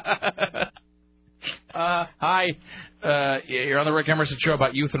 Hi. You're on the Rick Emerson Show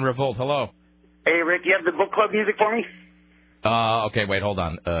about youth and revolt. Hello. Hey, Rick, you have the book club music for me? Okay, wait, hold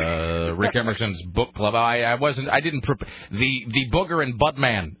on. Rick Emerson's book club. The Booger and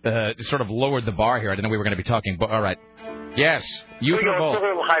Budman sort of lowered the bar here. I didn't know we were going to be talking. But all right. Yes. Youth and revolt. It's a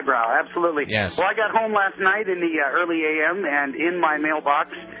little highbrow, absolutely. Yes. Well, I got home last night in the early a.m., and in my mailbox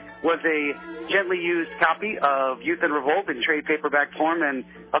was a gently used copy of Youth and Revolt in trade paperback form, and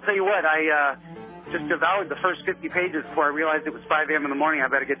I'll tell you what, I just devoured the first 50 pages before I realized it was 5 a.m. in the morning. I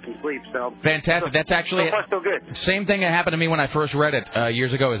better get some sleep. So fantastic. That's actually so far so good. Same thing that happened to me when I first read it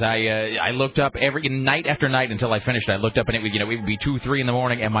years ago. Is I looked up every night after night until I finished it. I looked up and it would be 2, 3 in the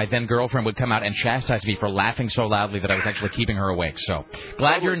morning, and my then girlfriend would come out and chastise me for laughing so loudly that I was actually keeping her awake. So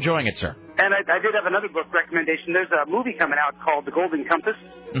glad you're enjoying it, sir. And I did have another book recommendation. There's a movie coming out called The Golden Compass.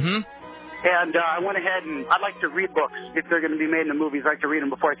 Mm-hmm. And I went ahead and I'd like to read books if they're going to be made into movies. I like to read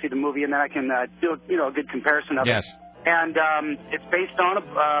them before I see the movie, and then I can do a good comparison of it. And it's based on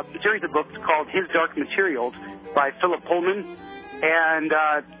a series of books called His Dark Materials by Philip Pullman. And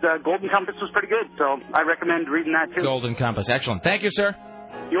the Golden Compass was pretty good, so I recommend reading that too. Golden Compass, excellent. Thank you, sir.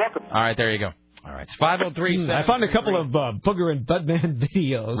 You're welcome. All right, there you go. All right, it's 503. I found a couple of Booger and Budman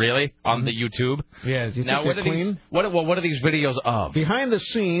videos. Really? On the YouTube? Yes. Now, what are these? What are these videos of? Behind the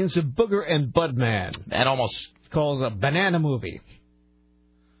scenes of Booger and Budman. That almost it's called a Banana Movie.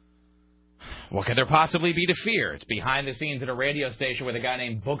 What could there possibly be to fear? It's behind the scenes at a radio station with a guy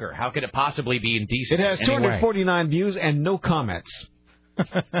named Booger. How could it possibly be indecent? It has 249 views and no comments.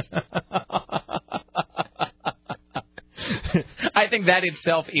 I think that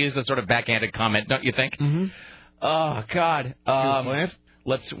itself is a sort of backhanded comment, don't you think? Mm-hmm. Oh God.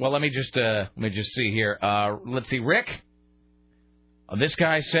 Let me just see here. Let's see, Rick. This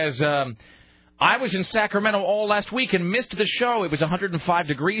guy says, I was in Sacramento all last week and missed the show. It was 105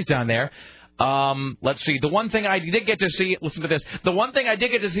 degrees down there. Let's see. The one thing I did get to see, listen to this. The one thing I did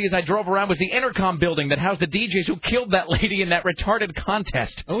get to see as I drove around was the intercom building that housed the DJs who killed that lady in that retarded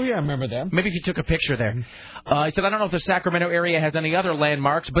contest. Oh, yeah, I remember that. Maybe if you took a picture there. He said, I don't know if the Sacramento area has any other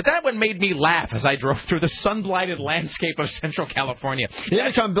landmarks, but that one made me laugh as I drove through the sun-blighted landscape of Central California. The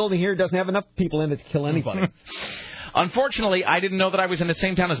intercom building here doesn't have enough people in it to kill anybody. Unfortunately, I didn't know that I was in the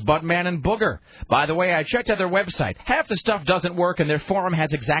same town as Buttman and Booger. By the way, I checked out their website. Half the stuff doesn't work, and their forum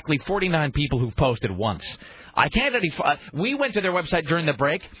has exactly 49 people who've posted once. I can't any. We went to their website during the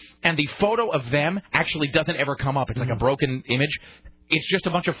break, and the photo of them actually doesn't ever come up. It's like a broken image. It's just a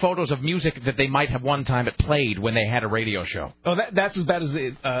bunch of photos of music that they might have one time played when they had a radio show. Oh, that's as bad as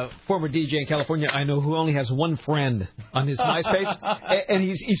the former DJ in California I know who only has one friend on his MySpace. And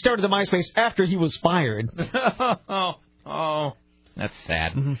he started the MySpace after he was fired. Oh, that's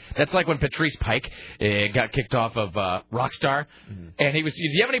sad. That's like when Patrice Pike got kicked off of Rockstar. And he was, do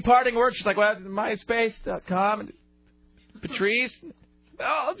you have any parting words? She's like, well, MySpace.com. Patrice?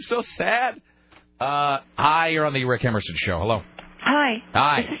 Oh, I'm so sad. Hi, you're on the Rick Emerson Show. Hello. Hi.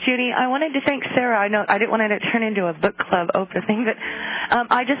 Hi. This is Judy. I wanted to thank Sarah. I know I didn't want it to turn into a book club opening, but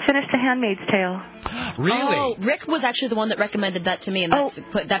I just finished The Handmaid's Tale. Really? Oh, Rick was actually the one that recommended that to me, and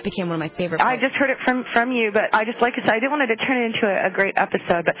that became one of my favorite books. I just heard it from you, but I just, like I said, I didn't want it to turn it into a great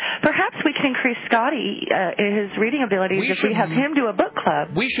episode, but perhaps we can increase Scotty his reading abilities if we have him do a book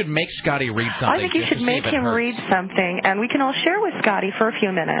club. We should make Scotty read something. I think you should make him read something, and we can all share with Scotty for a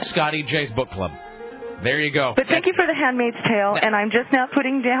few minutes. Scotty J's Book Club. There you go. But thank you for The Handmaid's Tale, and I'm just now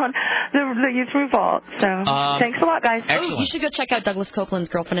putting down the Youth Revolt. So thanks a lot, guys. Oh, you should go check out Douglas Copeland's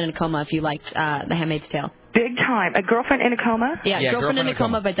Girlfriend in a Coma if you liked The Handmaid's Tale. Big time. A Girlfriend in a Coma? Yeah, Girlfriend in a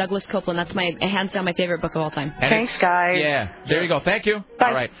Coma by Douglas Copeland. That's my hands down my favorite book of all time. Thanks, guys. Yeah, there you go. Thank you. Bye.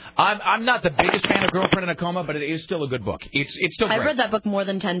 All right. I'm not the biggest fan of Girlfriend in a Coma, but it is still a good book. It's still great. I've read that book more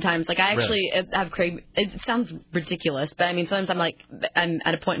than 10 times. Like, I actually have it sounds ridiculous, but I mean, sometimes I'm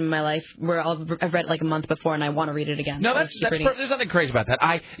at a point in my life where I've read it like a month before and I want to read it again. No, there's nothing crazy about that.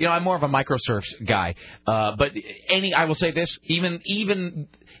 I'm more of a microsurfs guy. But I will say this, even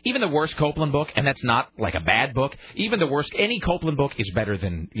the worst Copeland book, and that's not like a bad book, even the worst, any Copeland book is better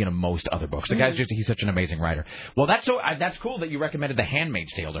than, most other books. The guy's he's such an amazing writer. Well, that's cool that you recommended The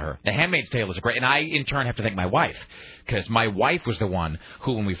Handmaid's Tale to her. The Handmaid's Tale is great, and I, in turn, have to thank my wife, because my wife was the one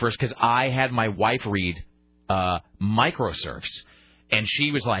who, because I had my wife read Microsurfs, and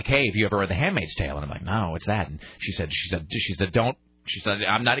she was like, hey, have you ever read The Handmaid's Tale? And I'm like, no, what's that? And she said, don't. She said,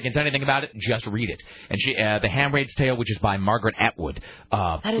 I'm not going to tell anything about it. Just read it. And she, The Handmaid's Tale, which is by Margaret Atwood.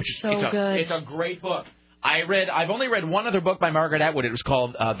 That is so good. It's a great book. I've only read one other book by Margaret Atwood. It was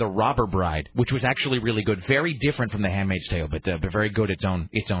called The Robber Bride, which was actually really good. Very different from The Handmaid's Tale, but very good its own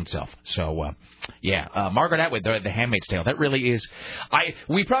self. So, Margaret Atwood, The Handmaid's Tale. That really is.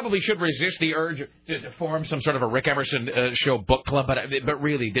 We probably should resist the urge to form some sort of a Rick Emerson show book club, but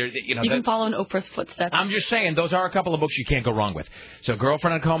really, you can follow in Oprah's footsteps. I'm just saying, those are a couple of books you can't go wrong with. So,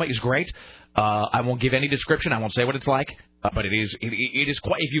 Girlfriend in a Coma is great. I won't give any description. I won't say what it's like, but it is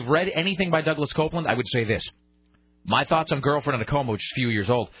quite. If you've read anything by Douglas Copeland, I would say this. My thoughts on Girlfriend in a Coma, which is a few years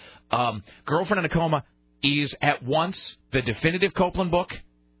old. Girlfriend in a Coma is at once the definitive Copeland book,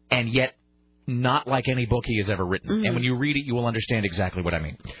 and yet not like any book he has ever written. Mm-hmm. And when you read it, you will understand exactly what I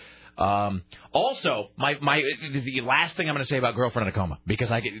mean. Also, the last thing I'm going to say about Girlfriend in a Coma, because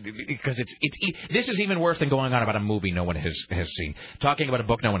this is even worse than going on about a movie no one has seen, talking about a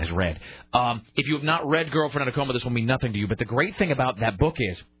book no one has read. If you have not read Girlfriend in a Coma, this will mean nothing to you. But the great thing about that book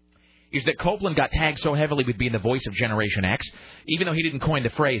is that Copeland got tagged so heavily with being the voice of Generation X. Even though he didn't coin the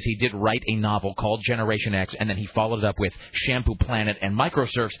phrase, he did write a novel called Generation X, and then he followed it up with Shampoo Planet and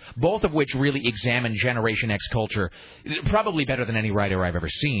Microsurfs, both of which really examine Generation X culture, probably better than any writer I've ever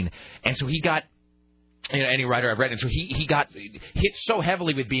seen. And so he got... any writer I've read, and so he got hit so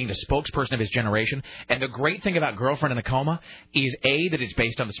heavily with being the spokesperson of his generation. And the great thing about Girlfriend in a Coma is, A, that it's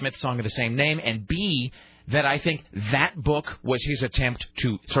based on the Smiths song of the same name, and B, that I think that book was his attempt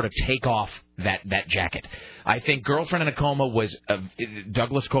to sort of take off that jacket. I think Girlfriend in a Coma was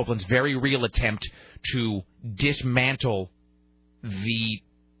Douglas Copeland's very real attempt to dismantle the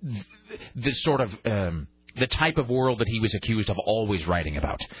sort of... the type of world that he was accused of always writing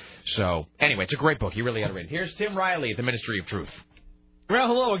about. So, anyway, it's a great book. You really ought to read it. Here's Tim Riley at the Ministry of Truth. Well,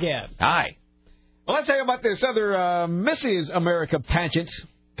 hello again. Hi. Well, let's talk about this other Mrs. America pageant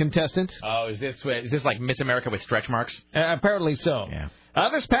contestant. Oh, is this like Miss America with stretch marks? Apparently so. Yeah.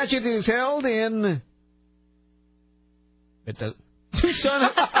 This pageant is held in... Tucson.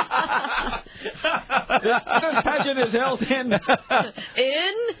 This pageant is held in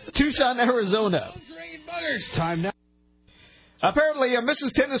Tucson, Arizona. Time now. Apparently,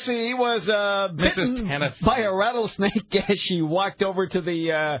 Mrs. Tennessee was bitten by a rattlesnake as she walked over to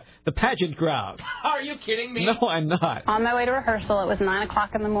the pageant crowd. Are you kidding me? No, I'm not. On my way to rehearsal, it was 9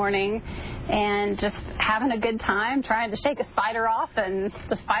 o'clock in the morning, and just having a good time, trying to shake a spider off, and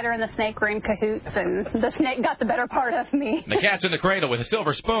the spider and the snake were in cahoots, and the snake got the better part of me. The cat's in the cradle with a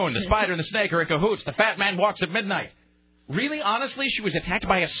silver spoon. The spider and the snake are in cahoots. The fat man walks at midnight. Really, honestly, she was attacked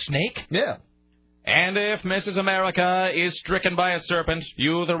by a snake? Yeah. And if Mrs. America is stricken by a serpent,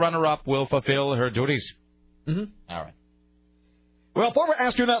 you, the runner-up, will fulfill her duties. Mm-hmm. All right. Well, former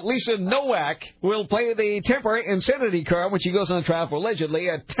astronaut Lisa Nowak will play the temporary insanity card when she goes on trial for allegedly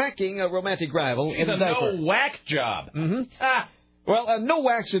attacking a romantic rival in a diaper. Nowak job. Mm-hmm. Well,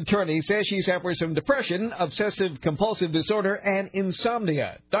 Nowak's attorney says she suffers from depression, obsessive-compulsive disorder, and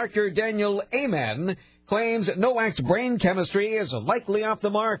insomnia. Dr. Daniel Amen claims Nowak's brain chemistry is likely off the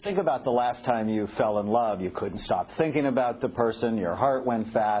mark. Think about the last time you fell in love. You couldn't stop thinking about the person. Your heart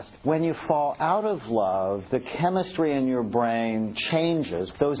went fast. When you fall out of love, the chemistry in your brain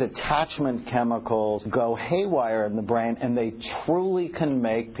changes. Those attachment chemicals go haywire in the brain, and they truly can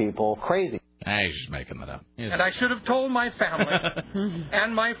make people crazy. He's just making that up. And I should have told my family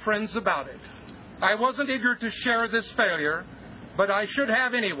and my friends about it. I wasn't eager to share this failure, but I should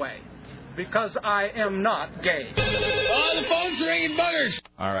have anyway. Because I am not gay. Oh, the phone's ringing, buggers.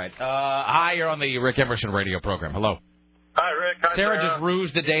 All right. Hi, you're on the Rick Emerson radio program. Hello. Hi, Rick. Hi, Sarah just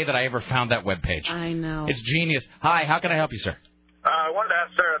rused the day that I ever found that webpage. I know. It's genius. Hi, how can I help you, sir? I wanted to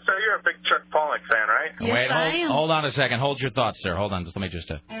ask Sarah. Sarah, you're a big Chuck Palahniuk fan, right? Yes, Wait, hold on a second. Hold your thoughts, sir. Hold on. Just let me just...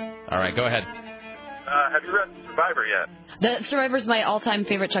 All right, go ahead. Have you read Survivor yet? The Survivor's my all-time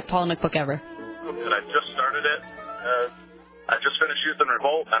favorite Chuck Palahniuk book ever. And I just started it. I just finished Youth in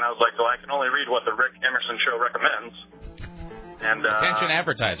Revolt, and I was like, well, I can only read what the Rick Emerson Show recommends. And attention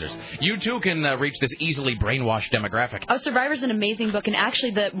advertisers. You, too, can reach this easily brainwashed demographic. Oh, Survivor's an amazing book, and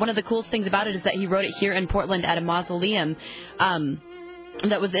actually one of the coolest things about it is that he wrote it here in Portland at a mausoleum.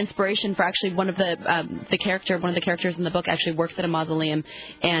 That was the inspiration for actually one of the characters in the book actually works at a mausoleum,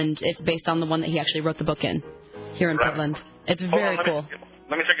 and it's based on the one that he actually wrote the book in here in Portland. It's very cool.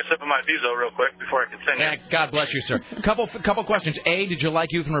 Let me take a sip of my Viso real quick before I continue. Yeah, God bless you, sir. Couple questions. A, did you like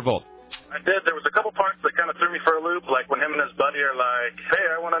Youth in Revolt? I did. There was a couple parts that kind of threw me for a loop, like when him and his buddy are like, hey,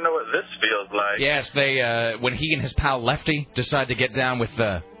 I want to know what this feels like. Yes, they when he and his pal Lefty decide to get down with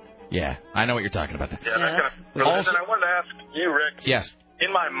the... Yeah, I know what you're talking about. Yeah, that kind of... Also, and I wanted to ask you, Rick. Yes.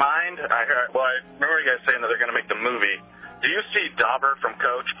 In my mind, I remember you guys saying that they're going to make the movie. Do you see Dauber from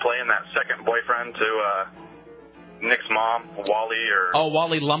Coach playing that second boyfriend to Nick's mom, Wally, or... Oh,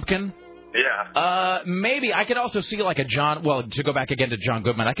 Wally Lumpkin? Yeah. Maybe. I could also see like a John... Well, to go back again to John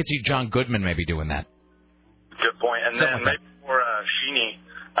Goodman, I could see John Goodman maybe doing that. Good point. And then maybe for Sheeny,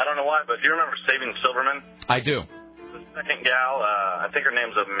 I don't know why, but do you remember Saving Silverman? I do. The second gal, I think her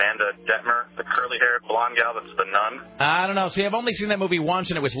name's Amanda Detmer, the curly-haired blonde gal that's the nun. I don't know. See, I've only seen that movie once,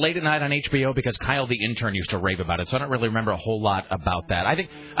 and it was late at night on HBO because Kyle the intern used to rave about it, so I don't really remember a whole lot about that. I think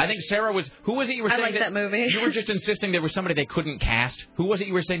Sarah was... Who was it you were saying? I like that movie. You were just insisting there was somebody they couldn't cast. Who was it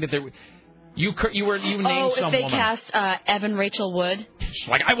you were saying that there... You named some if they woman. cast Evan Rachel Wood.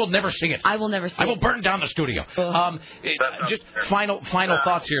 Like, I will never see it. I will never see it. I will burn down the studio. Just final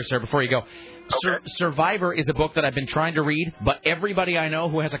thoughts here, sir, before you go. Okay. Survivor is a book that I've been trying to read, but everybody I know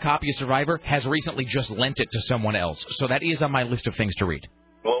who has a copy of Survivor has recently just lent it to someone else. So that is on my list of things to read.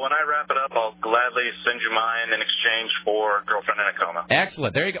 Well, when I wrap it up, I'll gladly send you mine in exchange for Girlfriend in a Coma.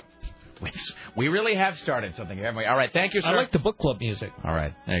 Excellent. There you go. We really have started something, haven't we? All right, thank you, sir. I like the book club music. All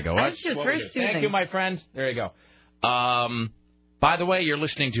right, there you go. It's very soothing. Thank you, my friend. There you go. By the way, you're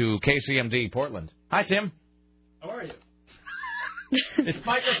listening to KCMD Portland. Hi, Tim. How are you? You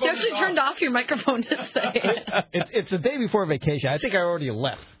actually turned off your microphone to say. It's the day before vacation. I think I already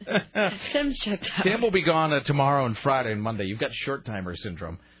left. Tim's checked out. Tim will be gone tomorrow and Friday and Monday. You've got short timer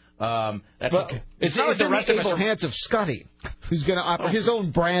syndrome. That's okay. It's not like the rest of us. Hands of Scotty, who's going to offer his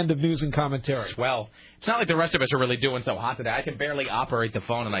own brand of news and commentary. Well, it's not like the rest of us are really doing so hot today. I can barely operate the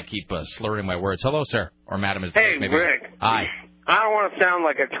phone, and I keep slurring my words. Hello, sir, or madam. Hey, maybe. Rick. Hi. I don't want to sound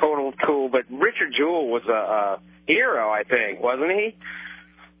like a total tool, but Richard Jewell was a hero, I think, wasn't he?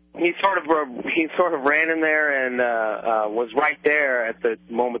 He sort of ran in there and was right there at the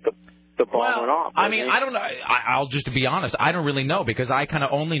moment the the bomb went off. I mean, I don't know. I'll just to be honest, I don't really know because I kind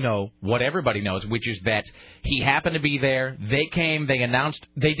of only know what everybody knows, which is that he happened to be there. They came, they announced,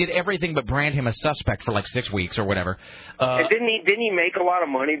 they did everything but brand him a suspect for like 6 weeks or whatever. And didn't he make a lot of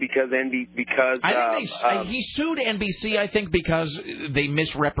money because he sued NBC, I think, because they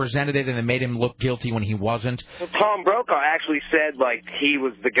misrepresented it and they made him look guilty when he wasn't. Well, Tom Brokaw actually said like he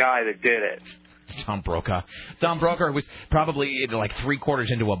was the guy that did it. Tom Brokaw was probably like 3/4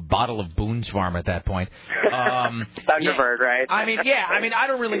 into a bottle of Boone's Farm at that point. Thunderbird, right? I mean, I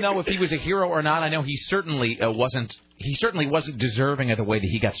don't really know if he was a hero or not. I know he certainly wasn't. He certainly wasn't deserving of the way that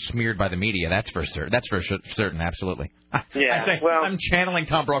he got smeared by the media. That's for certain. That's for certain. Absolutely. Yeah. I'm channeling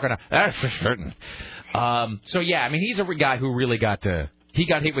Tom Brokaw now. That's for certain. So yeah, I mean, he's a guy who really got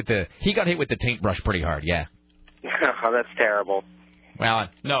hit with the taint brush pretty hard. Yeah. Oh, that's terrible. Well,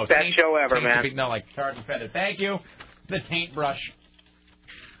 no. Best show ever, man. No, like tarred and feathered. Thank you. The taint brush.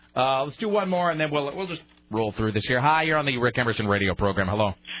 Let's do one more, and then we'll just roll through this here. Hi, you're on the Rick Emerson radio program.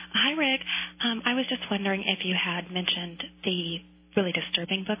 Hello. Hi, Rick. I was just wondering if you had mentioned the really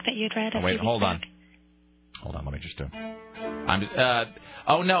disturbing book that you had read. Wait, hold on. Hold on, let me just do.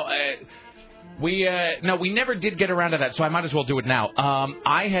 We never did get around to that, so I might as well do it now.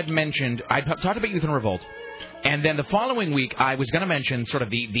 I had mentioned, I talked about Youth in Revolt. And then the following week, I was going to mention sort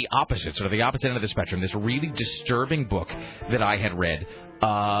of the opposite end of the spectrum, this really disturbing book that I had read,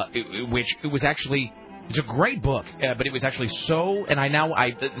 which it was actually, it's a great book, but it was actually so, and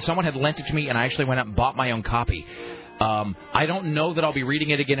someone had lent it to me, and I actually went out and bought my own copy. I don't know that I'll be reading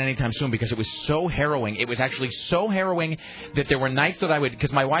it again anytime soon because it was so harrowing. It was actually so harrowing that there were nights that I would,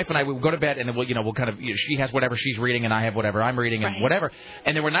 because my wife and I would go to bed and we'll kind of, she has whatever she's reading and I have whatever I'm reading and whatever.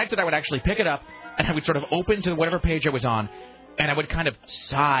 And there were nights that I would actually pick it up and I would sort of open to whatever page I was on and I would kind of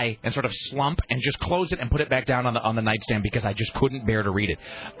sigh and sort of slump and just close it and put it back down on the nightstand because I just couldn't bear to read it.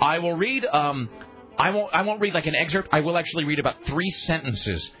 I will read, I won't read like an excerpt. I will actually read about 3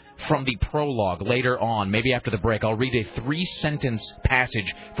 sentences from the prologue later on, maybe after the break. I'll read a 3-sentence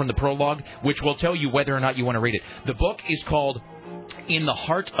passage from the prologue, which will tell you whether or not you want to read it. The book is called In the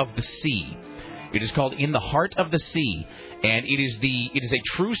Heart of the Sea. It is called In the Heart of the Sea, and it is a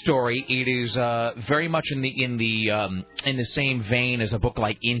true story. It is very much in the same vein as a book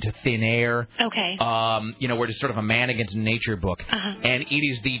like Into Thin Air. Okay. Where it's sort of a man against nature book, and it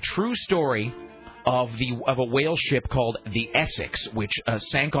is the true story of a whale ship called the Essex, which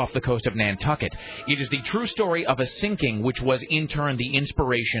sank off the coast of Nantucket. It is the true story of a sinking, which was in turn the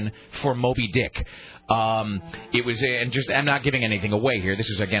inspiration for Moby Dick. It was, and just I'm not giving anything away here. This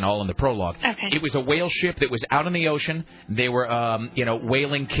is again all in the prologue. Okay. It was a whale ship that was out in the ocean. They were,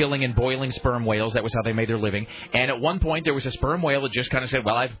 whaling, killing, and boiling sperm whales. That was how they made their living. And at one point there was a sperm whale that just kind of said,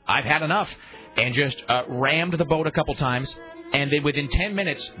 "Well, I've had enough," and just rammed the boat a couple times. And then within 10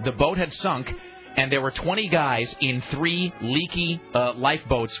 minutes, the boat had sunk. And there were 20 guys in 3 leaky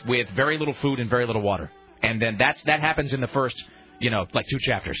lifeboats with very little food and very little water. And then that happens in the first, 2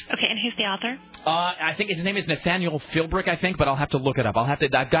 chapters. Okay, and who's the author? I think his name is Nathaniel Philbrick, I think, but I'll have to look it up. I've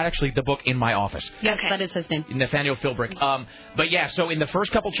got actually the book in my office. Yes, okay. That is his name. Nathaniel Philbrick. But yeah, so in the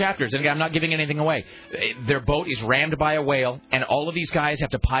first couple chapters, and again, I'm not giving anything away, their boat is rammed by a whale, and all of these guys have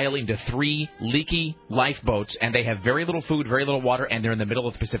to pile into 3 leaky lifeboats, and they have very little food, very little water, and they're in the middle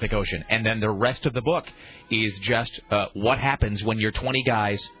of the Pacific Ocean. And then the rest of the book is just what happens when you're 20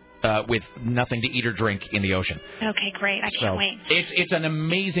 guys with nothing to eat or drink in the ocean. Okay, great. I can't wait. It's an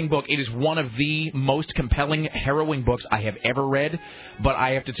amazing book. It is one of the most compelling, harrowing books I have ever read. But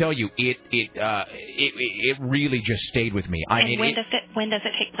I have to tell you, it really just stayed with me. When does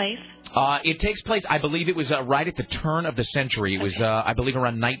it take place? It takes place, I believe it was right at the turn of the century. It was, I believe,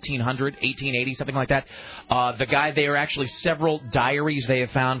 around 1900, 1880, something like that. There are actually several diaries they have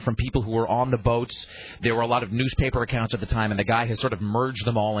found from people who were on the boats. There were a lot of newspaper accounts at the time, and the guy has sort of merged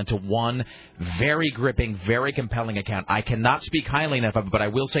them all into one very gripping, very compelling account. I cannot speak highly enough of it, but I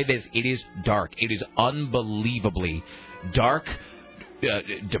will say this. It is dark. It is unbelievably dark,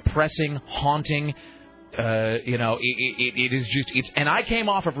 depressing, haunting. It is just, and I came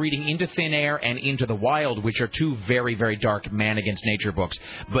off of reading Into Thin Air and Into the Wild, which are 2 very, very dark man against nature books.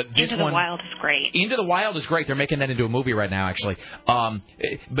 But this Into the Wild is great. Into the Wild is great. They're making that into a movie right now, actually.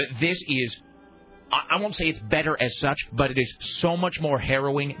 But this is, I won't say it's better as such, but it is so much more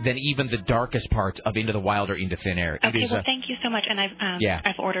harrowing than even the darkest parts of Into the Wild or Into Thin Air. Okay, thank you so much, and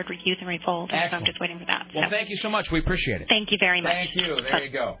I've ordered Youth in Revolt, and so I'm just waiting for that. Well, thank you so much. We appreciate it. Thank you very much. Thank you. There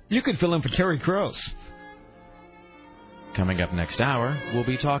you go. You can fill in for Terry Gross. Coming up next hour, we'll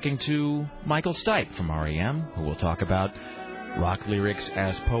be talking to Michael Stipe from REM, who will talk about rock lyrics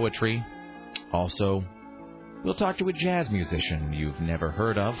as poetry. Also, we'll talk to a jazz musician you've never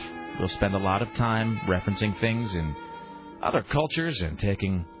heard of. We'll spend a lot of time referencing things in other cultures and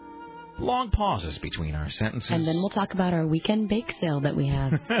taking long pauses between our sentences. And then we'll talk about our weekend bake sale that we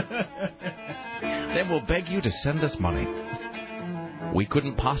have. Then we'll beg you to send us money. We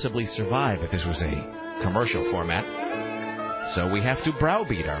couldn't possibly survive if this was a commercial format. So we have to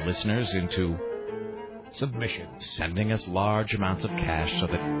browbeat our listeners into submission, sending us large amounts of cash so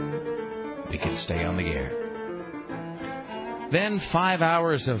that we can stay on the air. Then 5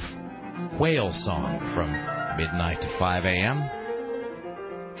 hours of whale song from midnight to 5 a.m.,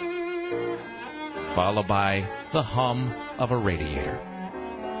 followed by the hum of a radiator.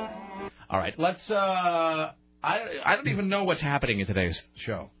 All right, let's, I don't even know what's happening in today's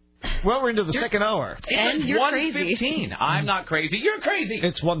show. Well, we're into the second hour. And you're crazy. 1:15. I'm not crazy. You're crazy.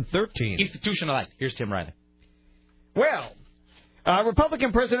 It's 1:13. Institutionalized. Here's Tim Riley. Well,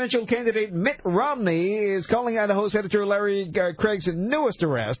 Republican presidential candidate Mitt Romney is calling Idaho Senator Larry Craig's newest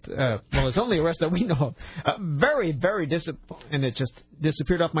arrest. Well, it's the only arrest that we know of. Very, very disappointing. And it just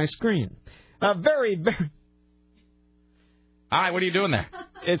disappeared off my screen. Very, very... All right, what are you doing there?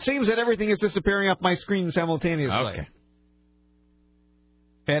 It seems that everything is disappearing off my screen simultaneously. Okay.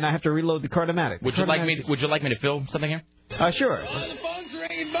 And I have to reload the Cardomatic. Would you like me to fill something here? Sure. The phones are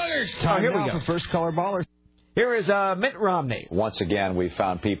ringing buggers. Here we go. For First Color Baller. Here is Mitt Romney. Once again, we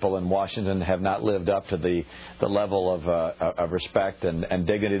found people in Washington have not lived up to the level of respect and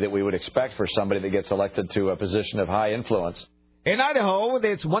dignity that we would expect for somebody that gets elected to a position of high influence. In Idaho, with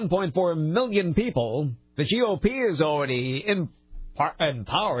its 1.4 million people, the GOP is already in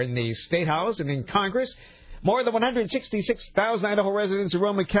power in the State House and in Congress. More than 166,000 Idaho residents are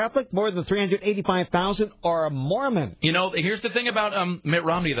Roman Catholic. More than 385,000 are Mormon. You know, here's the thing about Mitt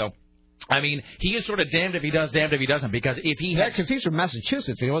Romney, though. I mean, he is sort of damned if he does, damned if he doesn't, because if he... Yeah, because he's from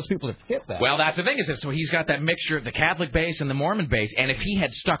Massachusetts, and he wants people to forget that. Well, that's the thing, is that so he's got that mixture of the Catholic base and the Mormon base, and if he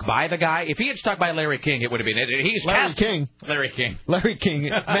had stuck by the guy, if he had stuck by Larry King, it would have been... He's Larry King. Larry King. Larry King.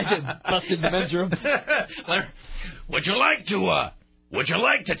 Imagine busted in the men's room. Larry, would you like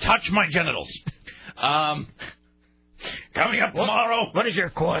to touch my genitals? Coming up tomorrow... What is your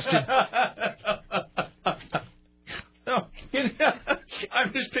question?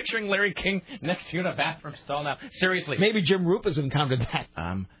 I'm just picturing Larry King next to you in a bathroom stall now. Seriously. Maybe Jim Roop has encountered that.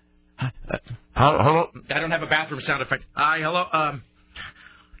 Hello? I don't have a bathroom sound effect. Hi, hello.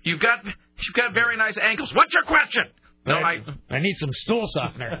 You've got very nice ankles. What's your question? No, I need some stool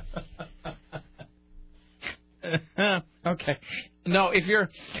softener. Okay. No, if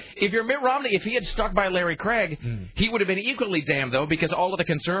you're Mitt Romney, if he had stuck by Larry Craig, he would have been equally damned, though, because all of the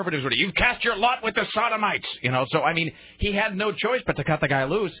conservatives would have, you've cast your lot with the sodomites, you know. So I mean, he had no choice but to cut the guy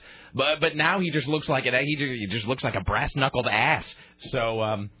loose. But now he just looks like he just looks like a brass knuckled ass.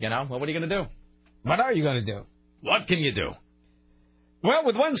 So you know, well, what are you going to do? What are you going to do? What can you do? Well,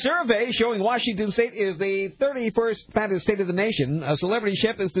 with one survey showing Washington State is the 31st fattest state of the nation, a celebrity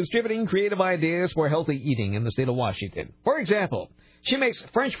chef is distributing creative ideas for healthy eating in the state of Washington. For example, she makes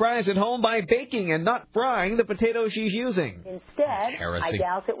French fries at home by baking and not frying the potatoes she's using. Instead, I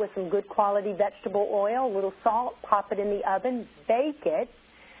douse it with some good quality vegetable oil, a little salt, pop it in the oven, bake it,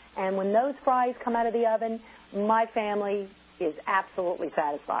 and when those fries come out of the oven, my family is absolutely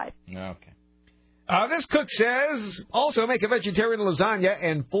satisfied. Okay. This cook says, also make a vegetarian lasagna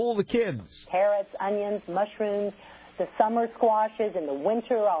and fool the kids. Carrots, onions, mushrooms, the summer squashes. In the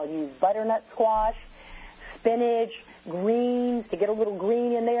winter, I'll use butternut squash, spinach, greens to get a little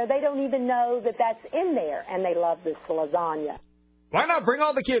green in there. They don't even know that that's in there, and they love this lasagna. Why not bring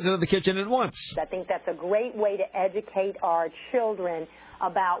all the kids into the kitchen at once? I think that's a great way to educate our children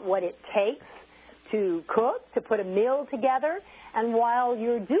about what it takes to cook, to put a meal together. And while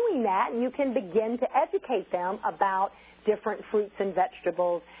you're doing that, you can begin to educate them about different fruits and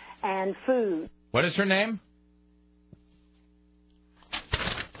vegetables and food. What is her name?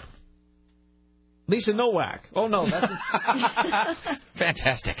 Lisa Nowak. Oh, no. That's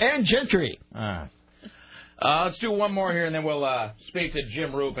Fantastic. And Gentry. Let's do one more here, and then we'll speak to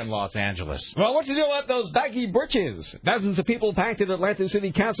Jim Roop in Los Angeles. Well, what to do about those baggy britches? Dozens of people packed at Atlanta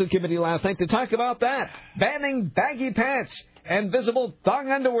City Council Committee last night to talk about that. Banning baggy pants and visible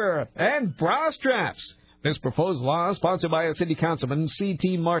thong underwear and bra straps. This proposed law, sponsored by a city councilman,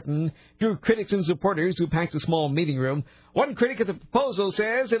 C.T. Martin, drew critics and supporters who packed a small meeting room. One critic of the proposal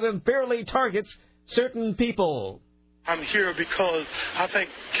says it unfairly targets certain people. I'm here because I think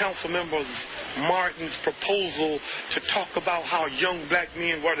Councilmember Martin's proposal to talk about how young black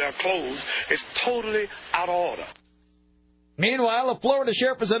men wear their clothes is totally out of order. Meanwhile, a Florida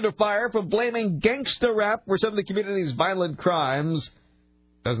sheriff is under fire for blaming gangster rap for some of the community's violent crimes.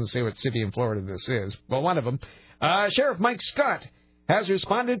 Doesn't say what city in Florida this is. Well, one of them. Sheriff Mike Scott has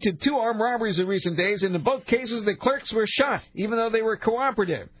responded to 2 armed robberies in recent days, and in both cases the clerks were shot, even though they were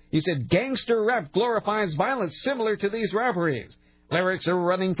cooperative. He said gangster rap glorifies violence similar to these robberies. Lyrics are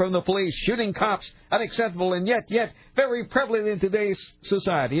running from the police, shooting cops, unacceptable and yet very prevalent in today's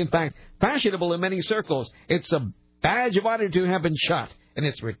society. In fact, fashionable in many circles. It's a badge of honor to have been shot, and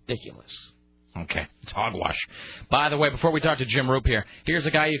it's ridiculous. Okay, it's hogwash. By the way, before we talk to Jim Roop here, here's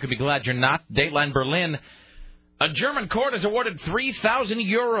a guy you could be glad you're not. Dateline Berlin. A German court has awarded 3,000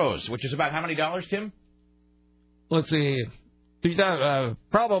 euros, which is about how many dollars, Tim? Let's see.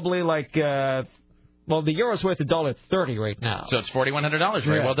 Probably like, the euro's worth $1.30 right now. So it's $4,100.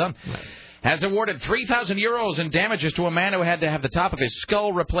 Very well done. Right. Has awarded 3,000 euros in damages to a man who had to have the top of his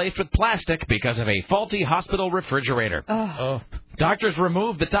skull replaced with plastic because of a faulty hospital refrigerator. Doctors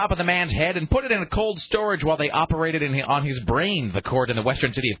removed the top of the man's head and put it in a cold storage while they operated on his brain, the court in the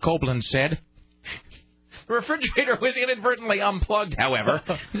western city of Koblenz said. The refrigerator was inadvertently unplugged, however.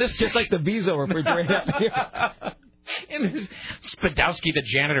 This is just like the Viso refrigerator. And Spadowski, the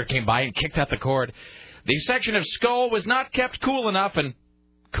janitor, came by and kicked out the cord. The section of skull was not kept cool enough and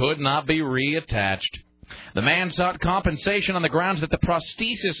could not be reattached. The man sought compensation on the grounds that the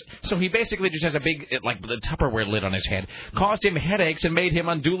prosthesis, so he basically just has a big, like the Tupperware lid on his head, caused him headaches and made him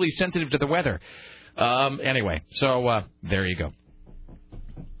unduly sensitive to the weather. Anyway, so there you go.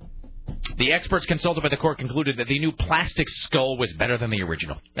 The experts consulted by the court concluded that the new plastic skull was better than the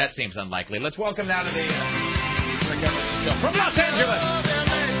original. That seems unlikely. Let's welcome now to the show from Los Angeles.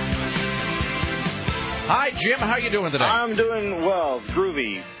 Hi, Jim. How you doing today? I'm doing well.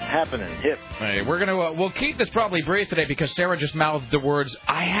 Groovy, happening, hip. Hey, we're gonna we'll keep this probably brief today because Sarah just mouthed the words,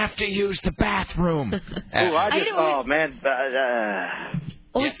 "I have to use the bathroom."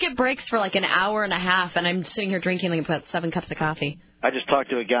 Well, we skip breaks for like an hour and a half, and I'm sitting here drinking like about 7 cups of coffee. I just talked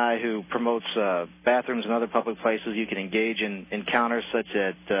to a guy who promotes bathrooms and other public places you can engage in encounters such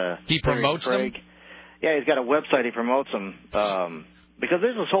as... he promotes them? Yeah, he's got a website. He promotes them. Because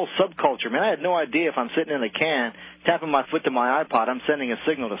there's this whole subculture, man. I had no idea if I'm sitting in a can, tapping my foot to my iPod, I'm sending a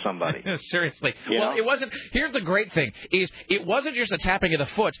signal to somebody. Seriously. Well, it wasn't... Here's the great thing, is it wasn't just a tapping of the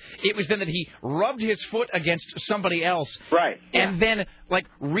foot. It was then that he rubbed his foot against somebody else. Right. And then,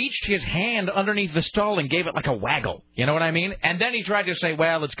 reached his hand underneath the stall and gave it like a waggle. You know what I mean? And then he tried to say,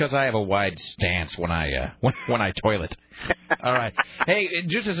 well, it's because I have a wide stance when I toilet. All right. Hey,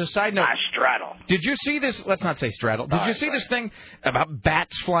 just as a side note... I straddle. Did you see this... Let's not say straddle. Did you see this thing about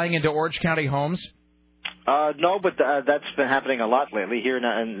bats flying into Orange County homes? No, but that's been happening a lot lately here in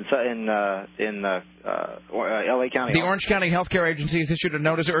L.A. County. The Orange County Healthcare Agency has issued a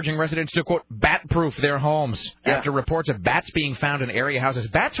notice urging residents to, quote, bat-proof their homes after reports of bats being found in area houses.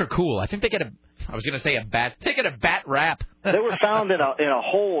 Bats are cool. I think they get they get a bat rap. They were found in a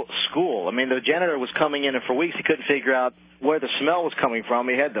whole school. I mean, the janitor was coming in, and for weeks he couldn't figure out where the smell was coming from.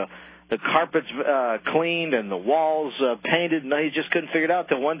 He had the carpets cleaned and the walls painted, and he just couldn't figure it out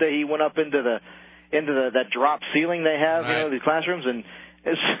till one day he went up into that drop ceiling they have, these classrooms, and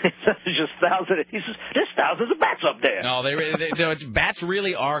it's just thousands. He says, "There's thousands of bats up there." No, bats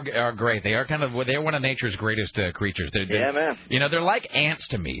really are great. They're one of nature's greatest creatures. Yeah, man. They're like ants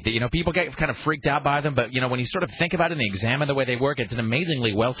to me. People get kind of freaked out by them, but when you sort of think about it and examine the way they work, it's an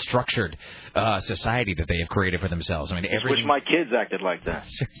amazingly well structured society that they have created for themselves. I mean, I wish my kids acted like that.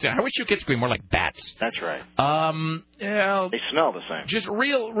 I wish you kids could be more like bats. That's right. They smell the same. Just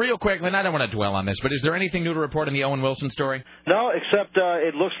real quickly, and I don't want to dwell on this, but is there anything new to report in the Owen Wilson story? No, except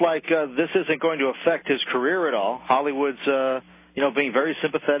it looks like this isn't going to affect his career at all. Hollywood's, being very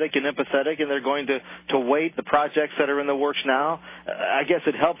sympathetic and empathetic, and they're going to wait the projects that are in the works now. I guess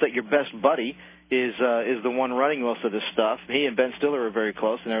it helped that your best buddy is the one running most of this stuff. He and Ben Stiller are very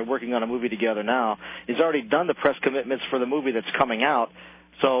close, and they're working on a movie together now. He's already done the press commitments for the movie that's coming out.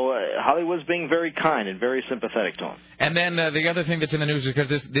 So Hollywood's being very kind and very sympathetic to him. And then the other thing that's in the news is because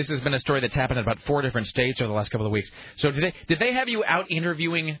this has been a story that's happened in about 4 different states over the last couple of weeks. So did they have you out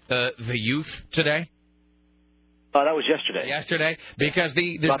interviewing the youth today? That was yesterday. Yesterday, because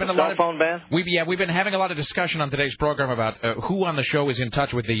there's been a lot of phone ban. We've been having a lot of discussion on today's program about who on the show is in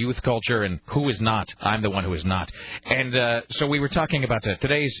touch with the youth culture and who is not. I'm the one who is not, and so we were talking about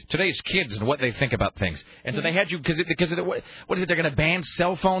today's kids and what they think about things. And so they had you because what is it? They're going to ban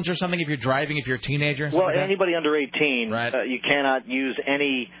cell phones or something if you're driving, if you're a teenager. Well, anybody under 18, you cannot use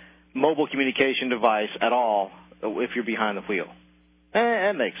any mobile communication device at all if you're behind the wheel.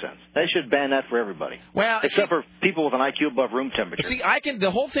 That makes sense. They should ban that for everybody. Well, except for people with an IQ above room temperature. See,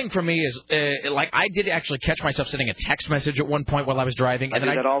 the whole thing for me is, I did actually catch myself sending a text message at one point while I was driving. I do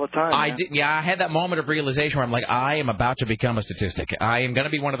that all the time. I had that moment of realization where I'm like, I am about to become a statistic. I am going to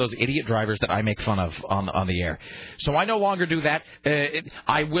be one of those idiot drivers that I make fun of on the air. So I no longer do that.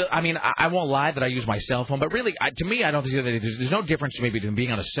 I won't lie that I use my cell phone, but really, to me, I don't think there's no difference to me between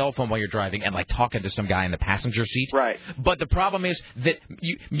being on a cell phone while you're driving and, like, talking to some guy in the passenger seat. Right. But the problem is that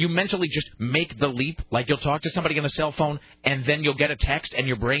you mentally just make the leap. Like, you'll talk to somebody on a cell phone, and then you'll get a text, and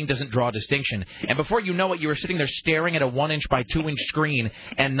your brain doesn't draw a distinction. And before you know it, you are sitting there staring at a 1-inch by 2-inch screen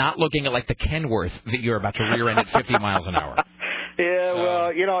and not looking at, like, the Kenworth that you're about to rear end at 50 miles an hour. Yeah,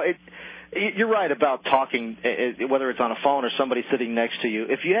 well, you're right about talking, whether it's on a phone or somebody sitting next to you.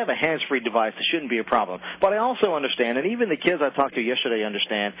 If you have a hands-free device, it shouldn't be a problem. But I also understand, and even the kids I talked to yesterday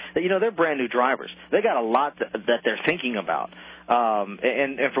understand, that, they're brand-new drivers. They got a lot that they're thinking about.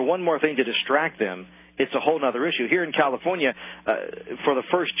 And for one more thing to distract them, it's a whole other issue. Here in California, for the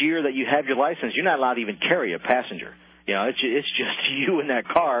first year that you have your license, you're not allowed to even carry a passenger. It's just you in that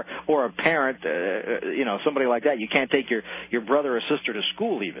car, or a parent, somebody like that. You can't take your brother or sister to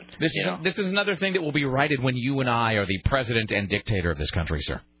school even. This is another thing that will be righted when you and I are the president and dictator of this country,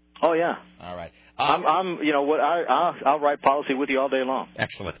 sir. Oh, yeah. All right. I'll write policy with you all day long.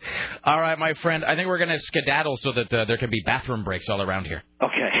 Excellent. All right, my friend. I think we're going to skedaddle so that there can be bathroom breaks all around here.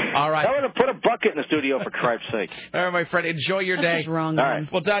 Okay. All right. I'm going to put a bucket in the studio, for Christ's sake. All right, my friend. Enjoy your day. That's just wrong. All right.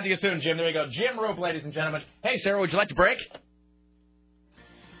 We'll talk to you soon, Jim. There we go. Jim Rope, ladies and gentlemen. Hey, Sarah, would you like to break?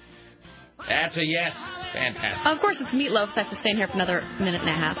 That's a yes. Fantastic. Of course, it's Meatloaf. That's just staying here for another minute and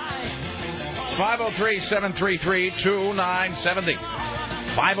a half. 503-733-2970.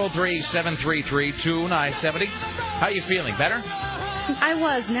 503-733-2970. How are you feeling? Better? I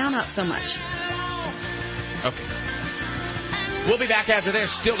was. Now not so much. Okay. We'll be back after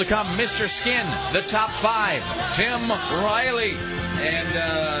this. Still to come, Mr. Skin, the top 5, Tim Riley. And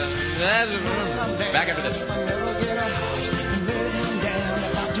back after this.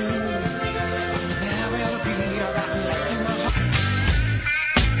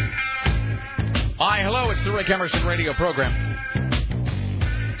 Hi, hello. It's the Rick Emerson radio program.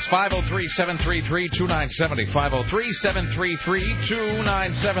 It's 503-733-2970.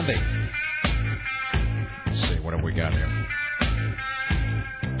 503-733-2970. Let's see, what have we got here?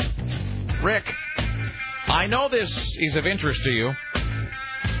 Rick, I know this is of interest to you.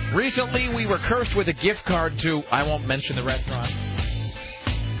 Recently, we were cursed with a gift card to, I won't mention the restaurant.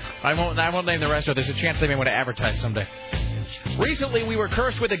 I won't name the restaurant. There's a chance they may want to advertise someday. Recently, we were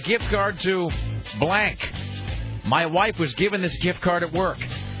cursed with a gift card to blank. My wife was given this gift card at work.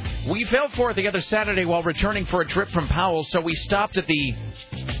 We fell for it the other Saturday while returning for a trip from Powell, so we stopped at the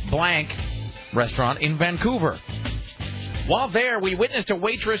blank restaurant in Vancouver. While there, we witnessed a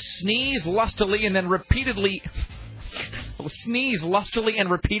waitress sneeze lustily and repeatedly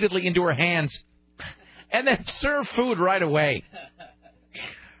into her hands, and then serve food right away.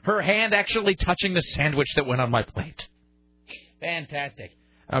 Her hand actually touching the sandwich that went on my plate. Fantastic.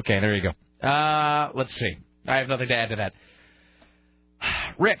 Okay, there you go. Let's see. I have nothing to add to that.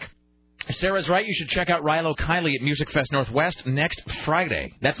 Rick, Sarah's right. You should check out Rilo Kiley at Music Fest Northwest next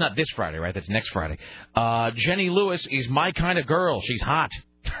Friday. That's not this Friday, right? That's next Friday. Jenny Lewis is my kind of girl. She's hot.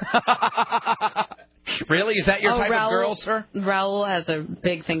 Really? Is that your type of girl, sir? Raul has a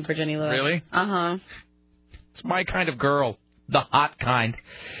big thing for Jenny Lewis. Really? Uh-huh. It's my kind of girl. The hot kind.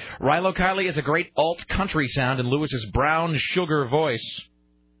 Rilo Kiley is a great alt country sound, and Lewis's brown sugar voice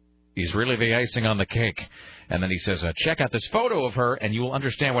is really the icing on the cake. And then he says, check out this photo of her, and you will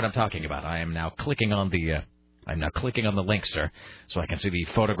understand what I'm talking about. I am now clicking on the link, sir, so I can see the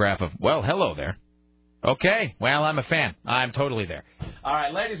photograph of, well, hello there. Okay, well, I'm a fan. I'm totally there. All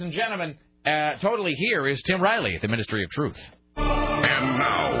right, ladies and gentlemen, totally here is Tim Riley at the Ministry of Truth. And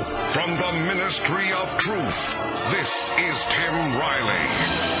now, from the Ministry of Truth, this is Tim Riley.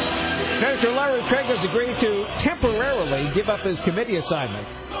 Senator Larry Craig has agreed to temporarily give up his committee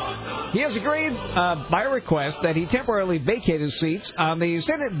assignments. He has agreed by request that he temporarily vacate his seats on the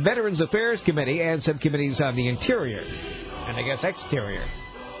Senate Veterans Affairs Committee and subcommittees on the Interior, and I guess Exterior.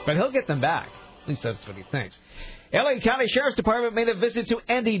 But he'll get them back. At least that's what he thinks. L.A. County Sheriff's Department made a visit to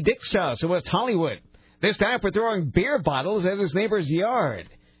Andy Dick's house in West Hollywood, this time for throwing beer bottles at his neighbor's yard.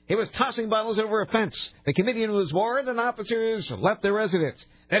 He was tossing bottles over a fence. The comedian was warned and officers left their residence.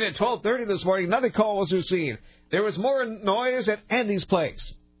 Then at 12:30 this morning, another call was received. There was more noise at Andy's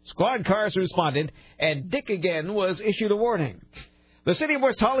place. Squad cars responded, and Dick again was issued a warning. The city of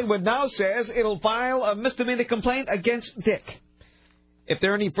West Hollywood now says it'll file a misdemeanor complaint against Dick if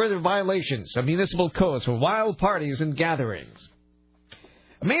there are any further violations of municipal codes for wild parties and gatherings.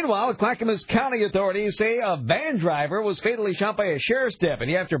 Meanwhile, Clackamas County authorities say a van driver was fatally shot by a sheriff's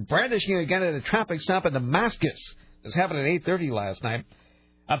deputy after brandishing a gun at a traffic stop in Damascus. This happened at 8:30 last night.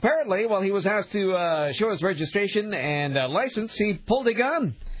 Apparently, while he was asked to show his registration and license, he pulled a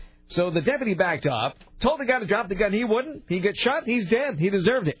gun. So the deputy backed off, told the guy to drop the gun. He wouldn't. He got shot. He's dead. He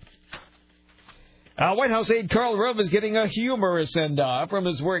deserved it. White House aide Karl Rove is getting a humorous send-off from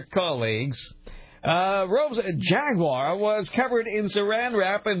his work colleagues. Rove's Jaguar was covered in saran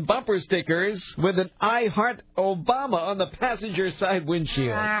wrap and bumper stickers with an I Heart Obama on the passenger side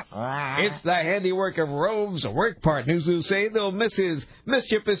windshield. It's the handiwork of Rove's work partners who say they'll miss his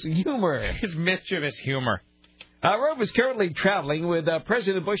mischievous humor. His mischievous humor. Rove is currently traveling with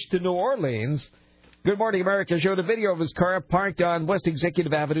President Bush to New Orleans. Good Morning America showed a video of his car parked on West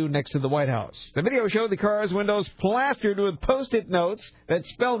Executive Avenue next to the White House. The video showed the car's windows plastered with Post-it notes that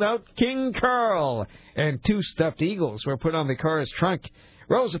spelled out King Carl, and 2 stuffed eagles were put on the car's trunk.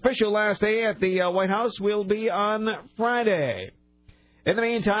 Rove's official last day at the White House will be on Friday. In the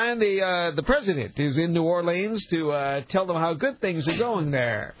meantime, the president is in New Orleans to tell them how good things are going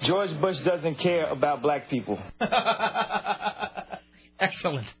there. George Bush doesn't care about black people.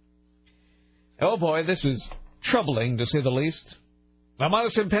 Excellent. Oh, boy, this is troubling, to say the least. A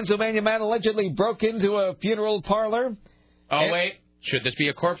Madison, Pennsylvania man allegedly broke into a funeral parlor. Oh, wait. Should this be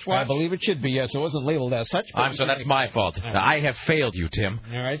a corpse watch? I believe it should be, yes. It wasn't labeled as such. So that's my fault. Right. I have failed you, Tim.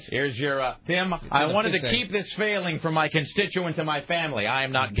 All right. Here's your... Tim, I wanted to keep this failing from my constituents and my family. I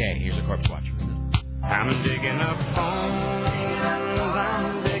am not gay. Here's a corpse watch. I'm digging up bones.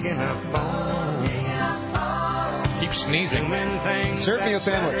 I'm digging up bones. Keep sneezing. Serve me a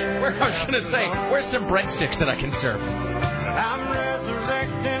sandwich. I was going to say, where's some breadsticks that I can serve? I'm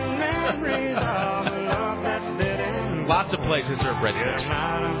resurrecting memories of a love that's dead and lots of places serve breadsticks.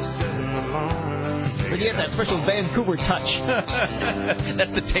 But you get that special Vancouver touch.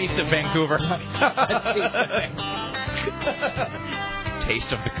 That's the taste of Vancouver.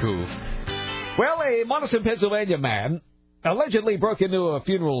 Taste of the Couve. Well, a Madison, Pennsylvania man allegedly broke into a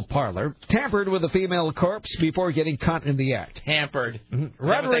funeral parlor, tampered with a female corpse before getting caught in the act. Tampered. Is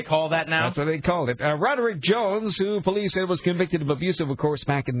that what they call that now? That's what they called it. Roderick Jones, who police said was convicted of abuse of a corpse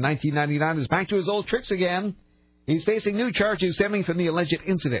back in 1999, is back to his old tricks again. He's facing new charges stemming from the alleged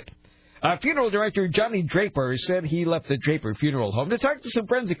incident. Funeral director Johnny Draper said he left the Draper Funeral Home to talk to some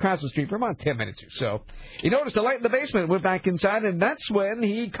friends across the street for about 10 minutes or so. He noticed a light in the basement, went back inside, and that's when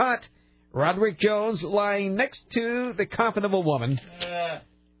he caught Roderick Jones lying next to the coffin of a woman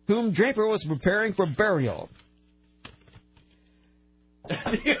whom Draper was preparing for burial.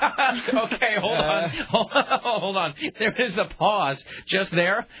 Okay, hold on. There is a pause just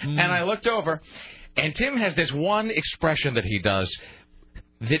there, and I looked over, and Tim has this one expression that he does.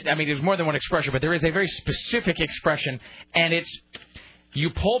 There's more than one expression, but there is a very specific expression, and it's you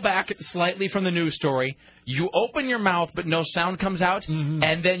pull back slightly from the news story, you open your mouth, but no sound comes out,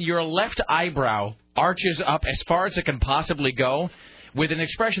 and then your left eyebrow arches up as far as it can possibly go with an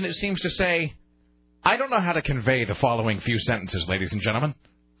expression that seems to say, I don't know how to convey the following few sentences, ladies and gentlemen.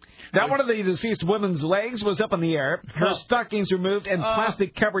 Now, one of the deceased woman's legs was up in the air, her stockings removed, and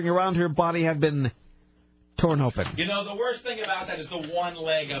plastic covering around her body had been torn open. You know, the worst thing about that is the one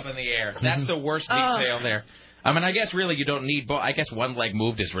leg up in the air. That's the worst detail there. I guess really you don't need both. I guess one leg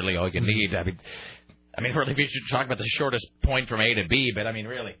moved is really all you need. Really, we should talk about the shortest point from A to B, but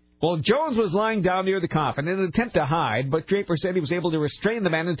really. Well, Jones was lying down near the coffin in an attempt to hide, but Draper said he was able to restrain the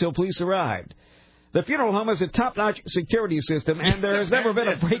man until police arrived. The funeral home has a top-notch security system, and there has never been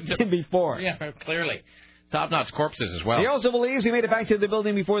a break-in before. Yeah, clearly. Top-notch corpses as well. He also believes he made it back to the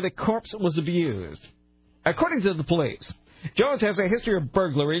building before the corpse was abused. According to the police, Jones has a history of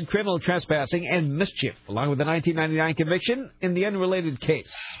burglary, criminal trespassing, and mischief, along with a 1999 conviction in the unrelated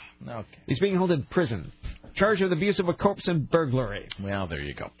case. Okay. He's being held in prison, charged with abuse of a corpse and burglary. Well, there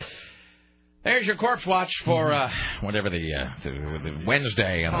you go. There's your corpse watch for whatever the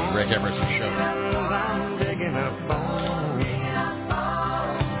Wednesday on the Rick Emerson Show. I'm digging up bones,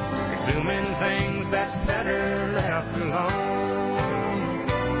 exhuming things that's better left alone.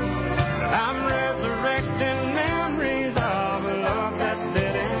 I'm resurrecting memories of a love that's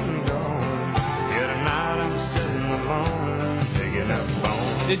dead and gone. Here tonight I'm sitting alone, digging up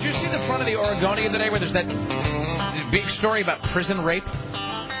bones. Did you see the front of the Oregonian today where there's that big story about prison rape?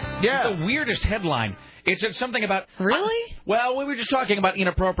 Yeah. It's the weirdest headline. It said something about... Really? Well, we were just talking about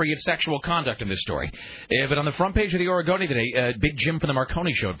inappropriate sexual conduct in this story. But on the front page of the Oregonian today, Big Jim from the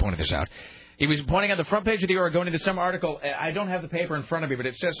Marconi Show had pointed this out. He was pointing out the front page of the Oregonian to some article. I don't have the paper in front of me, but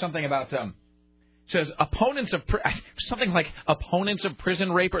it says something about says opponents of something like opponents of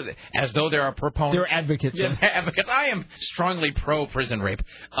prison rape, or as though there are proponents. They're advocates. Yeah, advocates. I am strongly pro prison rape.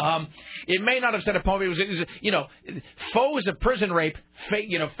 It may not have said opponent. It was foes of prison rape.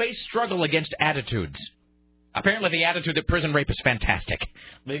 Face struggle against attitudes. Apparently, the attitude that prison rape is fantastic.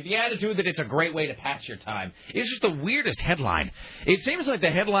 The attitude that it's a great way to pass your time. It's just the weirdest headline. It seems like the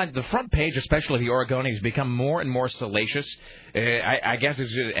headline, the front page, especially the Oregonian, has become more and more salacious. I guess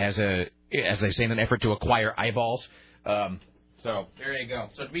it's as they say, in an effort to acquire eyeballs. So there you go.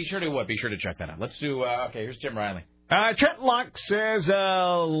 So be sure to check that out. Let's do. Okay, here's Tim Riley. Trent Locke says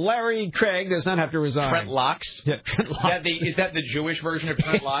Larry Craig does not have to resign. Trent Locks? Yeah, Trent Locke. Is that the Jewish version of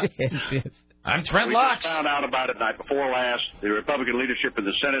Trent Locke? Yes. I'm Trent We Locke. just found out about it night before last. The Republican leadership in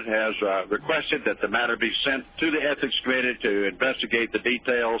the Senate has requested that the matter be sent to the Ethics Committee to investigate the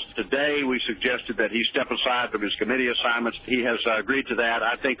details. Today, we suggested that he step aside from his committee assignments. He has agreed to that.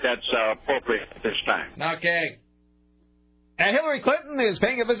 I think that's appropriate at this time. Okay. Hillary Clinton is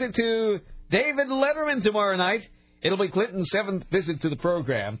paying a visit to David Letterman tomorrow night. It'll be Clinton's 7th visit to the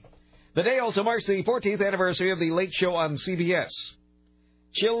program. The day also marks the 14th anniversary of The Late Show on CBS.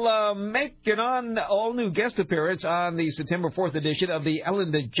 She'll make an all-new guest appearance on the September 4th edition of The Ellen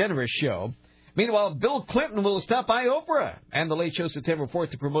DeGeneres Show. Meanwhile, Bill Clinton will stop by Oprah and The Late Show September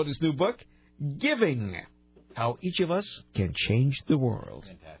 4th to promote his new book, Giving: How Each of Us Can Change the World.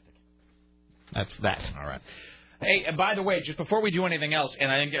 Fantastic. That's that. All right. Hey, and by the way, just before we do anything else,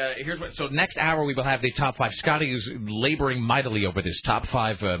 and I think here's what. So next hour we will have the top 5. Scotty is laboring mightily over this top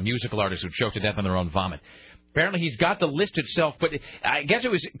 5 musical artists who choked to death on their own vomit. Apparently he's got the list itself, but I guess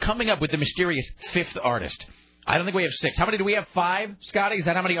it was coming up with the mysterious 5th artist. I don't think we have 6. How many do we have? 5, Scotty? Is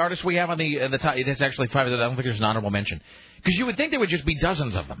that how many artists we have on the top? It's actually 5. I don't think there's an honorable mention. Because you would think there would just be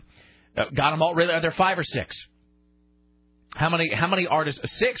dozens of them. Got them all? Really? Are there 5 or 6? How many artists?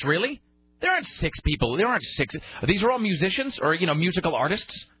 6, really? There aren't 6 people. There aren't 6. These are all musicians or, musical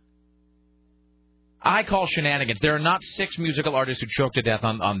artists? I call shenanigans. There are not 6 musical artists who choked to death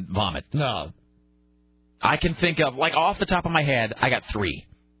on vomit. No. I can think of, off the top of my head, I got 3.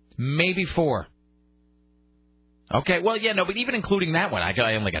 Maybe 4. Okay, well, yeah, no, but even including that one,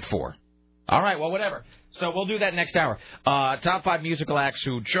 I only got 4. All right, well, whatever. So we'll do that next hour. Top 5 musical acts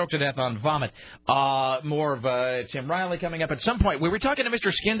who choked to death on vomit. More of Tim Riley coming up at some point. We were talking to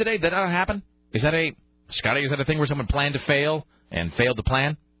Mr. Skin today. Did that happen? Is that a thing where someone planned to fail and failed to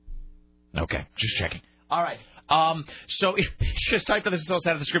plan? Okay, just checking. All right. So just type this so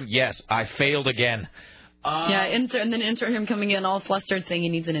sad of the script. Yes, I failed again. And then insert him coming in all flustered saying he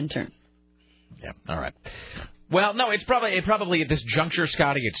needs an intern. Yeah, all right. Well, no, it's probably at this juncture,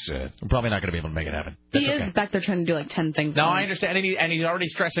 Scotty, it's probably not going to be able to make it happen. He is back there trying to do 10 things. No, I understand, and he's already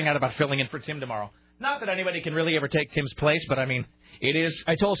stressing out about filling in for Tim tomorrow. Not that anybody can really ever take Tim's place, but I mean, it is.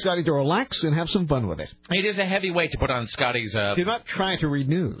 I told Scotty to relax and have some fun with it. It is a heavy weight to put on Scotty's. Do not try to read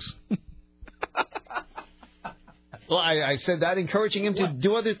news. Well, I said that, encouraging him to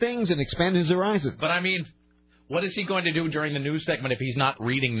do other things and expand his horizons. But, I mean, what is he going to do during the news segment if he's not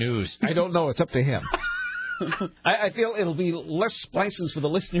reading news? I don't know. It's up to him. I feel it'll be less splices for the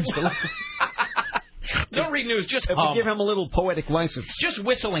listeners to listen. Don't read news. Just give him a little poetic license. Just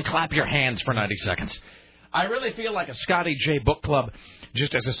whistle and clap your hands for 90 seconds. I really feel like a Scotty J book club,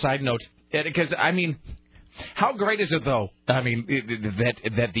 just as a side note. Because, I mean... How great is it, though? I mean,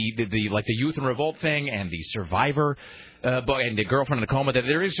 that the Youth in Revolt thing and the Survivor and the Girlfriend in a Coma, that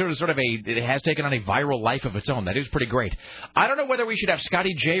there is sort of it has taken on a viral life of its own. That is pretty great. I don't know whether we should have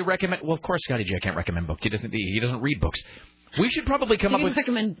Scotty J recommend. Well, of course, Scotty J can't recommend books. He doesn't read books. We should probably come up with.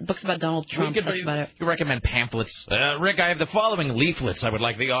 recommend books about Donald Trump. You recommend pamphlets. Rick, I have the following leaflets I would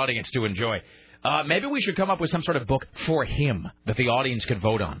like the audience to enjoy. Maybe we should come up with some sort of book for him that the audience could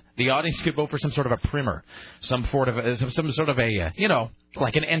vote on. The audience could vote for some sort of a primer, some sort of a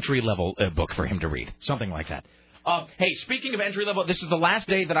like an entry-level book for him to read, something like that. Hey, speaking of entry-level, this is the last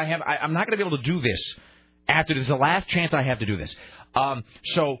day that I have. I'm not going to be able to do this after this is the last chance I have to do this.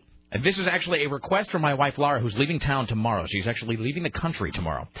 So this is actually a request from my wife, Laura, who's leaving town tomorrow. She's actually leaving the country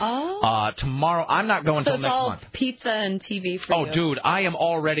tomorrow. Oh. Tomorrow, I'm not going until next month. Pizza and TV for you. Oh, dude, I am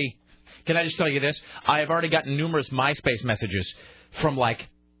already... Can I just tell you this? I have already gotten numerous MySpace messages from,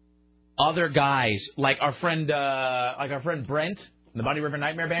 other guys, like our friend Brent, the Muddy River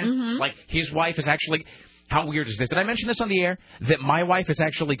Nightmare Band. Mm-hmm. Like, his wife is actually... How weird is this? Did I mention this on the air? That my wife is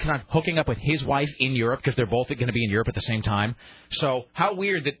actually kind of hooking up with his wife in Europe because they're both going to be in Europe at the same time. So how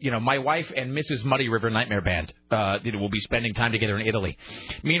weird that, my wife and Mrs. Muddy River Nightmare Band will be spending time together in Italy.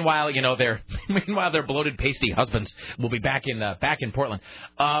 Meanwhile, their bloated, pasty husbands will be back in Portland.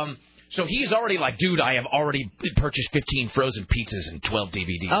 So he's already like, dude, I have already purchased 15 frozen pizzas and 12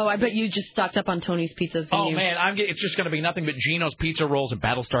 DVDs. Oh, I bet you just stocked up on Tony's pizzas. Man, it's just going to be nothing but Gino's Pizza Rolls and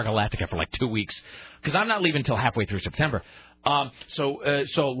Battlestar Galactica for like 2 weeks. Because I'm not leaving until halfway through September. So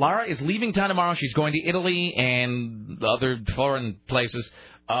Lara is leaving town tomorrow. She's going to Italy and other foreign places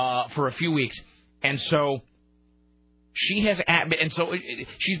for a few weeks. And so she's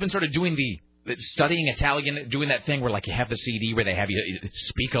been sort of doing studying Italian, doing that thing where like you have the CD where they have you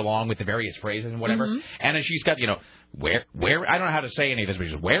speak along with the various phrases and whatever. Mm-hmm. And then she's got, where I don't know how to say any of this, but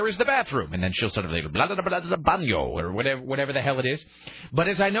she's where is the bathroom? And then she'll sort of like blah blah blah blah bagno or whatever the hell it is. But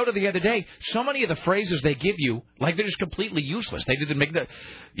as I noted the other day, so many of the phrases they give you, like they're just completely useless. They didn't make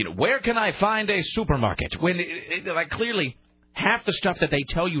where can I find a supermarket? When like clearly. Half the stuff that they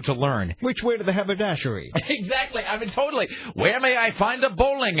tell you to learn. Which way to the haberdashery? Exactly. I mean, totally. Where may I find a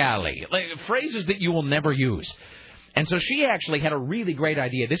bowling alley? Like, phrases that you will never use. And so she actually had a really great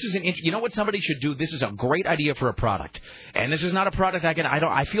idea. This is you know what somebody should do? This is a great idea for a product. And this is not a product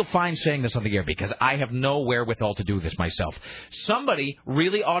I feel fine saying this on the air because I have no wherewithal to do this myself. Somebody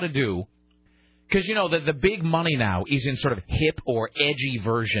really ought to do. Because, the big money now is in sort of hip or edgy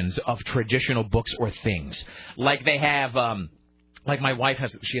versions of traditional books or things. Like they have, like my wife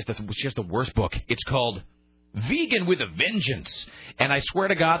has the worst book. It's called Vegan with a Vengeance. And I swear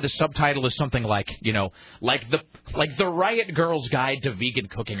to God, the subtitle is something like, like the Riot Girl's Guide to Vegan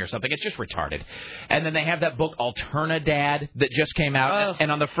Cooking or something. It's just retarded. And then they have that book, Alternadad, that just came out.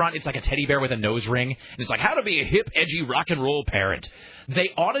 And on the front, it's like a teddy bear with a nose ring. And it's like, how to be a hip, edgy rock and roll parent.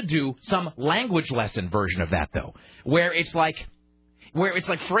 They ought to do some language lesson version of that, though, where it's like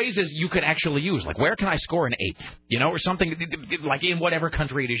phrases you can actually use, like where can I score an eighth, or something like in whatever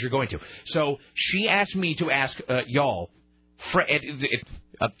country it is you're going to. So she asked me to ask y'all.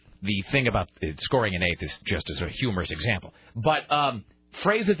 The thing about scoring an eighth is just as a humorous example, but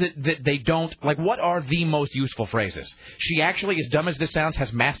phrases that they don't like. What are the most useful phrases? She actually, as dumb as this sounds,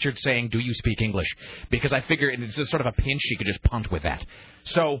 has mastered saying, "Do you speak English?" Because I figure it's just sort of a pinch she could just punt with that.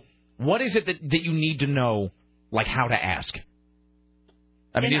 So what is it that you need to know, like how to ask?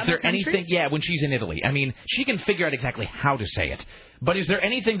 I mean, is there anything? Yeah, when she's in Italy, I mean, she can figure out exactly how to say it. But is there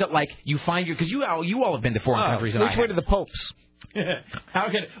anything that like you find because you all have been to foreign countries? Which way to the popes?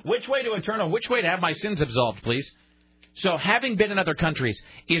 Which way to eternal? Which way to have my sins absolved, please? So, having been in other countries,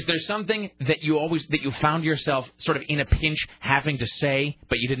 is there something that you found yourself sort of in a pinch having to say,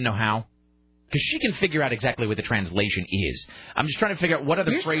 but you didn't know how? Because she can figure out exactly what the translation is. I'm just trying to figure out what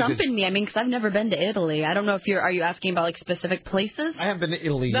other phrases. You're stumping me. I mean, because I've never been to Italy. I don't know if are you asking about like specific places? I haven't been to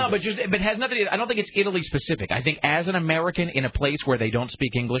Italy. No, but it has nothing. I don't think it's Italy specific. I think as an American in a place where they don't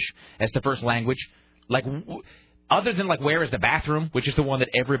speak English as the first language, like other than like where is the bathroom, which is the one that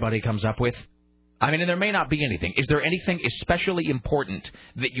everybody comes up with. I mean, and there may not be anything. Is there anything especially important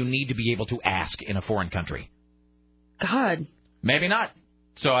that you need to be able to ask in a foreign country? God. Maybe not.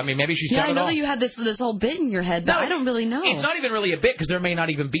 So, I mean, maybe she's done it all. I know that you had this whole bit in your head, but I don't really know. It's not even really a bit because there may not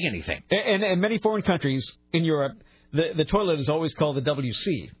even be anything. And in many foreign countries in Europe, the toilet is always called the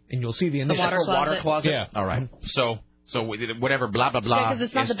WC, and you'll see the initials. The water closet? Yeah. All right. So whatever, blah, blah, blah. Yeah, because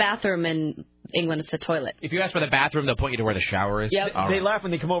it's not the bathroom in England, it's the toilet. If you ask for the bathroom, they'll point you to where the shower is. Yep. They laugh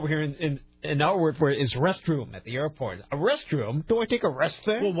when they come over here in our word for it is restroom at the airport. A restroom? Do I take a rest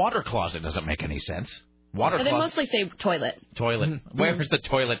there? Well, water closet doesn't make any sense. They mostly say toilet. Toilet. Mm-hmm. Where's the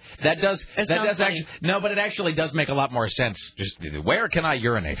toilet? That does actually, no, but it actually does make a lot more sense. Just where can I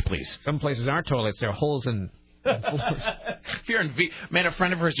urinate, please? Some places aren't toilets; they're holes in. If you're in a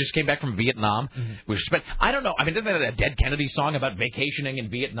friend of hers just came back from Vietnam. Mm-hmm. I don't know. I mean, isn't that a Dead Kennedy song about vacationing in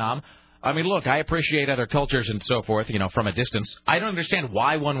Vietnam? I mean, look, I appreciate other cultures and so forth, from a distance. I don't understand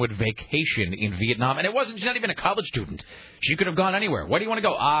why one would vacation in Vietnam. And she's not even a college student. She could have gone anywhere. Where do you want to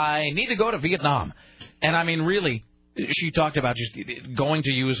go? I need to go to Vietnam. And I mean, really, she talked about just going to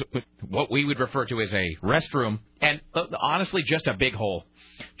use what we would refer to as a restroom. And honestly, just a big hole.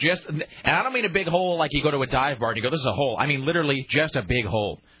 And I don't mean a big hole like you go to a dive bar and you go, this is a hole. I mean, literally, just a big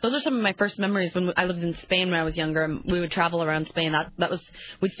hole. Those are some of my first memories when I lived in Spain when I was younger. And we would travel around Spain.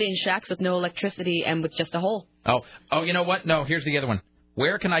 We'd stay in shacks with no electricity and with just a hole. Oh, you know what? No, here's the other one.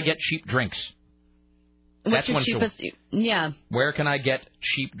 Where can I get cheap drinks? What's your cheapest? Yeah. Where can I get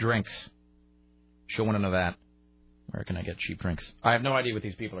cheap drinks? She'll want to know that. Where can I get cheap drinks? I have no idea what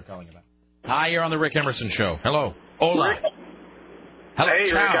these people are calling about. Hi, you're on the Rick Emerson Show. Hello. Hola. Hello.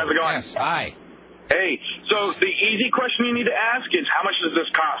 Hey, Rick, how's it going? Yes, hi. Hey, so the easy question you need to ask is how much does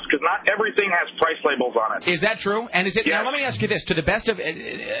this cost? Because not everything has price labels on it. Is that true? And is it? Yes. Now, let me ask you this: to the best of,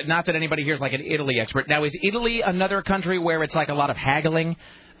 not that anybody here is like an Italy expert. Now, is Italy another country where it's like a lot of haggling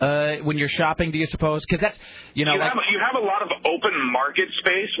when you're shopping? Do you suppose? Because that's you have a lot of open market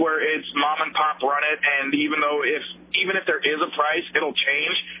space where it's mom and pop run it, and even if there is a price, it'll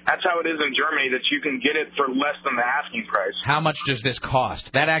change. That's how it is in Germany, that you can get it for less than the asking price. How much does this cost?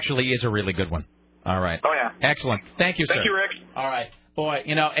 That actually is a really good one. All right. Oh, yeah. Excellent. Thank you, sir. Thank you, Rick. All right. Boy,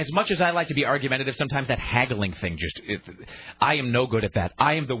 as much as I like to be argumentative, sometimes that haggling thing I am no good at that.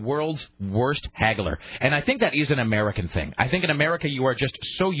 I am the world's worst haggler. And I think that is an American thing. I think in America you are just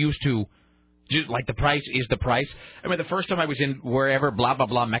so used to, like, the price is the price. I mean, the first time I was in wherever, blah, blah,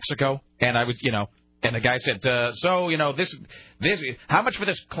 blah, Mexico, and I was, and the guy said, this, how much for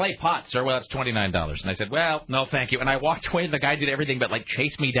this clay pot, sir? Well, that's $29. And I said, well, no, thank you. And I walked away, and the guy did everything but, like,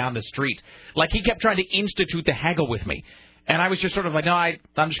 chase me down the street. Like, he kept trying to institute the haggle with me. And I was just sort of like, no,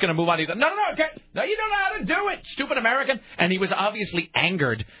 I'm just going to move on. He said, no, okay. No, you don't know how to do it, stupid American. And he was obviously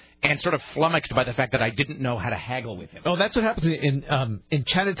angered and sort of flummoxed by the fact that I didn't know how to haggle with him. Oh, that's what happens in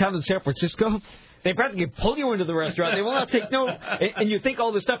Chinatown in San Francisco. They practically pull you into the restaurant. They will not take no, and you think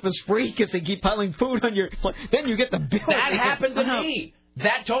all this stuff is free because they keep piling food on your. Then you get the bill. That happened to me.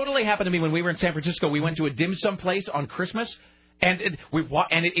 That totally happened to me when we were in San Francisco. We went to a dim sum place on Christmas, and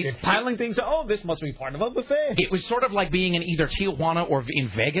it's piling things. Oh, this must be part of a buffet. It was sort of like being in either Tijuana or in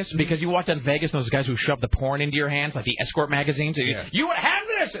Vegas, because you walked in Vegas and those guys who shove the porn into your hands, like the escort magazines. Yeah. You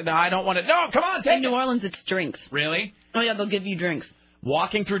have this. No, I don't want it. No, come on, take it. In New Orleans, it's drinks. Really? Oh yeah, they'll give you drinks.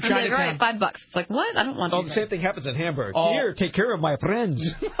 Walking through Chinatown. Right, $5. It's like, what? I don't want. Oh, the same thing happens in Hamburg. Oh. Here, take care of my friends.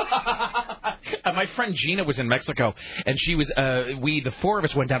 My friend Gina was in Mexico, and she was. The four of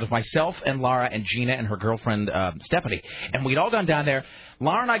us went down with myself and Laura and Gina and her girlfriend Stephanie, and we'd all gone down there.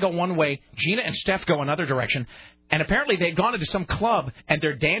 Laura and I go one way, Gina and Steph go another direction. And apparently they'd gone into some club, and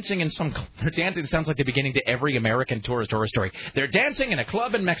they're dancing They're dancing. It sounds like the beginning to every American tourist horror story. They're dancing in a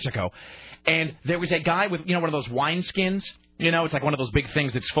club in Mexico, and there was a guy with one of those wine skins. It's like one of those big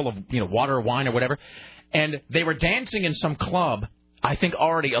things that's full of water or wine or whatever. And they were dancing in some club, I think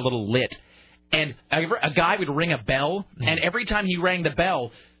already a little lit. And a guy would ring a bell, and every time he rang the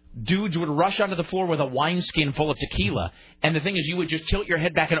bell, dudes would rush onto the floor with a wineskin full of tequila. And the thing is, you would just tilt your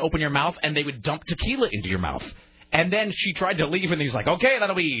head back and open your mouth, and they would dump tequila into your mouth. And then she tried to leave, and he's like, okay,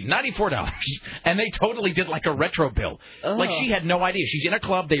 that'll be $94. And they totally did like a retro bill. Oh. Like, she had no idea. She's in a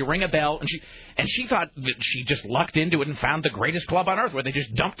club, they ring a bell, and she thought that she just lucked into it and found the greatest club on earth where they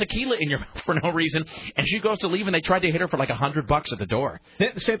just dump tequila in your mouth for no reason. And she goes to leave, and they tried to hit her for like $100 at the door.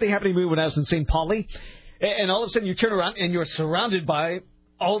 The same thing happened to me when I was in St. Pauli. And all of a sudden you turn around, and you're surrounded by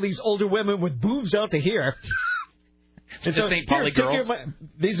all these older women with boobs out to here. The St. Pauli girls?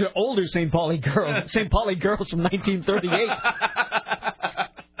 These are older St. Pauli girls. St. Pauli girls from 1938.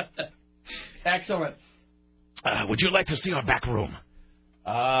 Excellent. Would you like to see our back room?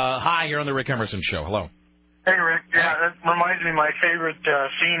 Hi, you're on the Rick Emerson Show. Hello. Hey, Rick. Yeah, that reminds me of my favorite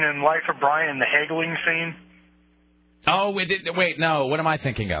scene in Life of Brian, the haggling scene. Oh, wait, no. What am I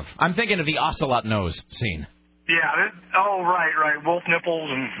thinking of? I'm thinking of the ocelot nose scene. Yeah. Right. Wolf nipples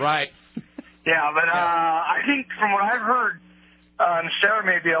and... Right. Yeah, but I think from what I've heard, and Sarah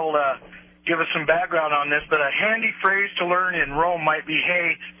may be able to give us some background on this, but a handy phrase to learn in Rome might be,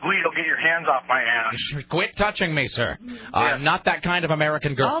 hey, Guido, get your hands off my ass. Quit touching me, sir. I'm not that kind of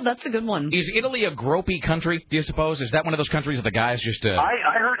American girl. Oh, that's a good one. Is Italy a gropey country, do you suppose? Is that one of those countries that the guys just...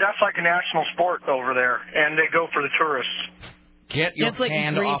 I heard that's like a national sport over there, and they go for the tourists. Get your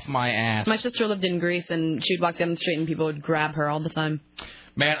hand off my ass. My sister lived in Greece, and she'd walk down the street, and people would grab her all the time.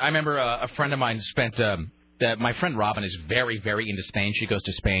 Man, I remember a friend of mine spent... my friend Robin is very, very into Spain. She goes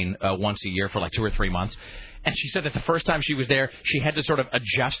to Spain once a year for like 2 or 3 months. And she said that the first time she was there, she had to sort of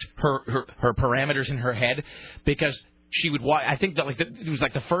adjust her parameters in her head because she would walk. I think that it was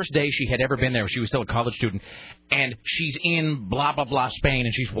like the first day she had ever been there. She was still a college student. And she's in blah, blah, blah, Spain,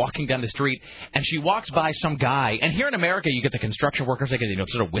 and she's walking down the street. And she walks by some guy. And here in America, you get the construction workers. They can,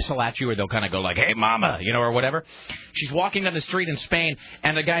 sort of whistle at you, or they'll kind of go like, hey, mama, or whatever. She's walking down the street in Spain,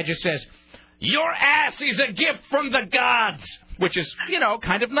 and the guy just says, your ass is a gift from the gods, which is,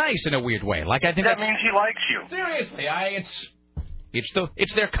 kind of nice in a weird way. Like, I think that means he likes you. Seriously,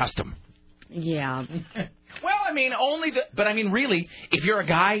 it's their custom. Yeah. Well, I mean, really, if you're a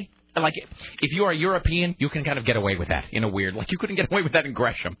guy, like, if you are European, you can kind of get away with that in a weird, like, you couldn't get away with that in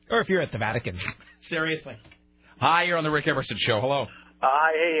Gresham. Or if you're at the Vatican. Seriously. Hi, you're on the Rick Emerson Show. Hello.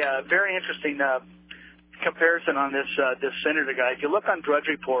 Hey, very interesting comparison on this senator guy. If you look on Drudge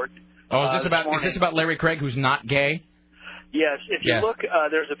Report. Oh, is this about Larry Craig, who's not gay? Yes. If you look,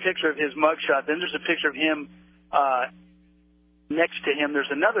 there's a picture of his mugshot. Then there's a picture of him next to him.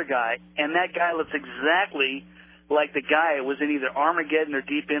 There's another guy, and that guy looks exactly like the guy who was in either Armageddon or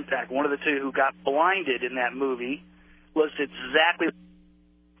Deep Impact, one of the two, who got blinded in that movie. Looks exactly like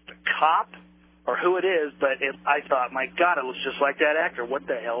the cop or who it is, but I thought, my God, it looks just like that actor. What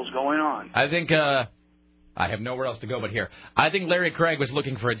the hell's going on? I think I have nowhere else to go but here. I think Larry Craig was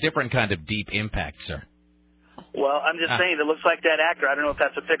looking for a different kind of Deep Impact, sir. Well, I'm just saying, it looks like that actor. I don't know if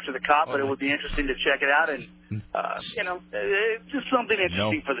that's a picture of the cop, but it would be interesting to check it out. And, just something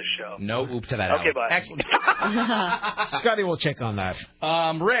interesting for the show. No oop to that. Okay, Alan. bye. Excellent. Scotty will check on that.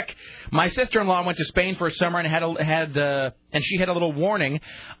 Rick, my sister-in-law went to Spain for a summer and and she had a little warning.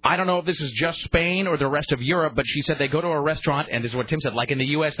 I don't know if this is just Spain or the rest of Europe, but she said they go to a restaurant, and this is what Tim said, like in the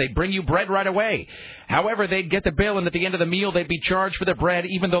U.S., they'd bring you bread right away. However, they'd get the bill, and at the end of the meal, they'd be charged for the bread,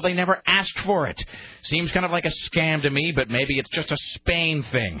 even though they never asked for it. Seems kind of like a scam to me, but maybe it's just a Spain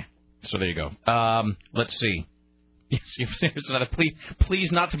thing. So there you go. Let's see.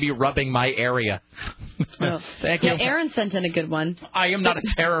 Please not to be rubbing my area. Thank you. Yeah, Aaron sent in a good one. I am not a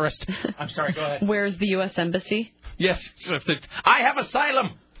terrorist. I'm sorry, go ahead. Where's the U.S. Embassy? Yes, I have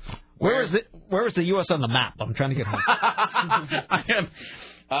asylum. Where is the U.S. on the map? I'm trying to get home.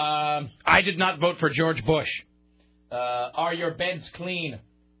 I did not vote for George Bush. Are your beds clean?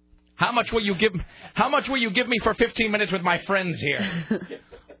 How much will you give me for 15 minutes with my friends here?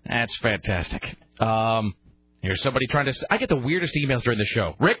 That's fantastic. Here's somebody trying to... I get the weirdest emails during the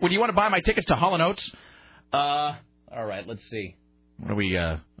show. Rick, would you want to buy my tickets to Hall & Oates? All right, let's see. What do we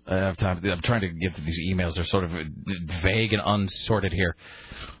have time? I'm trying to get to these emails. They're sort of vague and unsorted here.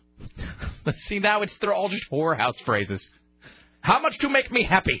 Let's see, now they're all just whorehouse phrases. How much to make me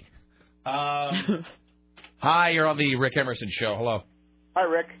happy? Hi, you're on the Rick Emerson Show. Hello. Hi,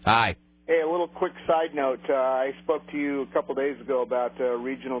 Rick. Hi. Hey, a little quick side note. I spoke to you a couple days ago about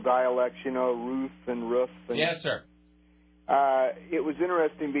regional dialects, roof and roof. And, yes, sir. It was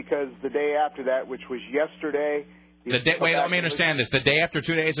interesting because the day after that, which was yesterday... Wait, let me understand this. The day after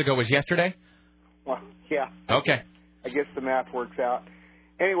 2 days ago was yesterday? Well, yeah. Okay. I guess the math works out.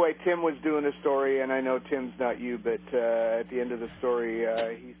 Anyway, Tim was doing a story, and I know Tim's not you, but at the end of the story,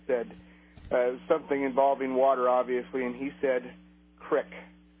 he said something involving water, obviously, and he said crick.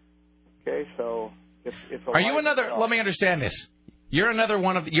 Okay, so if are you another? Let me understand this. You're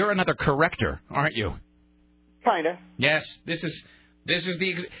another corrector, aren't you? Kinda. Yes. Let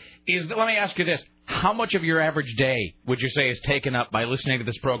me ask you this: how much of your average day would you say is taken up by listening to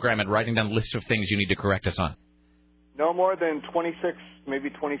this program and writing down lists of things you need to correct us on? No more than 26,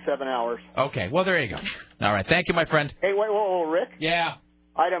 maybe 27 hours. Okay. Well, there you go. All right. Thank you, my friend. Hey, whoa, Rick. Yeah.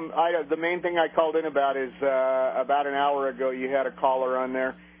 The main thing I called in about is about an hour ago you had a caller on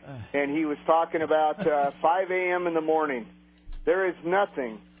there. And he was talking about 5 a.m. in the morning. There is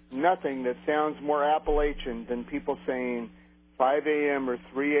nothing that sounds more Appalachian than people saying 5 a.m. or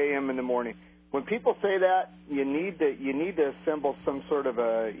 3 a.m. in the morning. When people say that, you need to assemble some sort of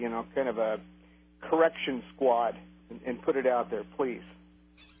a kind of a correction squad and put it out there, please.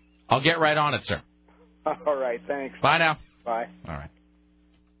 I'll get right on it, sir. All right, thanks. Bye now. Bye. All right.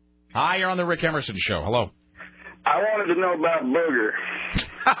 Hi, you're on the Rick Emerson Show. Hello. I wanted to know about Booger.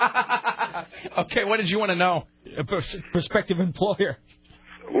 Okay, what did you want to know? Prospective employer.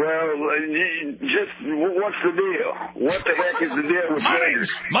 Well, just what's the deal? What the heck is the deal with Booger?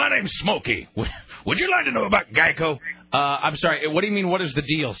 My name's Smokey. Would you like to know about Geico? I'm sorry. What do you mean? What is the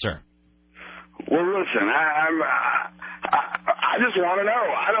deal, sir? Well, listen, I just want to know.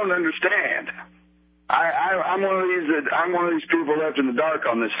 I don't understand. I'm one of these people left in the dark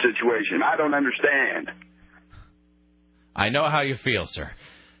on this situation. I don't understand. I know how you feel, sir.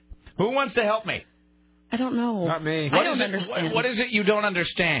 Who wants to help me? I don't know. Not me. I don't understand. What is it you don't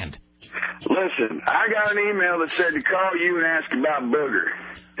understand? Listen, I got an email that said to call you and ask about Booger.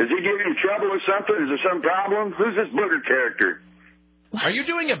 Is he giving you trouble or something? Is there some problem? Who's this Booger character? Are you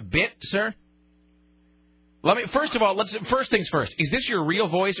doing a bit, sir? First of all, first things first. Is this your real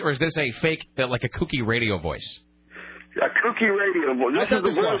voice or is this a fake, like a kooky radio voice? A kooky radio voice. I thought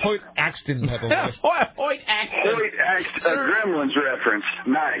this was a Hoyt Axton type of voice. Hoyt Axton. Hoyt Axton, Gremlins reference.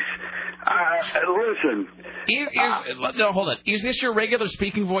 Nice. Listen. No, hold on. Is this your regular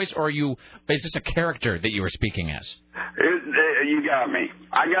speaking voice, or is this a character that you were speaking as? You got me.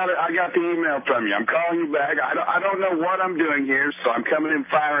 I got the email from you. I'm calling you back. I don't know what I'm doing here, so I'm coming in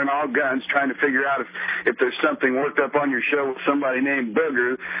firing all guns, trying to figure out if there's something worked up on your show with somebody named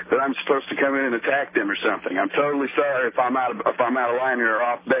Booger that I'm supposed to come in and attack them or something. I'm totally sorry if I'm out of line or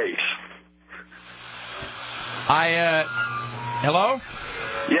off base. Hello?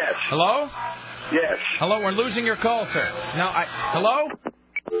 Yes. Hello? Yes. Hello, we're losing your call, sir. No, hello?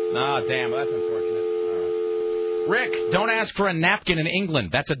 Oh, damn, that's unfortunate. Rick, don't ask for a napkin in England.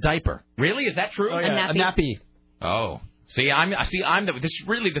 That's a diaper. Really? Is that true? Oh, yeah. A nappy. Oh. See,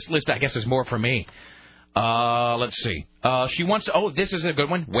 this list, I guess, is more for me. Let's see. She wants to, this is a good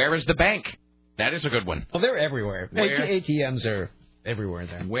one. Where is the bank? That is a good one. Well, they're everywhere. ATMs are everywhere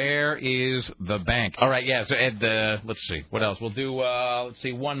there. Where is the bank? All right, yeah, so Ed, let's see. What else? We'll do, let's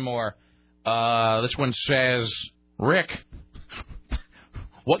see, one more. This one says, Rick,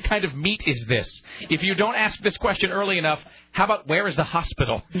 what kind of meat is this? If you don't ask this question early enough, how about where is the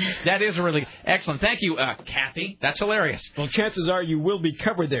hospital? That is really excellent. Thank you, Kathy. That's hilarious. Well, chances are you will be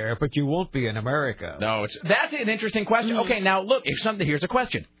covered there, but you won't be in America. No, that's an interesting question. Okay, now look, here's a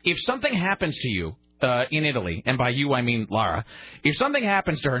question. If something happens to you in Italy, and by you I mean Lara, if something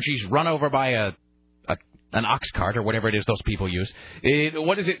happens to her and she's run over by an ox cart or whatever it is those people use,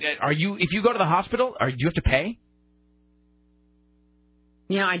 what is it? If you go to the hospital, do you have to pay?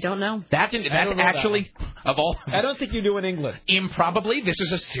 Yeah, I don't know. That's actually, of all... I don't think you do in England. Improbably, this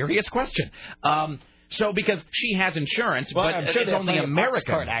is a serious question. Because she has insurance, well, but I'm sure it's only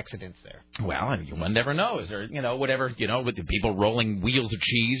American. Cart accidents there. Well, one never knows. Or, whatever, with the people rolling wheels of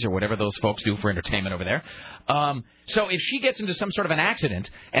cheese or whatever those folks do for entertainment over there. So if she gets into some sort of an accident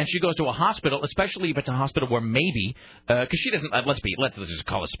and she goes to a hospital, especially if it's a hospital where maybe, because she doesn't, let's just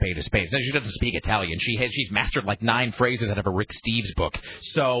call a spade a spade. She doesn't speak Italian. She's mastered like 9 phrases out of a Rick Steves book.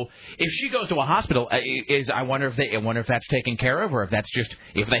 So if she goes to a hospital, I wonder if that's taken care of, or if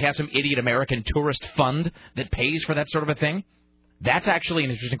they have some idiot American tourist fund that pays for that sort of a thing. That's actually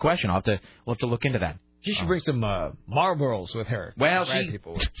an interesting question. We'll have to look into that. She should bring some Marlboros with her. Well,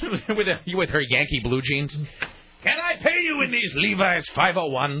 with her Yankee blue jeans. Can I pay you in these Levi's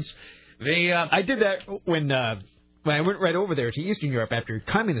 501s? I did that when I went right over there to Eastern Europe after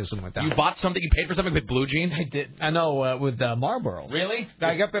communism went down. You bought something? You paid for something with blue jeans? I did. I know, with Marlboros. Really?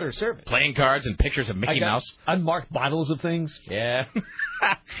 I got better service. Playing cards and pictures of Mickey Mouse. Unmarked bottles of things. Yeah.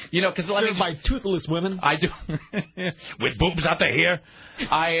 Because served by toothless women. I do. With boobs out there here.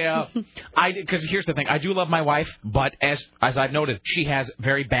 Because here's the thing. I do love my wife, but as I've noted, she has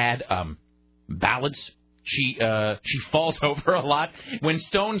very bad balance. She falls over a lot. When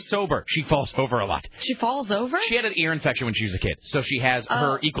stone sober, she falls over a lot. She falls over? She had an ear infection when she was a kid, so she has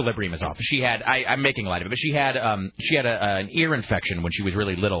her equilibrium is off. She had I'm making light of it, but she had an ear infection when she was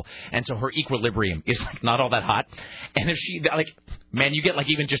really little, and so her equilibrium is like not all that hot. And if she you get like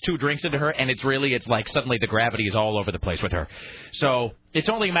even just 2 drinks into her, and it's like suddenly the gravity is all over the place with her. So it's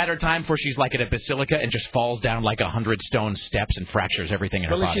only a matter of time before she's like at a basilica and just falls down like 100 stone steps and fractures everything in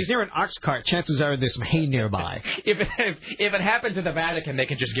her body. Well, if she's near an ox cart, chances are there's some hay nearby. If it happens in the Vatican, they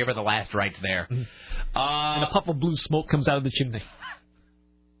can just give her the last rites there. Mm-hmm. And a puff of blue smoke comes out of the chimney.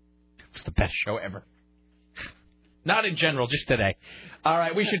 It's the best show ever. Not in general, just today. All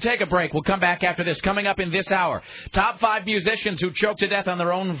right, we should take a break. We'll come back after this. Coming up in this hour, top 5 musicians who choked to death on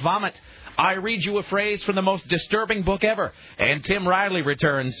their own vomit. I read you a phrase from the most disturbing book ever. And Tim Riley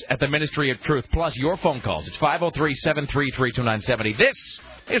returns at the Ministry of Truth. Plus, your phone calls. It's 503-733-2970. This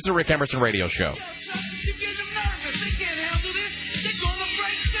is the Rick Emerson Radio Show. From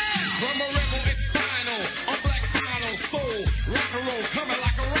a rebel, it's final. A black final soul. Rock and roll coming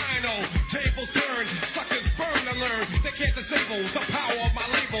like a rhino. Tables turn, suckers burn to learn. They can't disable the power of my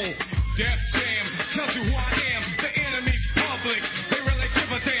label. Def Jam tells you who I am. The enemy's public. They really give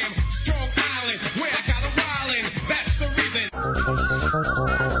a damn. Strong Island, where I got a wildin'. That's the reason.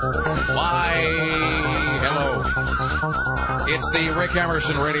 Why, hello. It's the Rick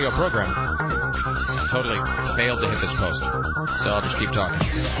Emerson radio program. Totally failed to hit this post, so I'll just keep talking.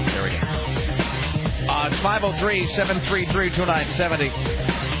 There we go. It's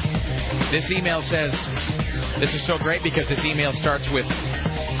 503-733-2970. This email says, this is so great because this email starts with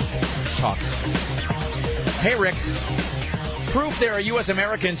talk. Hey, Rick. Proof there are U.S.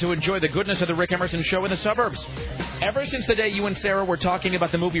 Americans who enjoy the goodness of the Rick Emerson Show in the suburbs. Ever since the day you and Sarah were talking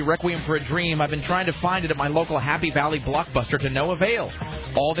about the movie Requiem for a Dream, I've been trying to find it at my local Happy Valley Blockbuster to no avail.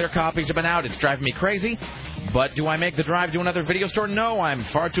 All their copies have been out. It's driving me crazy. But do I make the drive to another video store? No, I'm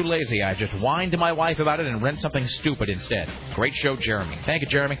far too lazy. I just whine to my wife about it and rent something stupid instead. Great show, Jeremy. Thank you,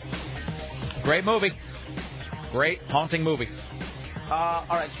 Jeremy. Great movie. Great haunting movie. All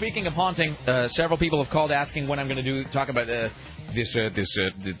right, speaking of haunting, several people have called asking when I'm going to talk about this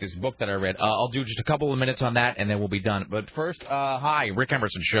book that I read. I'll do just a couple of minutes on that, and then we'll be done. But first, hi, Rick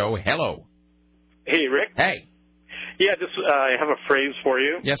Emerson Show. Hello. Hey, Rick. Hey. Yeah, I have a phrase for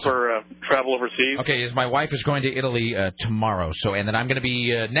you for travel overseas. Okay, my wife is going to Italy tomorrow, and then I'm going to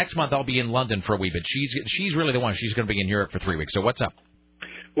be next month. I'll be in London for a wee bit. She's really the one. She's going to be in Europe for 3 weeks. So what's up?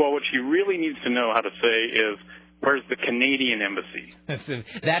 Well, what she really needs to know how to say is, where's the Canadian embassy?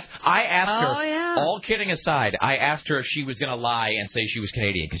 I asked her, yeah. all kidding aside, I asked her if she was going to lie and say she was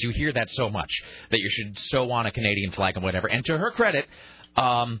Canadian, because you hear that so much, that you should sew on a Canadian flag and whatever. And to her credit,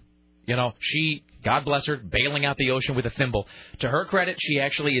 she, God bless her, bailing out the ocean with a thimble. To her credit, she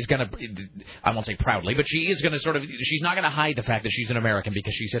actually is going to, I won't say proudly, but she is going to she's not going to hide the fact that she's an American,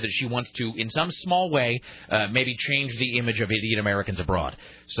 because she said that she wants to, in some small way, maybe change the image of Indian Americans abroad.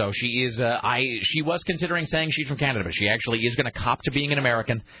 So she is, she was considering saying she's from Canada, but she actually is going to cop to being an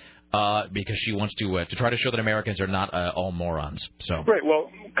American, because she wants to try to show that Americans are not all morons. So. Right, well,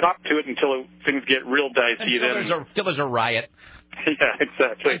 cop to it until things get real dicey. Until there's a riot. Yeah,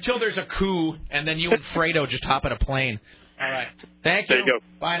 exactly. Until there's a coup, and then you and Fredo just hop in a plane. All right. Thank you. There you go.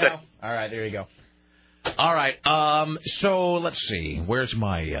 Bye now. All right, there you go. All right. So let's see. Where's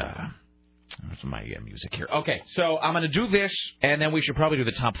my music here? Okay. So I'm going to do this, and then we should probably do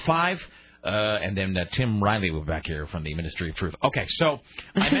the top 5. And then Tim Riley will be back here from the Ministry of Truth. Okay, so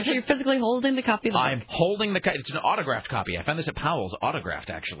I mentioned... So you're physically holding the copy of the book? I'm holding the... It's an autographed copy. I found this at Powell's, autographed,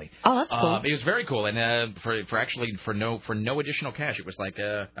 actually. Oh, that's cool. It was very cool, and for no additional cash, it was like,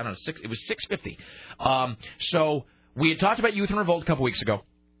 it was $6.50. So we had talked about Youth in Revolt a couple weeks ago,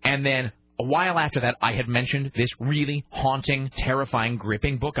 and then a while after that, I had mentioned this really haunting, terrifying,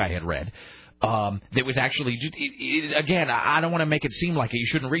 gripping book I had read. That was actually, again, I don't want to make it seem like you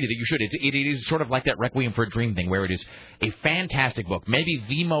shouldn't read it. You should. It is sort of like that Requiem for a Dream thing, where it is a fantastic book, maybe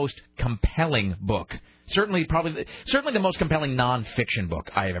the most compelling book, certainly the most compelling nonfiction book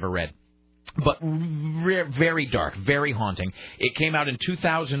I have ever read. But very dark, very haunting. It came out in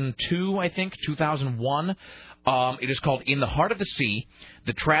 2002, I think, 2001. It is called In the Heart of the Sea,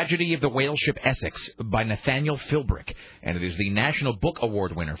 The Tragedy of the Whale Ship Essex by Nathaniel Philbrick, and it is the National Book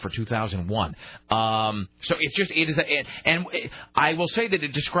Award winner for 2001. And I will say that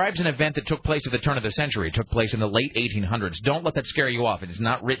it describes an event that took place at the turn of the century. It took place in the late 1800s. Don't let that scare you off. It is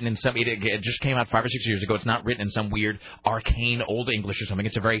not written in it just came out 5 or 6 years ago. It's not written in some weird arcane old English or something.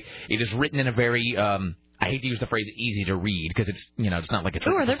 It is written in a very, I hate to use the phrase easy to read, because it's not like it's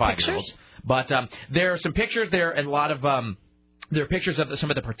for 5-year-olds. But there are some pictures there, and a lot of there are pictures of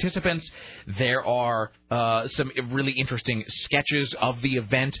some of the participants. There are some really interesting sketches of the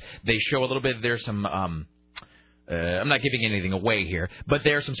event. They show a little bit. There's some. I'm not giving anything away here, but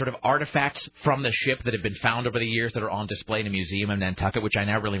there are some sort of artifacts from the ship that have been found over the years that are on display in a museum in Nantucket, which I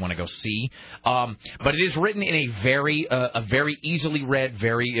now really want to go see. But it is written in a very easily read,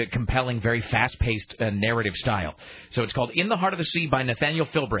 very compelling, very fast-paced narrative style. So it's called In the Heart of the Sea by Nathaniel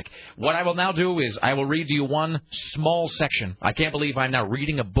Philbrick. What I will now do is I will read to you one small section. I can't believe I'm now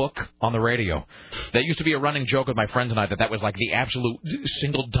reading a book on the radio. That used to be a running joke with my friends and I, that was like the absolute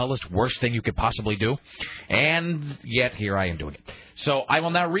single dullest, worst thing you could possibly do. And yet here I am doing it. So I will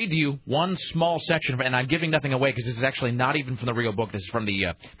now read to you one small section of it, and I'm giving nothing away because this is actually not even from the real book. This is from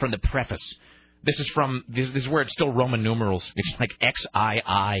the preface. This is where it's still Roman numerals. It's like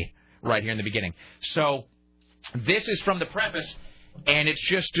XII right here in the beginning. So this is from the preface, and it's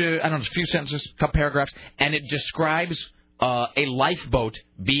just a few sentences, a couple paragraphs, and it describes a lifeboat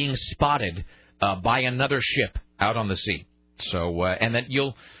being spotted by another ship out on the sea. So and then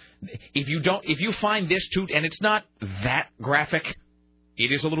if you find this too, and it's not that graphic,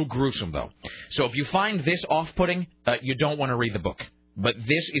 it is a little gruesome though. So if you find this off-putting, you don't want to read the book. But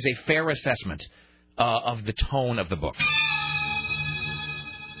this is a fair assessment of the tone of the book.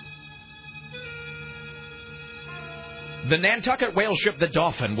 The Nantucket whale ship the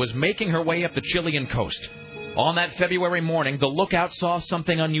Dauphin was making her way up the Chilean coast. On that February morning, the lookout saw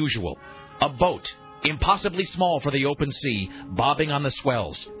something unusual. A boat, impossibly small for the open sea, bobbing on the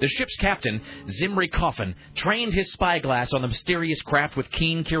swells. The ship's captain, Zimri Coffin, trained his spyglass on the mysterious craft with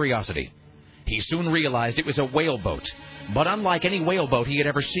keen curiosity. He soon realized it was a whaleboat, but unlike any whaleboat he had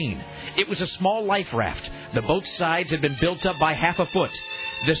ever seen. It was a small life raft. The boat's sides had been built up by half a foot.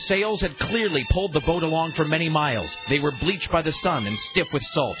 The sails had clearly pulled the boat along for many miles. They were bleached by the sun and stiff with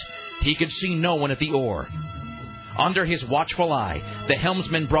salt. He could see no one at the oar. Under his watchful eye, the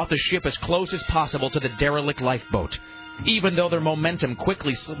helmsman brought the ship as close as possible to the derelict lifeboat. Even though their momentum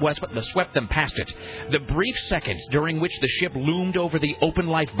quickly swept them past it, the brief seconds during which the ship loomed over the open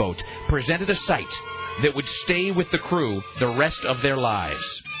lifeboat presented a sight that would stay with the crew the rest of their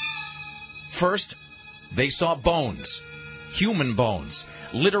lives. First, they saw bones, human bones,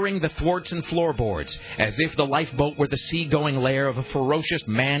 littering the thwarts and floorboards, as if the lifeboat were the sea-going lair of a ferocious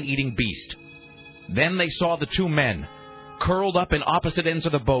man-eating beast. Then they saw the two men, curled up in opposite ends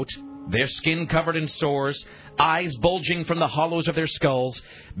of the boat, their skin covered in sores, eyes bulging from the hollows of their skulls,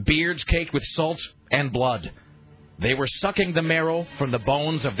 beards caked with salt and blood. They were sucking the marrow from the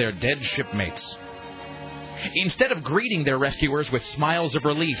bones of their dead shipmates. Instead of greeting their rescuers with smiles of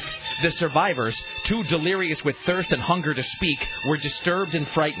relief, the survivors, too delirious with thirst and hunger to speak, were disturbed and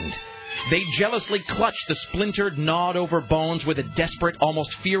frightened. They jealously clutched the splintered, gnawed-over bones with a desperate,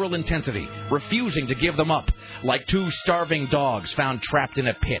 almost feral intensity, refusing to give them up, like two starving dogs found trapped in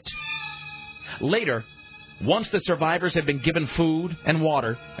a pit. Later, once the survivors had been given food and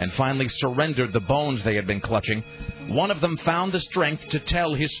water, and finally surrendered the bones they had been clutching, one of them found the strength to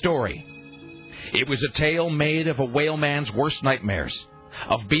tell his story. It was a tale made of a whaleman's worst nightmares,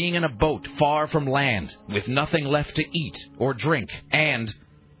 of being in a boat far from land, with nothing left to eat or drink, and,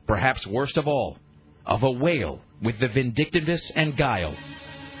 perhaps worst of all, of a whale with the vindictiveness and guile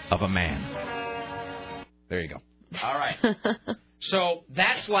of a man. There you go. All right. So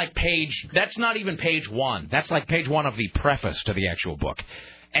that's not even page 1. That's like page 1 of the preface to the actual book.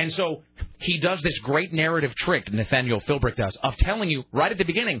 And so he does this great narrative trick, Nathaniel Philbrick does, of telling you right at the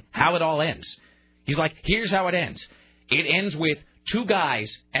beginning how it all ends. He's like, here's how it ends. It ends with two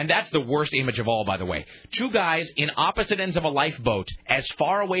guys, and that's the worst image of all, by the way. Two guys in opposite ends of a lifeboat, as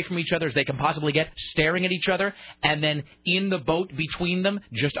far away from each other as they can possibly get, staring at each other, and then in the boat between them,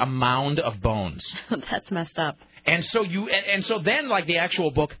 just a mound of bones. That's messed up. And so then, like, the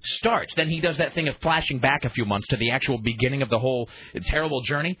actual book starts. Then he does that thing of flashing back a few months to the actual beginning of the whole terrible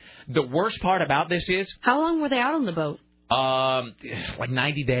journey. The worst part about this is... How long were they out on the boat? Like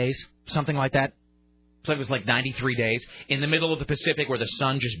 90 days, something like that. So it was like 93 days in the middle of the Pacific where the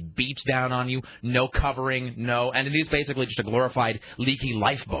sun just beats down on you, no covering, and it is basically just a glorified leaky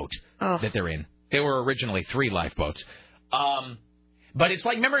lifeboat that they're in. There were originally 3 lifeboats. But it's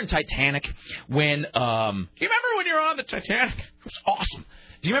like, remember in Titanic when, do you remember when you're on the Titanic? It was awesome.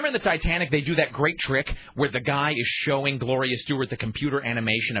 Do you remember in the Titanic they do that great trick where the guy is showing Gloria Stewart the computer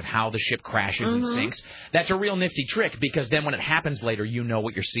animation of how the ship crashes and sinks? That's a real nifty trick because then when it happens later, you know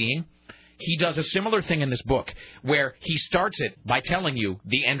what you're seeing. He does a similar thing in this book where he starts it by telling you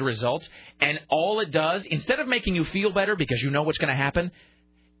the end result, and all it does, instead of making you feel better because you know what's going to happen,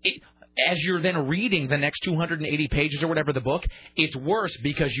 as you're then reading the next 280 pages or whatever the book, it's worse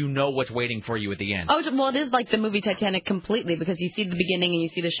because you know what's waiting for you at the end. Oh, well, it is like the movie Titanic completely because you see the beginning and you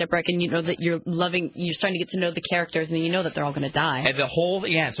see the shipwreck and you know that you're starting to get to know the characters and you know that they're all going to die. And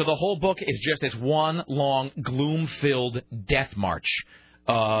so the whole book is just this one long gloom-filled death march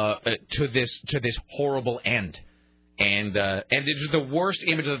to this horrible end. And it's the worst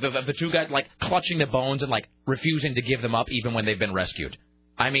image of the two guys, like, clutching the bones and, like, refusing to give them up even when they've been rescued.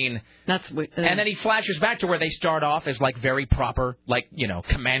 I mean, and then he flashes back to where they start off as, like, very proper, like,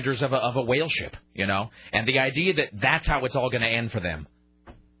 commanders of a whale ship, and the idea that that's how it's all going to end for them.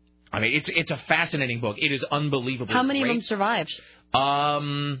 I mean, it's a fascinating book. It is unbelievably How many great. of them survived?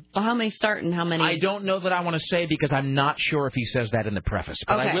 Well, how many start and how many? I don't know that I want to say because I'm not sure if he says that in the preface.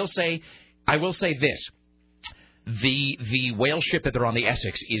 But okay. I will say this. The whale ship that they're on, the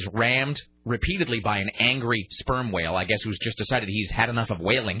Essex, is rammed repeatedly by an angry sperm whale, I guess, who's just decided he's had enough of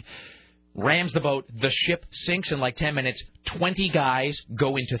whaling. Rams the boat. The ship sinks in like 10 minutes. 20 guys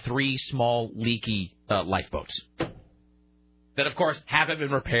go into 3 small, leaky lifeboats that, of course, haven't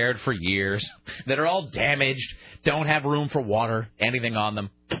been repaired for years, that are all damaged, don't have room for water, anything on them.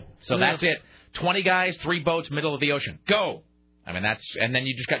 So that's it. 20 guys, 3 boats, middle of the ocean. Go! I mean, and then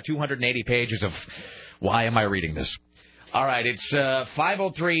you just got 280 pages of... Why am I reading this? All right, it's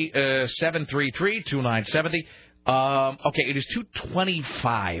 503-733-2970. Okay, it is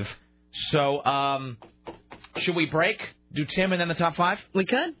 2:25. So, should we break? Do Tim and then the top 5? We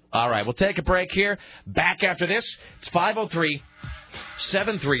could. All right, we'll take a break here. Back after this. It's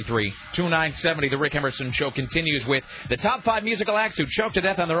 503-733-2970. The Rick Emerson Show continues with the top 5 musical acts who choked to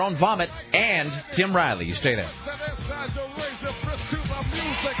death on their own vomit and Tim Riley. You stay there.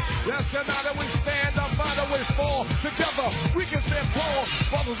 Yes, and now that we stand up, now that we fall together, we can stand tall.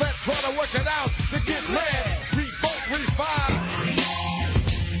 Brothers that try to work it out to get mad, revolt, refine.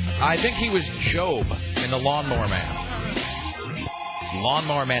 I think he was Job in The Lawnmower Man.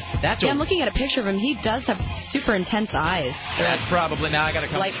 Lawnmower Man. I'm looking at a picture of him. He does have super intense eyes. That's probably... Now I got to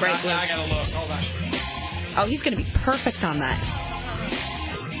come... Light bright blue. Now I got to look. Hold on. Oh, he's going to be perfect on that.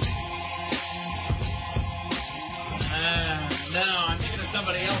 No, I'm thinking of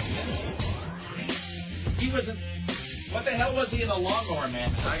somebody else. He wasn't... What the hell was he in The Lawnmower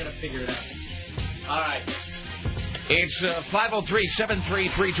Man? I got to figure it out. All right. It's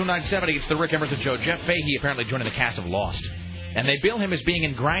 503-733-2970. It's the Rick Emerson Show. Jeff Fahey apparently joining the cast of Lost. And they bill him as being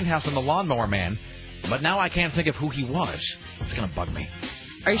in Grindhouse and The Lawnmower Man. But now I can't think of who he was. It's going to bug me.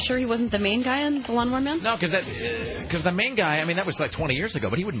 Are you sure he wasn't the main guy in The Lawnmower Man? No, because the main guy, I mean, that was like 20 years ago,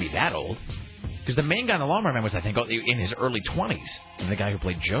 but he wouldn't be that old. Because the main guy in The Lawnmower Man was, I think, in his early 20s. And the guy who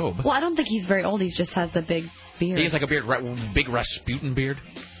played Job. Well, I don't think he's very old. He just has the big beard. He has like a beard, big Rasputin beard.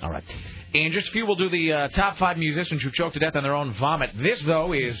 All right. In just a few, we'll do the top 5 musicians who choked to death on their own vomit. This,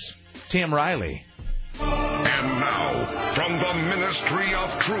 though, is Tim Riley. And now, from the Ministry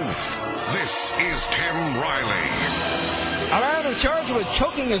of Truth, this is Tim Riley. A man is charged with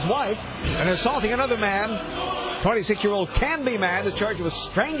choking his wife and assaulting another man. 26-year-old Canby man is charged with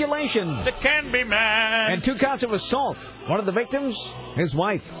strangulation. The Canby man. And 2 counts of assault. One of the victims, his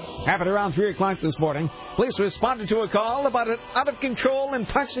wife. Happened around 3 o'clock this morning. Police responded to a call about an out-of-control,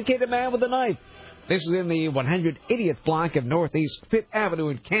 intoxicated man with a knife. This is in the 180th block of Northeast 5th Avenue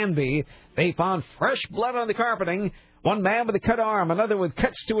in Canby. They found fresh blood on the carpeting. One man with a cut arm, another with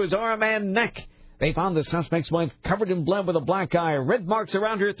cuts to his arm and neck. They found the suspect's wife covered in blood with a black eye, red marks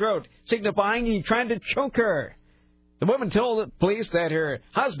around her throat, signifying he tried to choke her. The woman told the police that her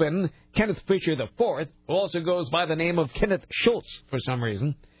husband, Kenneth Fisher IV, who also goes by the name of Kenneth Schultz for some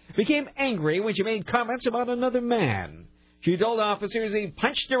reason, became angry when she made comments about another man. She told officers he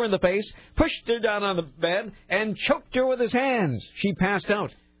punched her in the face, pushed her down on the bed, and choked her with his hands. She passed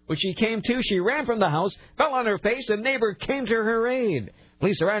out. When she came to, she ran from the house, fell on her face, and a neighbor came to her aid.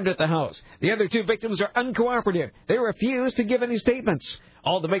 Police arrived at the house. The other 2 victims are uncooperative. They refused to give any statements.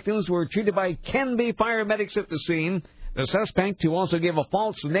 All the victims were treated by Canby paramedics at the scene. The suspect, who also gave a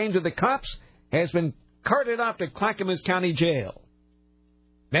false name to the cops, has been carted off to Clackamas County Jail.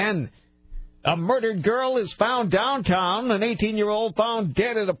 Then, a murdered girl is found downtown. An 18-year-old found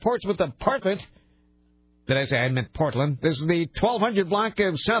dead at a Portsmouth apartment. Did I say I meant Portland? This is the 1200 block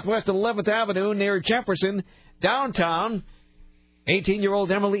of Southwest 11th Avenue near Jefferson, downtown.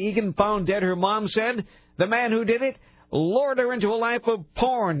 18-year-old Emily Egan found dead, her mom said. The man who did it lured her into a life of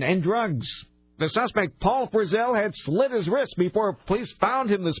porn and drugs. The suspect, Paul Frizzell, had slit his wrist before police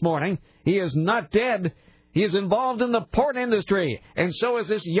found him this morning. He is not dead. He is involved in the porn industry, and so is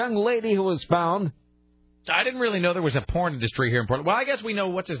this young lady who was found. I didn't really know there was a porn industry here in Portland. Well, I guess we know,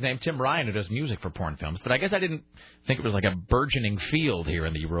 what's his name, Tim Ryan, who does music for porn films. But I guess I didn't think it was like a burgeoning field here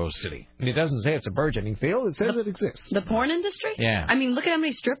in the Rose City. And it doesn't say it's a burgeoning field. It says it exists. The porn industry? Yeah. I mean, look at how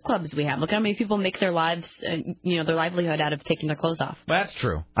many strip clubs we have. Look at how many people make their lives, their livelihood out of taking their clothes off. Well, that's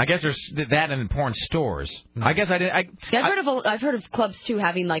true. I guess there's that in porn stores. I guess I didn't. I've heard of clubs too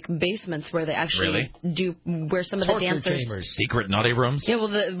having like basements where they actually do where some of the dancers secret naughty rooms. Yeah,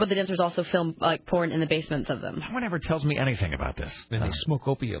 but the dancers also film like porn in the basements of them. No one ever tells me anything about this. And they smoke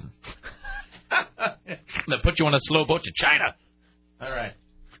opium. They put you on a slow boat to China. All right.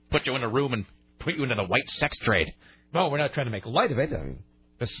 Put you in a room and put you into the white sex trade. No, we're not trying to make light of it. I mean,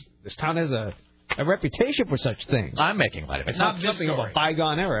 this town has a reputation for such things. I'm making light of it. It's not something of a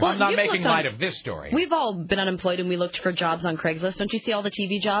bygone era. Well, I'm not making light of this story. We've all been unemployed and we looked for jobs on Craigslist. Don't you see all the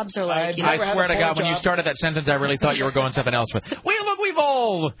TV jobs? Or like, I swear to God, when you started that sentence, I really thought you were going something else with. We've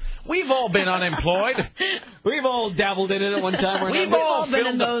all been unemployed. We've all dabbled in it at one time or another. We've all been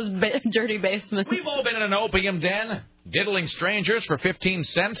in those dirty basements. We've all been in an opium den, diddling strangers for 15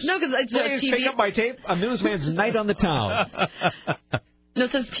 cents. No, because it's Please TV. pick up my tape. A newsman's night on the town. No,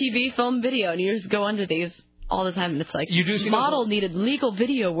 it says TV, film, video, and you just go under these all the time. And it's like, you do see model needed legal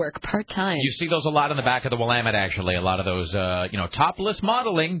video work part-time. You see those a lot in the back of the Willamette, actually. A lot of those, topless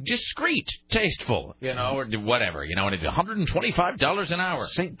modeling, discreet, tasteful, or whatever, and it's $125 an hour.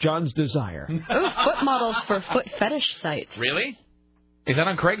 St. John's Desire. Foot models for foot fetish sites. Really? Is that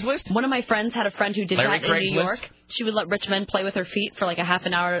on Craigslist? One of my friends had a friend who did that in New York. She would let rich men play with her feet for like a half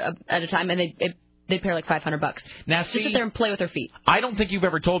an hour at a time, and they'd pay her like $500. Now, just sit there and play with her feet. I don't think you've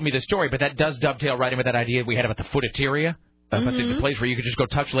ever told me this story, but that does dovetail right in with that idea we had about the footateria. The place where you could just go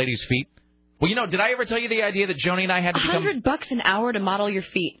touch ladies' feet. Well, did I ever tell you the idea that Joni and I had to become... $100 an hour to model your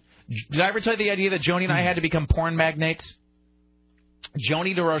feet. Did I ever tell you the idea that Joni and I had to become porn magnates?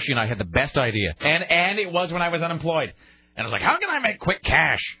 Joni DeRoshi and I had the best idea. And it was when I was unemployed. And I was like, how can I make quick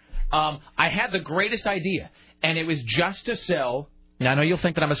cash? I had the greatest idea. And it was just to sell... Now, I know you'll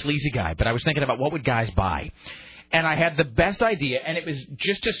think that I'm a sleazy guy, but I was thinking about what would guys buy. And I had the best idea, and it was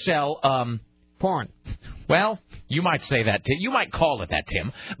just to sell... porn. Well, you might say that, Tim. You might call it that,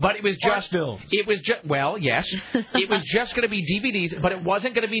 Tim. But it was just... films. It was just... Well, yes. It was just going to be DVDs, but it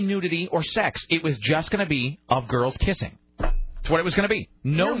wasn't going to be nudity or sex. It was just going to be of girls kissing. That's what it was going to be.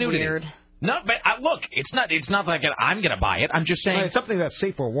 No You're nudity. Weird. No, but look, it's not like I'm going to buy it. I'm just saying it's something that's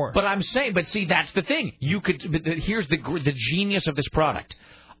safe for work. But I'm saying, see, that's the thing. Here's the genius of this product,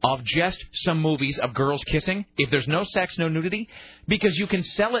 of just some movies of girls kissing. If there's no sex, no nudity, because you can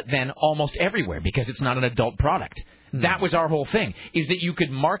sell it then almost everywhere because it's not an adult product. That was our whole thing, is that you could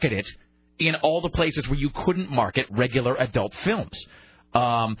market it in all the places where you couldn't market regular adult films.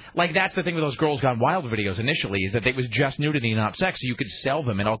 Like, that's the thing with those Girls Gone Wild videos initially, is that they was just nudity, not sex, so you could sell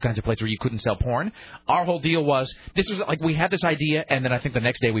them in all kinds of places where you couldn't sell porn. Our whole deal was, this was like, we had this idea, and then I think the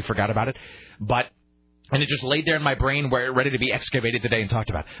next day we forgot about it, and it just laid there in my brain where it ready to be excavated today and talked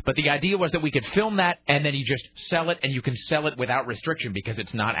about. But the idea was that we could film that, and then you just sell it, and you can sell it without restriction because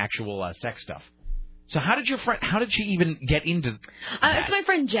it's not actual sex stuff. So how did she even get into that? It's my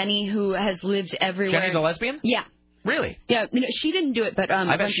friend Jenny, who has lived everywhere. Jenny's a lesbian? Yeah. Really? Yeah, she didn't do it, but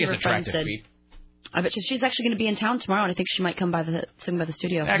I bet a she has bunch of her friends attractive did. feet. I bet she's actually going to be in town tomorrow, and I think she might come by the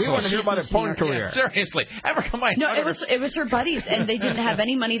studio. We want to hear about her porn career. Yeah, seriously, ever come by? No, it was her buddies, and they didn't have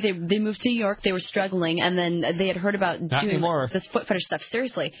any money. They moved to New York. They were struggling, and then they had heard about doing this foot fetish stuff.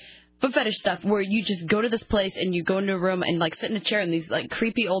 Seriously, foot fetish stuff where you just go to this place and you go into a room and like sit in a chair, and these like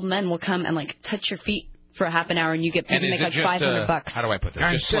creepy old men will come and like touch your feet for a half an hour, and you make like $500. How do I put this?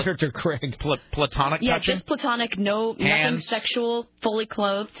 Just Senator Craig. Platonic yeah, touching? just platonic. No, nothing sexual. Fully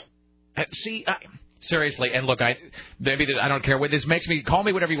clothed. See, seriously, and look, I don't care what this makes me. Call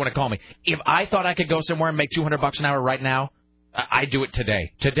me whatever you want to call me. If I thought I could go somewhere and make $200 an hour right now, I'd do it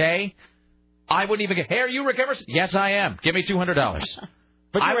today. Today, I wouldn't even get. Hey, are you Rick Emerson? Yes, I am. Give me $200.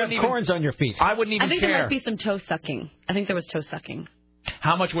 But you have corns on your feet. I wouldn't even care. I think there might be some toe sucking. I think there was toe sucking.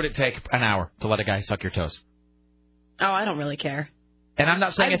 How much would it take an hour to let a guy suck your toes? Oh, I don't really care. And I'm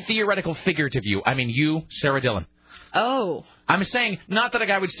not saying a theoretical figurative you. I mean you, Sarah Dillon. Oh. I'm saying, not that a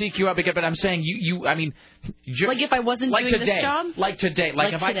guy would seek you out, but I'm saying like if I wasn't doing today, this job? Like today.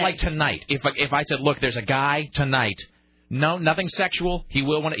 Like tonight. If I said, look, there's a guy tonight, no, nothing sexual, he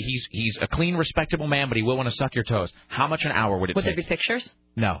will want to, he's a clean, respectable man, but he will want to suck your toes. How much an hour would it take? Would there be pictures?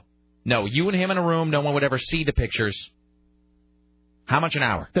 No, you and him in a room, no one would ever see the pictures. How much an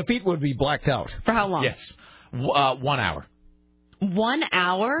hour? The feet would be blacked out. For how long? Yes. 1 hour. 1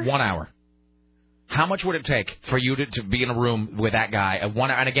 hour? 1 hour. How much would it take for you to be in a room with that guy?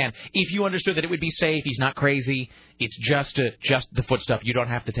 1 hour. And again, if you understood that it would be safe, he's not crazy, it's just the foot stuff. You don't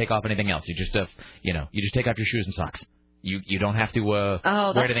have to take off anything else. You just you just take off your shoes and socks. You don't have to wear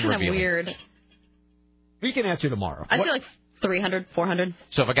anything revealing. That's kind of weird. We can answer tomorrow. I'd say like 300, 400.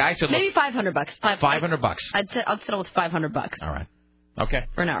 So if a guy said, maybe $500. $500. I'd settle with $500. All right. Okay.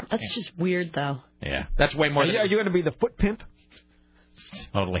 For an hour. That's just weird, though. Yeah, that's way more. Are you going to be the foot pimp?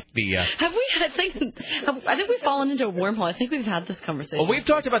 Totally. Have we? I think we've fallen into a wormhole. I think we've had this conversation. Well, we've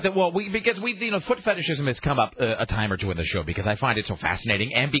talked about that. Well, because foot fetishism has come up a time or two in the show because I find it so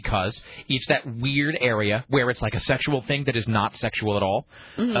fascinating, and because it's that weird area where it's like a sexual thing that is not sexual at all,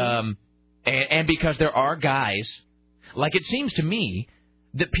 and because there are guys, like it seems to me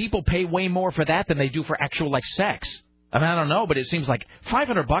that people pay way more for that than they do for actual like sex. I mean, I don't know, but it seems like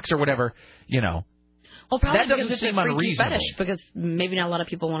 $500 or whatever, Well, probably that doesn't because seem it's a freaky unreasonable. fetish, because maybe not a lot of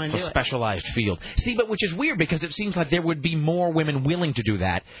people want to do it. It's a specialized field. See, but which is weird because it seems like there would be more women willing to do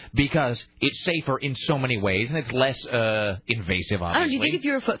that because it's safer in so many ways and it's less invasive, obviously. I don't know, do you think if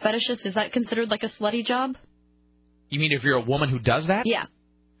you're a foot fetishist, is that considered like a slutty job? You mean if you're a woman who does that? Yeah.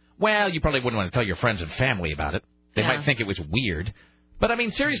 Well, you probably wouldn't want to tell your friends and family about it. They might think it was weird. But, I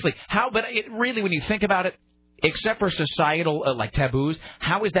mean, seriously, but it really, when you think about it, except for societal, like, taboos,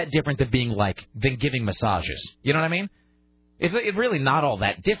 how is that different than giving massages? You know what I mean? It's really not all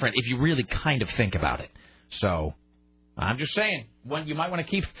that different if you really kind of think about it. So, I'm just saying, you might want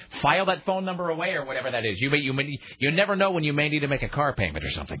to file that phone number away or whatever that is. You never know when you may need to make a car payment or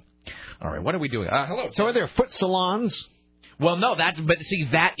something. All right, what are we doing? Hello. So are there foot salons? Well, no, that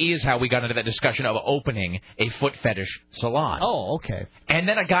is how we got into that discussion of opening a foot fetish salon. Oh, okay. And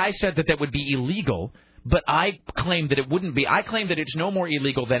then a guy said that would be illegal. But I claim that it wouldn't be. I claim that it's no more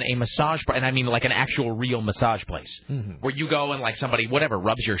illegal than a massage, and I mean like an actual real massage place, where you go and like somebody, whatever,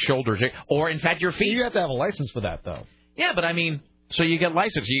 rubs your shoulders, or in fact your feet. You have to have a license for that, though. Yeah, but I mean, so you get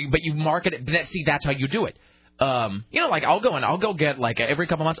license, but you market it. See, that's how you do it. Like I'll go get like every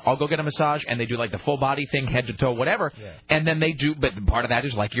couple months, I'll go get a massage, and they do like the full body thing, head to toe, whatever, and then they do. But part of that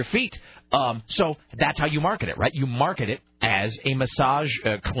is like your feet. So that's how you market it, right? You market it as a massage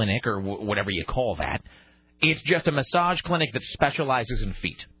clinic or whatever you call that. It's just a massage clinic that specializes in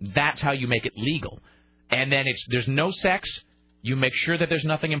feet. That's how you make it legal. And then there's no sex. You make sure that there's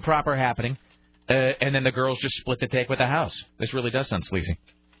nothing improper happening, and then the girls just split the take with the house. This really does sound sleazy.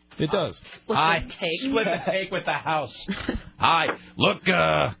 It does. Split the take with the house. Hi. Look,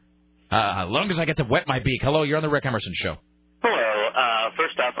 as long as I get to wet my beak. Hello, you're on the Rick Emerson Show. Hello.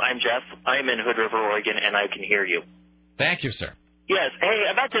 First off, I'm Jeff. I'm in Hood River, Oregon, and I can hear you. Thank you, sir. Yes. Hey,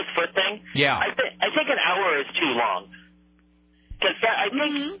 about this foot thing. Yeah. I think an hour is too long. Because I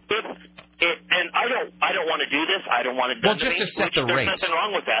think and I don't want to do this. I don't want it done to me. Just to set the there's rates. nothing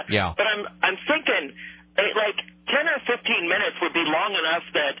wrong with that. Yeah. But I'm thinking like 10 or 15 minutes would be long enough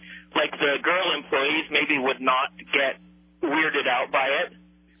that like the girl employees maybe would not get weirded out by it.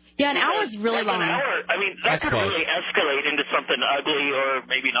 Yeah, an hour is really long. An hour, I mean, that could really escalate into something ugly or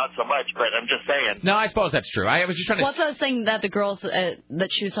maybe not so much, but I'm just saying. No, I suppose that's true. I was just trying to... Well, so I was saying that the girls that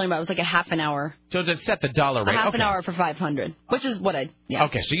she was talking about was like a half an hour. So to set the dollar rate. A half an hour for $500, which is what yeah.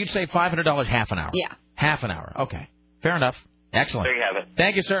 Okay, so you'd say $500 half an hour. Yeah. Half an hour. Okay. Fair enough. Excellent. There you have it.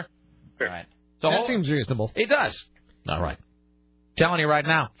 Thank you, sir. Sure. All right. That seems reasonable. It does. All right. Telling you right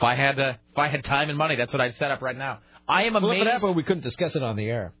now, if I had time and money, that's what I'd set up right now. I am amazed. Well, if it happened, we couldn't discuss it on the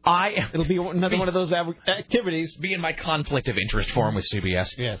air. It'll be another one of those activities. Be in my conflict of interest forum with CBS.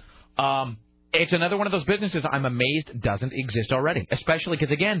 Yeah. It's another one of those businesses I'm amazed doesn't exist already. Especially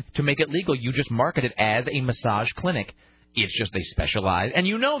because, again, to make it legal, you just market it as a massage clinic. It's just they specialize. And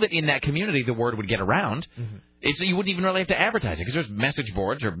you know that in that community, the word would get around. Mm-hmm. You wouldn't even really have to advertise it because there's message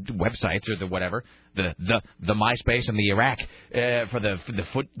boards or websites or the whatever, the MySpace and the Iraq for the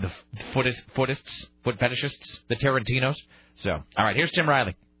foot fetishists, the Tarantinos. So, all right, here's Tim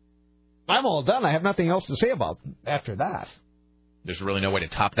Riley. I'm all done. I have nothing else to say about after that. There's really no way to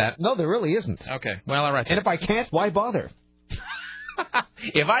top that? No, there really isn't. Okay, well, all right. And if I can't, why bother?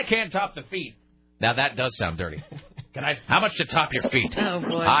 If I can't top the feet, now that does sound dirty. How much to top your feet? Oh,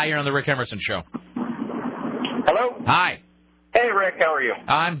 boy. Hi, you're on the Rick Emerson Show. Hello? Hi. Hey, Rick, how are you?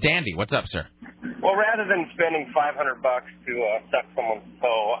 I'm dandy. What's up, sir? Well, rather than spending $500 to suck someone's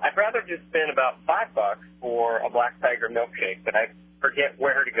toe, I'd rather just spend about $5 for a Black Tiger milkshake, but I forget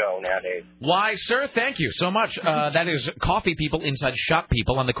where to go nowadays. Why, sir, thank you so much. That is Coffee People Inside Shop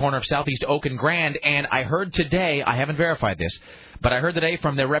People on the corner of Southeast Oak and Grand, and I heard today, I haven't verified this, but I heard today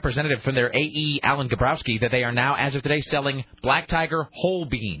from their representative, from their AE, Alan Gabrowski, that they are now, as of today, selling Black Tiger whole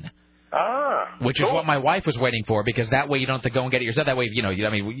bean. Which is what my wife was waiting for, because that way you don't have to go and get it yourself. That way,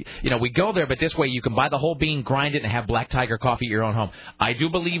 we go there, but this way you can buy the whole bean, grind it, and have Black Tiger coffee at your own home. I do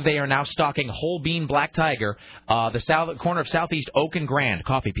believe they are now stocking whole bean Black Tiger, the corner of Southeast Oak and Grand,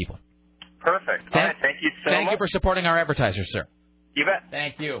 Coffee People. Perfect. All right, thank you so much. Thank you for supporting our advertisers, sir. You bet.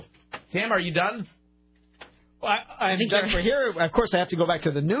 Thank you. Tim, are you done? Well, I'm done for here. Of course, I have to go back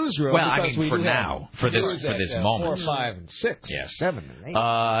to the newsroom. Well, I mean, for now, for this moment. 4, 5, and 6, yes. 7, and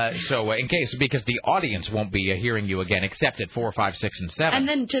 8. So, in case, because the audience won't be hearing you again, except at 4, 5, 6, and 7. And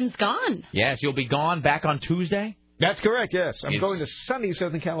then Tim's gone. Yes, you'll be gone back on Tuesday. That's correct. Yes, I'm going to sunny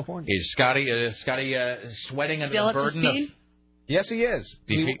Southern California. Is Scotty sweating under the burden of? Yes, he is.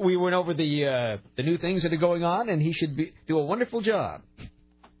 We went over the new things that are going on, and he should do a wonderful job.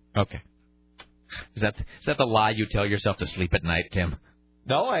 Okay. Is that the lie you tell yourself to sleep at night, Tim?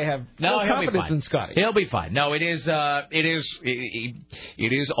 No, I have no confidence in Scotty. He'll be fine. No, it is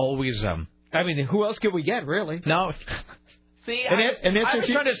always. I mean, who else can we get, really? No. See, I was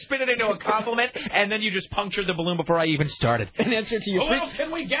trying to spin it into a compliment, and then you just punctured the balloon before I even started. In answer to your who else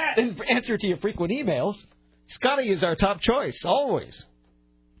can we get? In answer to your frequent emails, Scotty is our top choice, always.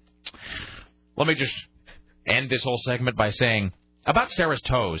 Let me just end this whole segment by saying about Sarah's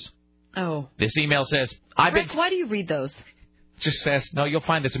toes. Oh. This email says, Rick, why do you read those? Just says, no, you'll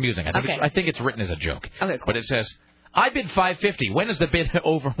find this amusing. I think it's written as a joke. Okay, cool. But it says, I bid $550. When is the bid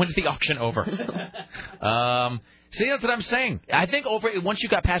over? When's the auction over? See, that's what I'm saying. I think once you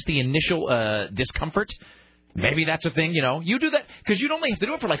got past the initial discomfort, maybe that's a thing, You do that, because you'd only have to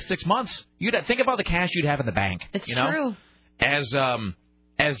do it for like 6 months. Think about the cash you'd have in the bank. It's true.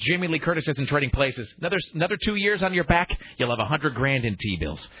 As Jamie Lee Curtis says in Trading Places, another 2 years on your back, you'll have $100,000 in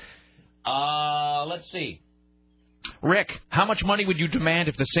T-bills. Let's see. Rick, how much money would you demand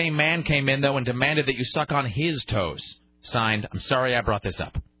if the same man came in, though, and demanded that you suck on his toes? Signed, I'm sorry I brought this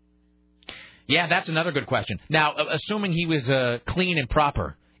up. Yeah, that's another good question. Now, assuming he was clean and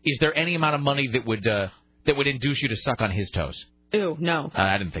proper, is there any amount of money that would induce you to suck on his toes? Ooh, no.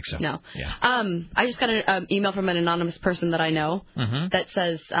 I didn't think so. No. Yeah. I just got an email from an anonymous person that I know that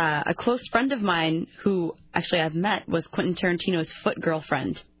says a close friend of mine who actually I've met was Quentin Tarantino's foot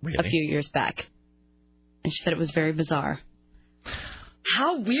girlfriend a few years back. And she said it was very bizarre.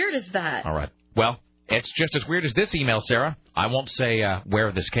 How weird is that? All right. Well, it's just as weird as this email, Sarah. I won't say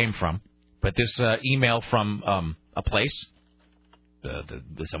where this came from, but this email from a place,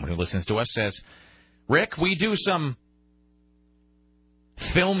 someone who listens to us says, Rick, we do some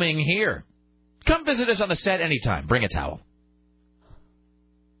filming here. Come visit us on the set anytime. Bring a towel.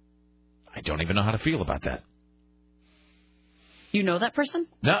 I don't even know how to feel about that. You know that person?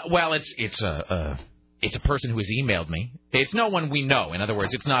 No. Well, it's a person who has emailed me. It's no one we know. In other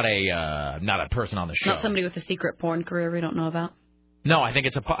words, it's not a person on the show. Not somebody with a secret porn career we don't know about. No, I think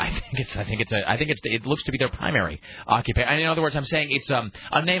it looks to be their primary occupation. In other words, I'm saying it's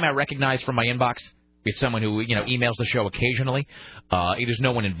a name I recognize from my inbox. It's someone who, emails the show occasionally. It is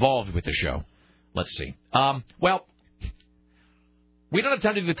no one involved with the show. Let's see. Well, we don't have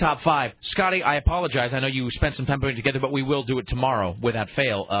time to do the top 5. Scotty, I apologize. I know you spent some time putting it together, but we will do it tomorrow without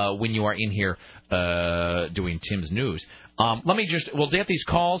fail when you are in here doing Tim's News. We'll get these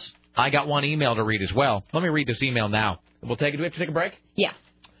calls. I got one email to read as well. Let me read this email now. Do we have to take a break? Yeah.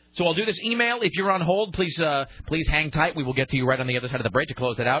 So I'll do this email. If you're on hold, please hang tight. We will get to you right on the other side of the break to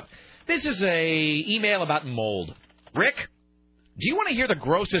close it out. This is a email about mold. Rick, do you want to hear the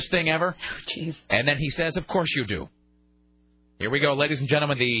grossest thing ever? Oh, jeez. And then he says, of course you do. Here we go, ladies and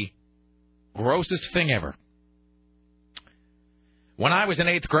gentlemen, the grossest thing ever. When I was in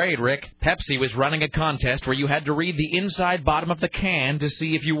 8th grade, Rick, Pepsi was running a contest where you had to read the inside bottom of the can to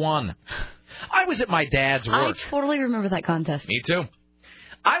see if you won. I was at my dad's work. I totally remember that contest. Me too.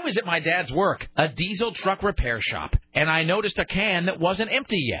 I was at my dad's work, a diesel truck repair shop, and I noticed a can that wasn't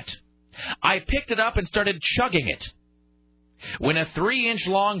empty yet. I picked it up and started chugging it. When a 3-inch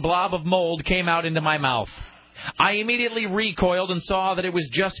long blob of mold came out into my mouth, I immediately recoiled and saw that it was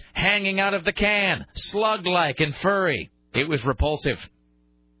just hanging out of the can, slug-like and furry. It was repulsive.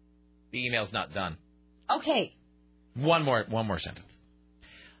 The email's not done. Okay. One more sentence.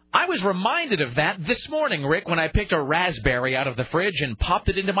 I was reminded of that this morning, Rick, when I picked a raspberry out of the fridge and popped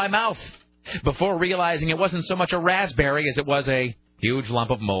it into my mouth, before realizing it wasn't so much a raspberry as it was a huge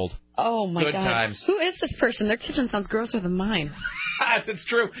lump of mold. Oh, my God. Good times. Who is this person? Their kitchen sounds grosser than mine. It's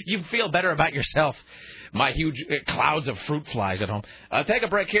true. You feel better about yourself. My huge clouds of fruit flies at home. Take a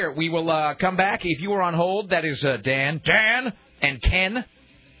break here. We will come back. If you were on hold, that is Dan, and Ken.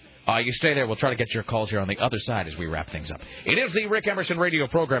 You stay there. We'll try to get your calls here on the other side as we wrap things up. It is the Rick Emerson radio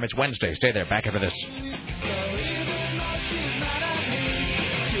program. It's Wednesday. Stay there. Back after this.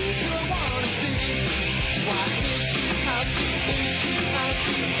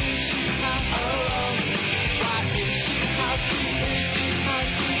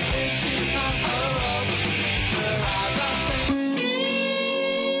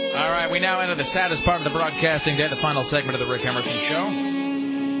 All right, we now enter the saddest part of the broadcasting day, the final segment of the Rick Emerson Show.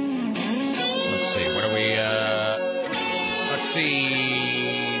 Let's see, what are we, let's see,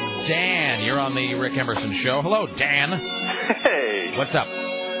 Dan, you're on the Rick Emerson Show. Hello, Dan. Hey. What's up?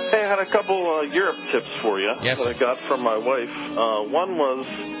 Hey, I had a couple Europe tips for you that I got from my wife. One was,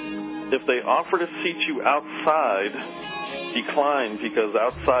 if they offer to seat you outside, decline, because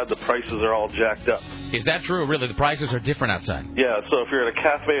outside the prices are all jacked up. Is that true? Really, the prices are different outside? Yeah, so if you're at a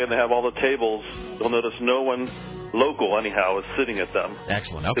cafe and they have all the tables, you'll notice no one local, anyhow, is sitting at them.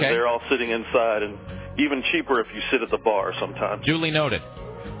 Excellent, okay. They're all sitting inside, and even cheaper if you sit at the bar sometimes. Duly noted.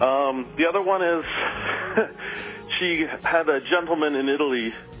 The other one is, she had a gentleman in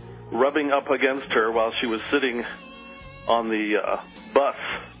Italy rubbing up against her while she was sitting on the bus,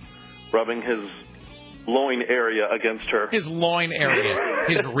 rubbing his loin area against her. His loin area.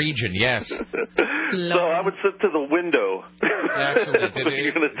 His region, yes. So I would sit to the window. Excellent. When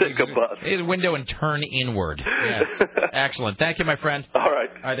you're going to take a bus. His window and turn inward. Yes. Excellent. Thank you, my friend. All right.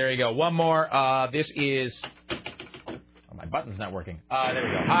 All right, there you go. One more. This is... Oh, my button's not working. There we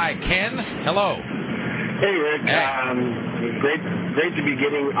go. Hi, Ken. Hello. Hey, Rick. Great to be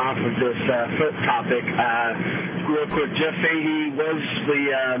getting off of this foot topic. Real quick, Jeff Fahey was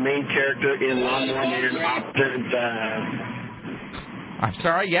the main character in Lawnmower Man opposite... I'm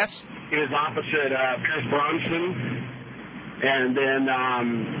sorry, yes? He was opposite Pierce Bronson. And then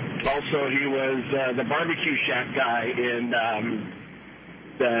also he was the barbecue shack guy in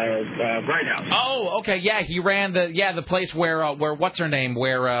the Bright House. Oh, okay, yeah, he ran the place where what's her name,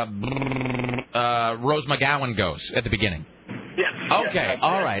 where Rose McGowan goes at the beginning. Yes. Okay,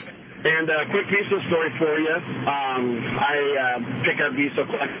 all right. And a quick piece of story for you. I pick up diesel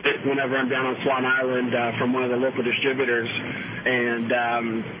collected whenever I'm down on Swan Island from one of the local distributors. And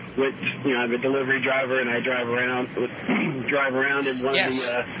I'm a delivery driver, and I drive around in one of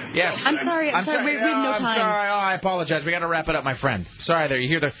the... Yes. I'm sorry. We have no time. I'm sorry. Oh, I apologize. We got to wrap it up, my friend. Sorry there. You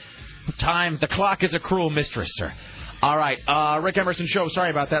hear the time. The clock is a cruel mistress, sir. All right, Rick Emerson Show. Sorry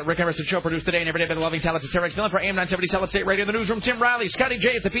about that. Rick Emerson Show produced today and every day by the loving talents of Terry Dillon for AM 970 Solid State Radio. The newsroom, Tim Riley, Scotty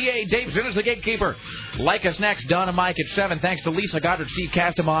J at the PA, Dave Zinner's the gatekeeper. Like us next, Don and Mike at 7. Thanks to Lisa Goddard, Steve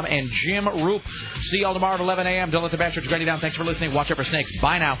Castamom, and Jim Roop. See you all tomorrow at 11 a.m. Don't let the bastards grind you down. Thanks for listening. Watch out for snakes.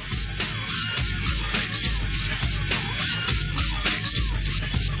 Bye now.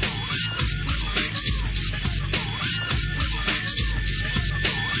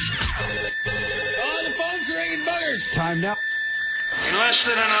 Time now. In less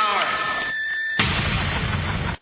than an hour.